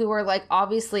people who are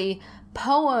obviously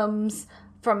poems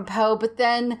from Poe, but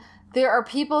then there are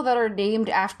people that are named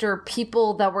after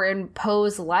people that were in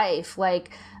Poe's life,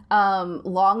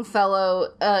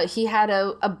 Longfellow. He had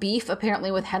a beef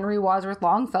apparently with Henry Wadsworth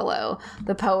Longfellow,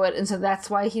 the poet, and so that's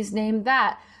why he's named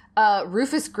that.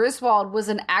 Rufus Griswold was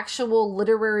an actual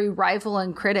literary rival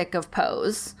and critic of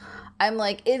Poe's. I'm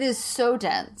it is so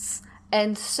dense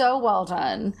and so well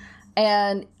done.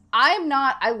 And I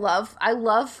love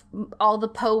all the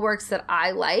Poe works that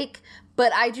I like,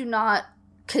 but I do not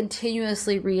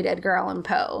continuously read Edgar Allan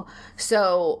Poe.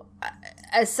 So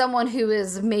as someone who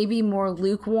is maybe more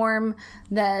lukewarm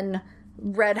than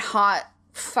red hot,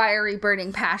 fiery,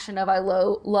 burning passion of I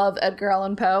love Edgar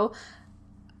Allan Poe,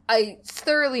 I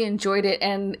thoroughly enjoyed it,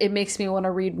 and it makes me want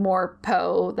to read more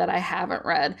Poe that I haven't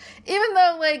read. Even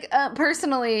though,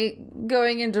 personally,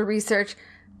 going into research,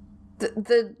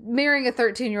 the marrying a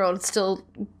 13-year-old still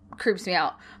creeps me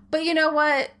out. But you know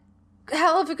what?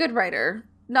 Hell of a good writer.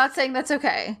 Not saying that's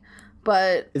okay,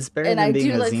 but it's better than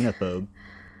being a xenophobe.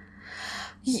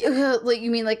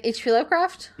 You mean H.P.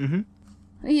 Lovecraft? Mm-hmm.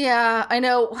 Yeah, I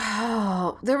know.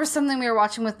 Oh, there was something we were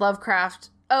watching with Lovecraft.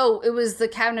 Oh, it was the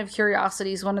Cabinet of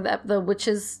Curiosities, one of the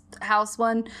witch's house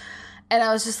one. And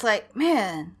I was just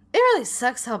man, it really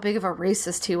sucks how big of a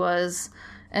racist he was.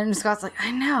 And Scott's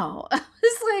I know.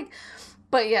 It's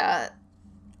but yeah.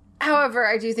 However,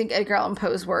 I do think Edgar Allan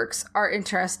Poe's works are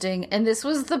interesting. And this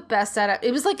was the best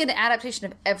it was an adaptation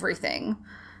of everything.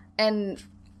 And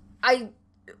I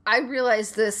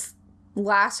realized this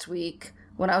last week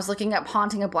when I was looking up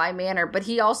Haunting of Bly Manor. But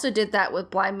he also did that with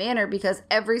Bly Manor, because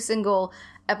every single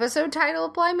episode title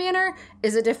of Bly Manor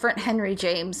is a different Henry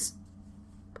James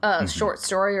short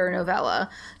story or novella.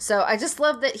 So I just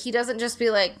love that he doesn't just be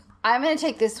I'm going to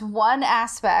take this one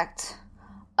aspect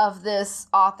of this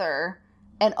author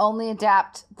and only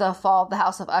adapt The Fall of the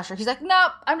House of Usher. He's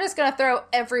nope, I'm just going to throw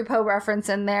every Poe reference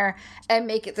in there and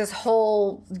make it this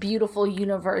whole beautiful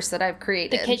universe that I've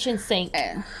created. The kitchen sink.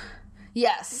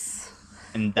 Yes.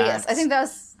 And yes, I think that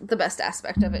was the best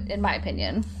aspect of it, in my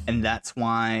opinion. And that's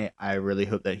why I really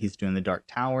hope that he's doing the Dark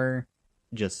Tower,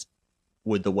 just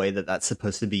with the way that that's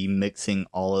supposed to be mixing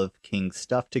all of King's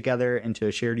stuff together into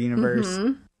a shared universe.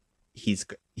 Mm-hmm.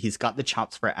 He's got the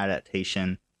chops for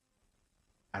adaptation.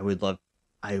 I would love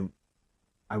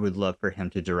for him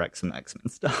to direct some X-Men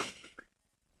stuff.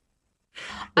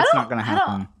 It's not going to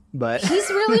happen, but he's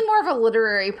really more of a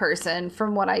literary person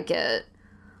from what I get.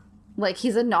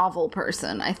 He's a novel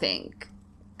person, I think.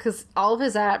 Because all of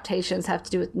his adaptations have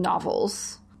to do with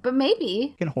novels. But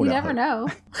maybe. You never know.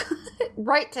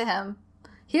 Write to him.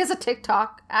 He has a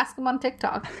TikTok. Ask him on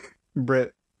TikTok.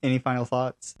 Britt, any final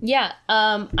thoughts? Yeah,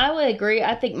 I would agree.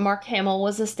 I think Mark Hamill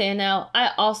was a standout.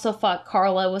 I also thought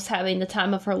Carla was having the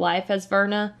time of her life as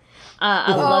Verna.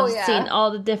 I love seeing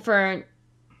all the different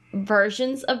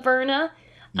versions of Verna.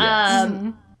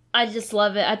 Yes. I just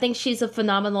love it. I think she's a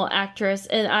phenomenal actress,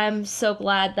 and I'm so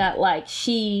glad that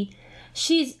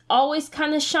she's always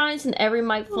kind of shines in every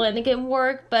Mike Flanagan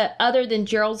work, but other than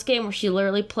Gerald's Game, where she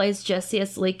literally plays Jessie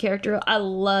as the lead character, I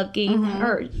love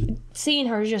seeing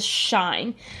her just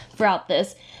shine throughout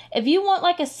this. If you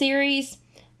want a series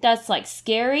that's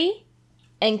scary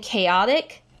and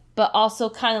chaotic, but also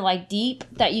kind of deep,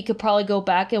 that you could probably go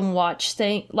back and watch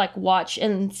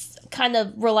and kind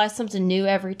of realize something new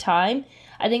every time,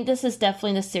 I think this is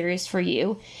definitely the series for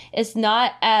you. It's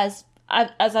not as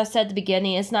as I said at the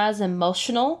beginning, it's not as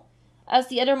emotional as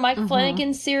the other Mike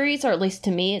Flanagan series, or at least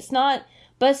to me, it's not.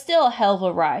 But it's still a hell of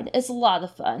a ride. It's a lot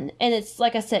of fun. And it's,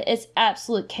 like I said, it's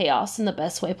absolute chaos in the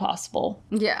best way possible.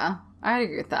 Yeah, I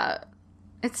agree with that.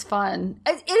 It's fun.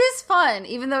 It is fun,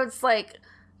 even though it's, like,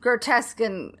 grotesque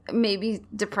and maybe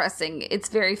depressing. It's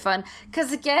very fun.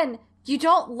 Because, again, you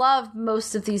don't love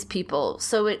most of these people,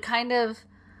 so it kind of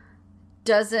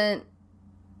doesn't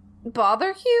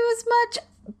bother you as much.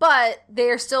 But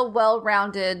they are still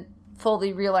well-rounded,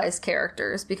 fully realized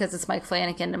characters because it's Mike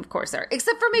Flanagan, of course, there.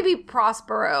 Except for maybe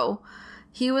Prospero.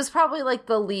 He was probably, like,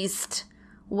 the least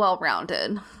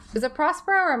well-rounded. Is it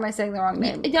Prospero, or am I saying the wrong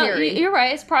name? No, Perry. you're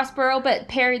right. It's Prospero, but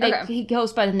Perry, Okay. he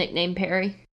goes by the nickname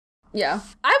Perry. Yeah.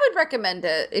 I would recommend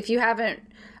it if you haven't.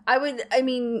 I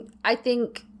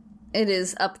think it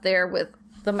is up there with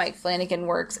the Mike Flanagan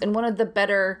works and one of the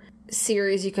better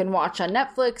series you can watch on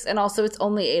Netflix, and also it's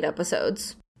only 8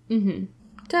 episodes. Mm-hmm.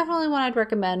 Definitely one I'd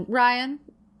recommend. Ryan,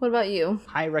 what about you?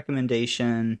 High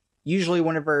recommendation. Usually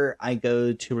whenever I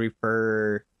go to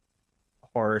refer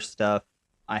horror stuff,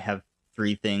 I have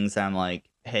 3 things I'm like,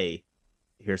 hey,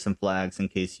 here's some flags in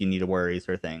case you need a worry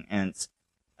sort of thing. And it's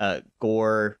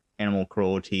gore, animal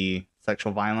cruelty,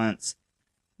 sexual violence.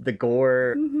 The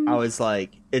gore, I was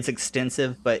like, it's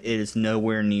extensive, but it is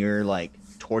nowhere near, like,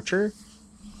 torture.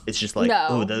 It's just like,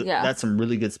 that's some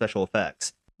really good special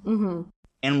effects. Mm-hmm.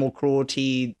 Animal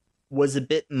cruelty was a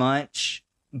bit much,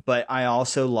 but I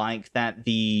also like that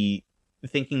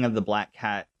thinking of the black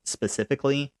cat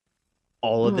specifically,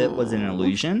 all of it was an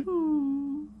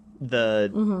illusion.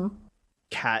 The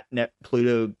cat,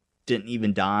 Pluto, didn't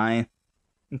even die.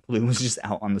 Pluto was just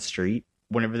out on the street.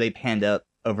 Whenever they panned up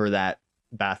over that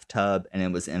bathtub and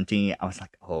it was empty, I was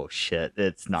like, oh shit,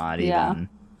 it's not even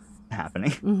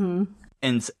happening.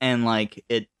 And like,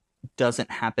 it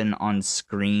doesn't happen on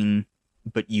screen,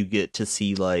 but you get to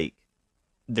see, like,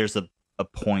 there's a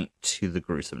point to the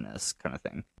gruesomeness kind of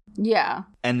thing. Yeah.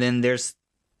 And then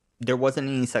there wasn't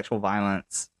any sexual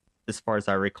violence as far as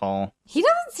I recall. He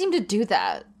doesn't seem to do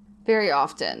that very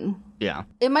often. Yeah.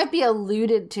 It might be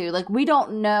alluded to. Like, we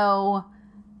don't know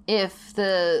if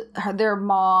their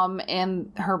mom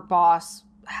and her boss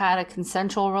had a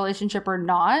consensual relationship or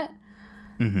not.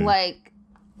 Like,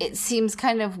 it seems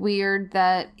kind of weird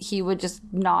that he would just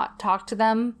not talk to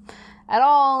them at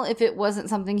all if it wasn't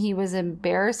something he was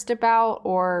embarrassed about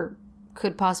or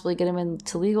could possibly get him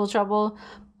into legal trouble.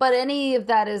 But any of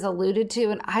that is alluded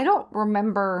to, and I don't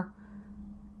remember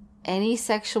any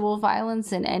sexual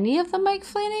violence in any of the Mike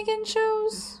Flanagan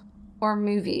shows or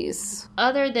movies.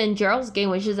 Other than Gerald's Game,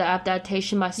 which is an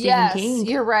adaptation by Stephen King. Yes,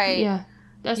 you're right. Yeah,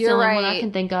 that's the only one I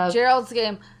can think of. Gerald's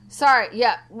Game. Sorry,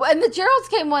 yeah. And the Gerald's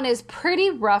Game one is pretty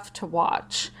rough to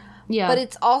watch. Yeah. But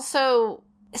it's also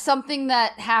something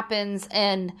that happens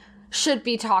and should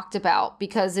be talked about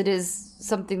because it is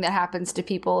something that happens to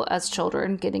people as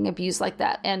children, getting abused like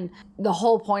that. And the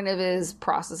whole point of it is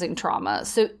processing trauma.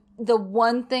 So the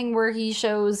one thing where he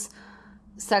shows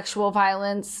sexual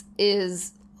violence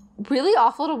is really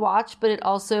awful to watch, but it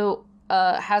also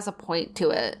has a point to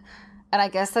it. And I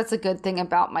guess that's a good thing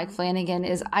about Mike Flanagan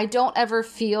is I don't ever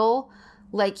feel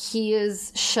like he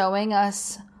is showing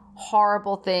us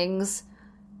horrible things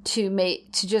to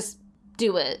just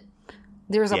do it.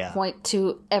 There's a point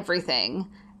to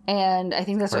everything. And I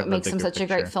think that's what makes him such a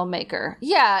great filmmaker.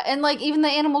 Yeah, and like even the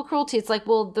animal cruelty, it's like,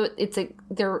 well,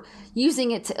 they're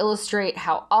using it to illustrate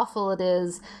how awful it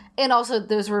is. And also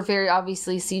those were very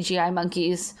obviously CGI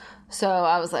monkeys. So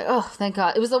I was like, oh, thank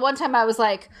God. It was the one time I was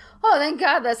like, oh, thank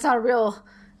God that's not a real...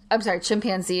 I'm sorry,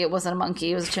 chimpanzee. It wasn't a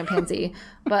monkey. It was a chimpanzee.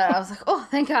 But I was like, oh,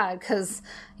 thank God. Because,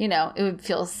 it would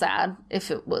feel sad if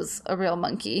it was a real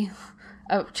monkey.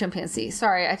 A chimpanzee.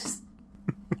 Sorry,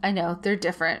 I know. They're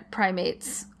different.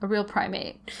 Primates. A real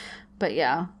primate. But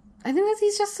yeah. I think that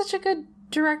he's just such a good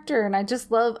director. And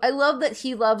I love that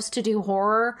he loves to do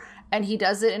horror. And he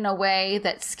does it in a way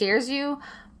that scares you.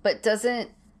 But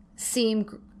doesn't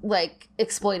seem like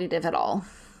exploitative at all.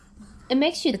 It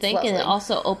makes you think, lovely. and it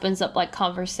also opens up like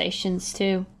conversations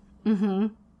too.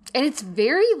 And it's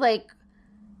very like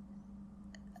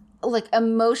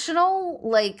emotional,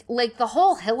 like the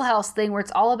whole Hill House thing where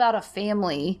it's all about a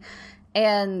family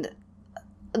and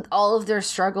all of their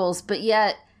struggles, but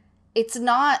yet it's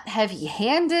not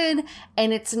heavy-handed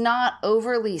and it's not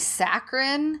overly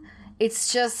saccharine.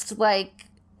 It's just like,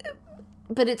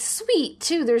 but it's sweet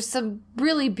too. There's some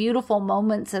really beautiful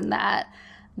moments in that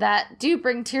do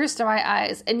bring tears to my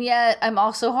eyes. And yet I'm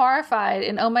also horrified.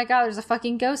 And oh my God, there's a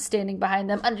fucking ghost standing behind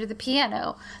them under the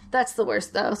piano. That's the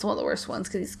worst. That was one of the worst ones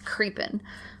because he's creeping.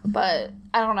 But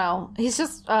I don't know. He's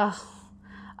just,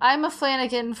 I'm a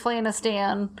Flanagan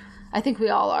Flan-a-stan. I think we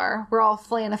all are. We're all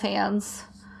Flan-a fans.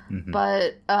 Mm-hmm.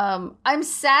 But I'm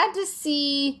sad to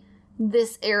see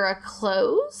this era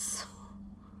close.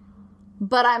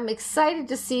 But I'm excited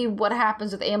to see what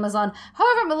happens with Amazon.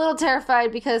 However, I'm a little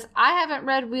terrified because I haven't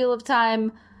read Wheel of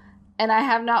Time and I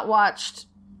have not watched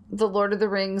the Lord of the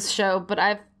Rings show, but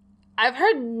I've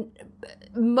heard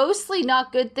mostly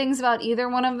not good things about either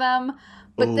one of them.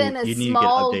 But then a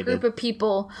small group of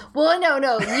people... Well,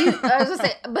 no. I was going to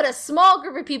say, but a small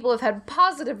group of people have had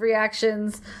positive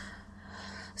reactions.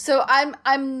 So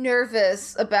I'm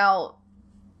nervous about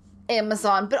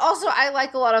Amazon. But also, I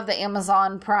like a lot of the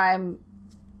Amazon Prime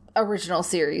original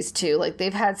series, too. Like,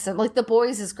 they've had some... Like, The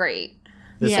Boys is great.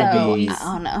 I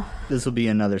don't know. This will be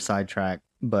another sidetrack,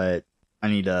 but I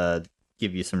need to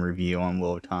give you some review on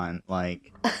Wheel of Time.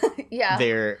 Like, yeah.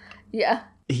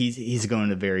 He's going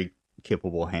to very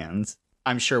capable hands.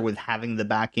 I'm sure with having the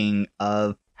backing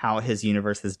of how his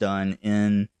universe is done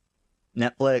in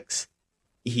Netflix,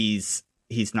 he's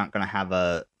not going to have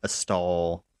a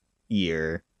stall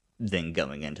year then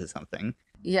going into something.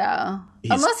 Yeah.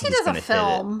 Unless he does a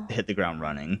film. Hit the ground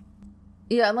running.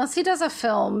 Yeah, unless he does a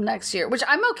film next year, which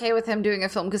I'm okay with him doing a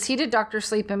film because he did Dr.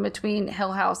 Sleep in between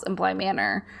Hill House and Bly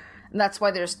Manor. And that's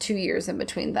why there's 2 years in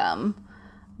between them.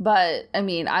 But, I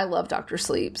mean, I love Dr.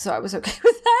 Sleep, so I was okay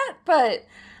with that.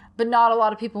 But not a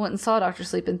lot of people went and saw Dr.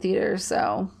 Sleep in theaters,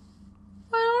 so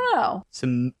I don't know.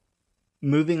 So,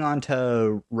 moving on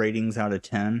to ratings out of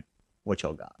 10, what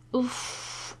y'all got?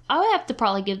 Oof. I would have to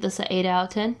probably give this an 8 out of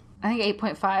 10. I think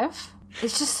 8.5.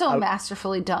 It's just so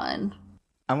masterfully done.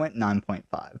 I went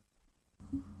 9.5.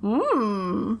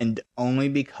 Mm. And only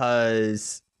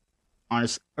because,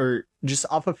 just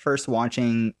off of first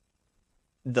watching,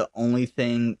 the only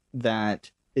thing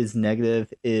that is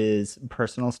negative is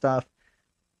personal stuff.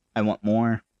 I want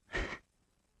more.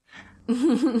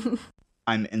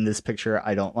 I'm in this picture.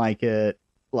 I don't like it.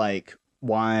 Like,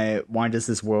 why does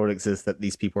this world exist that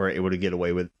these people are able to get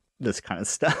away with this kind of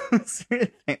stuff?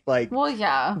 Like, well,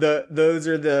 yeah. Those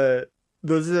are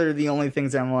the only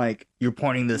things I'm like, you're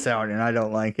pointing this out and I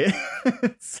don't like it.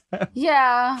 So,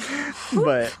 yeah.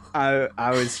 But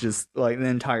I was just like, the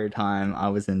entire time I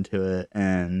was into it,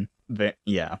 and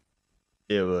yeah,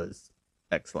 it was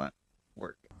excellent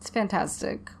work. It's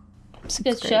fantastic. It's a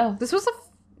good show. This was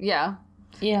yeah.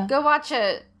 Go watch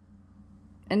it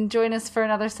and join us for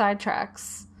another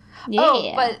Sidetracks. Yeah.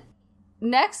 Oh, but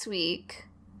next week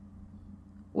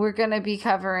we're gonna be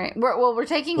covering. We're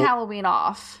taking Halloween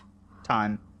off.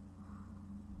 Time.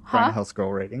 Grindhouse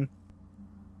Girl rating.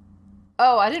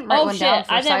 Oh, I didn't write one down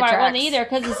for I didn't write one either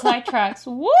because it's Sidetracks.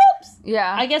 Whoops!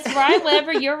 Yeah. I guess, Ryan,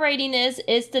 whatever your rating is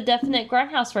the definite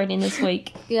Grindhouse rating this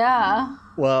week. Yeah.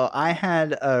 Well, I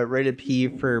had rated P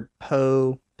for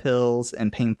Poe, pills,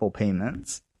 and painful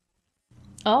payments.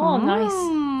 Oh, nice.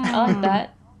 I like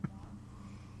that.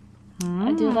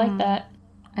 I do like that.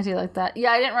 I do like that.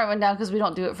 Yeah, I didn't write one down because we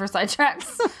don't do it for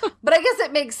Sidetracks. But I guess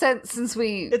it makes sense since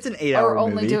it's an 8-hour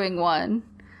movie. Only doing one.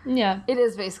 Yeah. It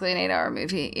is basically an 8-hour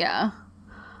movie, yeah.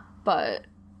 But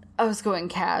I was going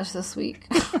cash this week.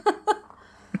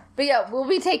 But yeah, we'll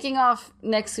be taking off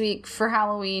next week for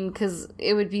Halloween because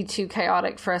it would be too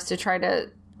chaotic for us to try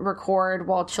to record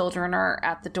while children are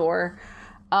at the door.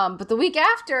 But the week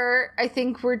after, I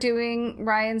think we're doing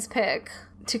Ryan's pick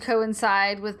to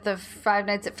coincide with the Five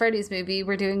Nights at Freddy's movie.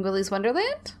 We're doing Willy's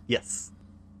Wonderland? Yes.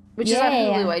 Which is on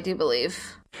Hulu, I do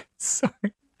believe. Sorry,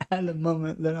 I had a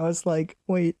moment that I was like,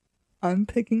 wait, I'm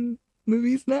picking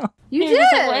movies now? You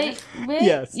did! Wait.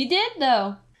 Yes. You did,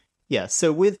 though. Yeah,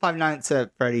 so with Five Nights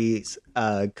at Freddy's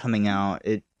coming out,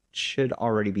 it should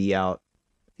already be out.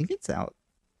 I think it's out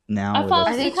now.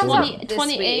 I think it comes out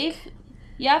 28th.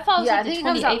 Yeah, I thought it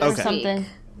was like the 28th or something.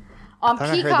 On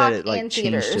Peacock, I heard that it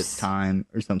changed its time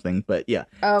or something, but yeah.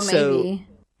 Oh, maybe. So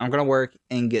I'm gonna work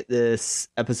and get this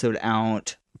episode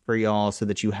out for y'all so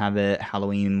that you have it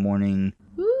Halloween morning.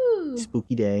 Woo.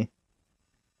 Spooky day.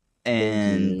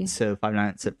 And so Five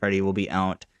Nights at Freddy will be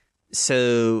out.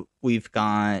 So we've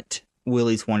got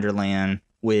Willy's Wonderland,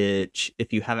 which,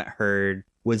 if you haven't heard,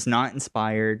 was not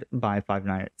inspired by Five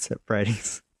Nights at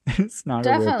Freddy's. It's not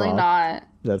definitely a ripoff. Not.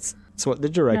 That's what the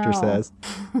director says.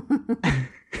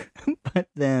 But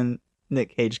then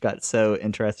Nick Cage got so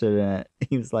interested in it,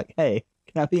 he was like, "Hey,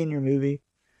 can I be in your movie?"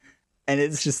 And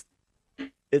it's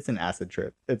an acid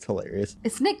trip. It's hilarious.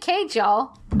 It's Nick Cage,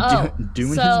 y'all. Doing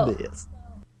his best.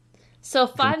 So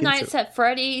Five Nights at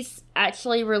Freddy's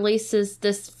actually releases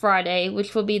this Friday,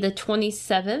 which will be the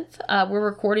 27th. We're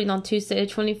recording on Tuesday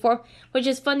the 24th, which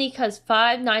is funny because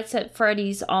Five Nights at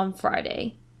Freddy's on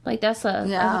Friday. Like, that's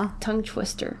a tongue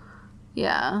twister.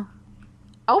 Yeah.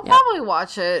 I'll probably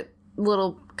watch it.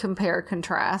 little compare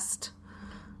contrast.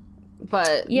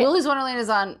 But Willy's Wonderland is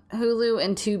on Hulu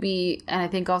and Tubi, and I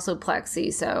think also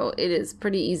Plexi, so it is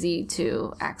pretty easy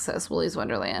to access Willy's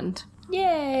Wonderland.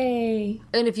 Yay!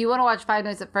 And if you want to watch Five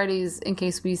Nights at Freddy's, in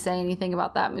case we say anything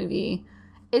about that movie,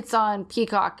 it's on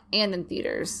Peacock and in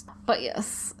theaters. But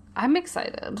yes, I'm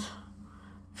excited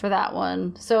for that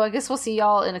one. So I guess we'll see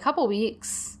y'all in a couple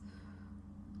weeks.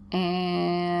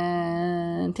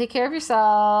 And take care of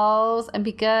yourselves and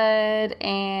be good,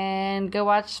 and go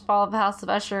watch Fall of the House of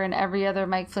Usher and every other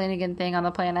Mike Flanagan thing on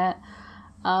the planet,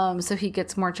 so he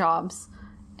gets more jobs.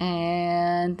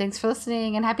 And thanks for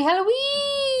listening, and happy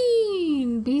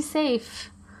Halloween! Be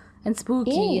safe and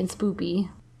spooky and spoopy.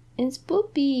 And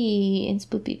spoopy and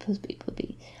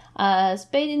spoopy.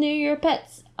 Spay and neuter your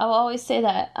pets. I'll always say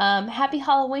that. Happy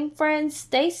Halloween, friends.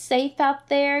 Stay safe out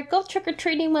there. Go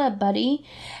trick-or-treating with a buddy.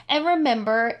 And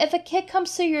remember, if a kid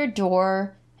comes to your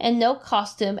door and no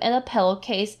costume and a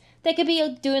pillowcase, they could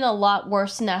be doing a lot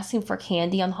worse than asking for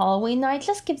candy on Halloween night.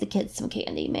 Just give the kids some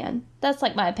candy, man. That's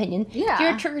like my opinion. Yeah. If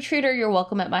you're a trick-or-treater, you're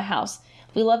welcome at my house.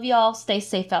 We love y'all. Stay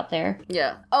safe out there.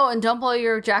 Yeah. Oh, and don't blow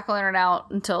your jack-o'-lantern out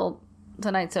until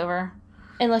the night's over.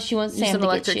 Unless you want Sam to get you. Use an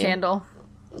electric candle.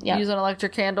 Yeah. Use an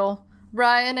electric candle.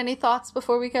 Ryan, any thoughts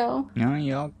before we go? No,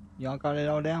 y'all got it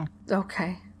all down.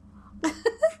 Okay.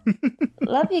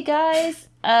 Love you guys.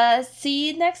 See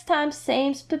you next time.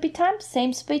 Same spoopy time,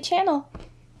 same spoopy channel.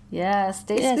 Yeah,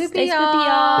 stay spoopy, stay y'all. spoopy,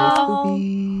 y'all. Stay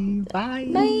spoopy. Bye.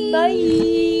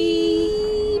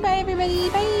 Bye. Bye, everybody.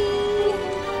 Bye.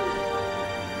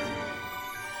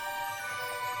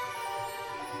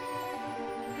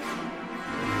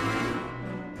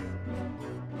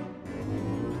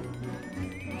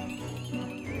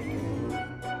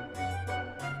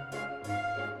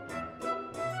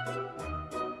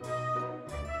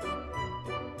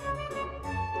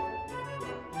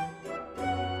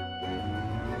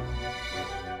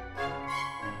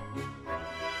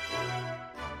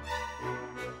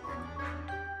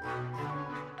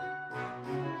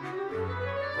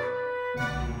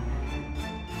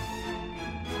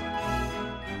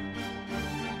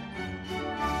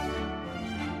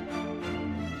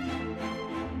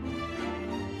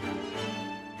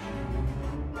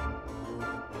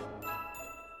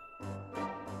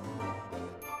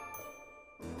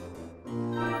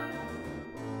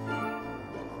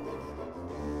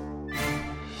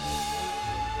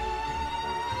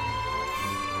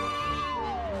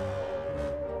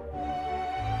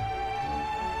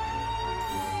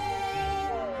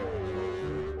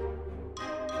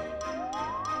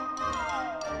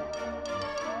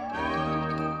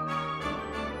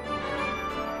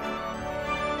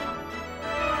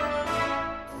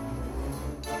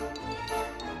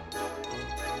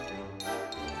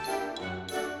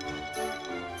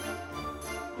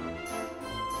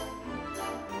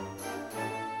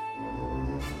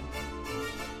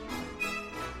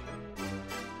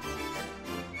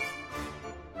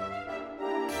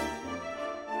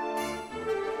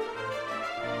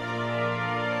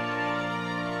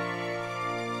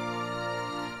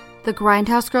 The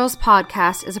Grindhouse Girls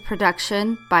podcast is a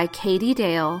production by Katie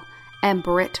Dale and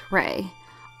Britt Ray.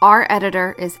 Our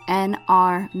editor is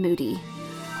N.R. Moody.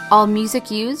 All music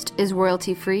used is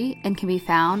royalty-free and can be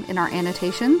found in our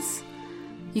annotations.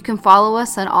 You can follow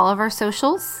us on all of our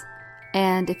socials.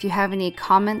 And if you have any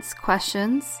comments,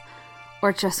 questions,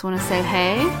 or just want to say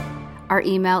hey, our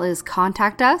email is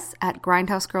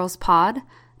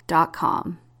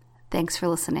contactus@grindhousegirlspod.com. Thanks for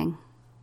listening.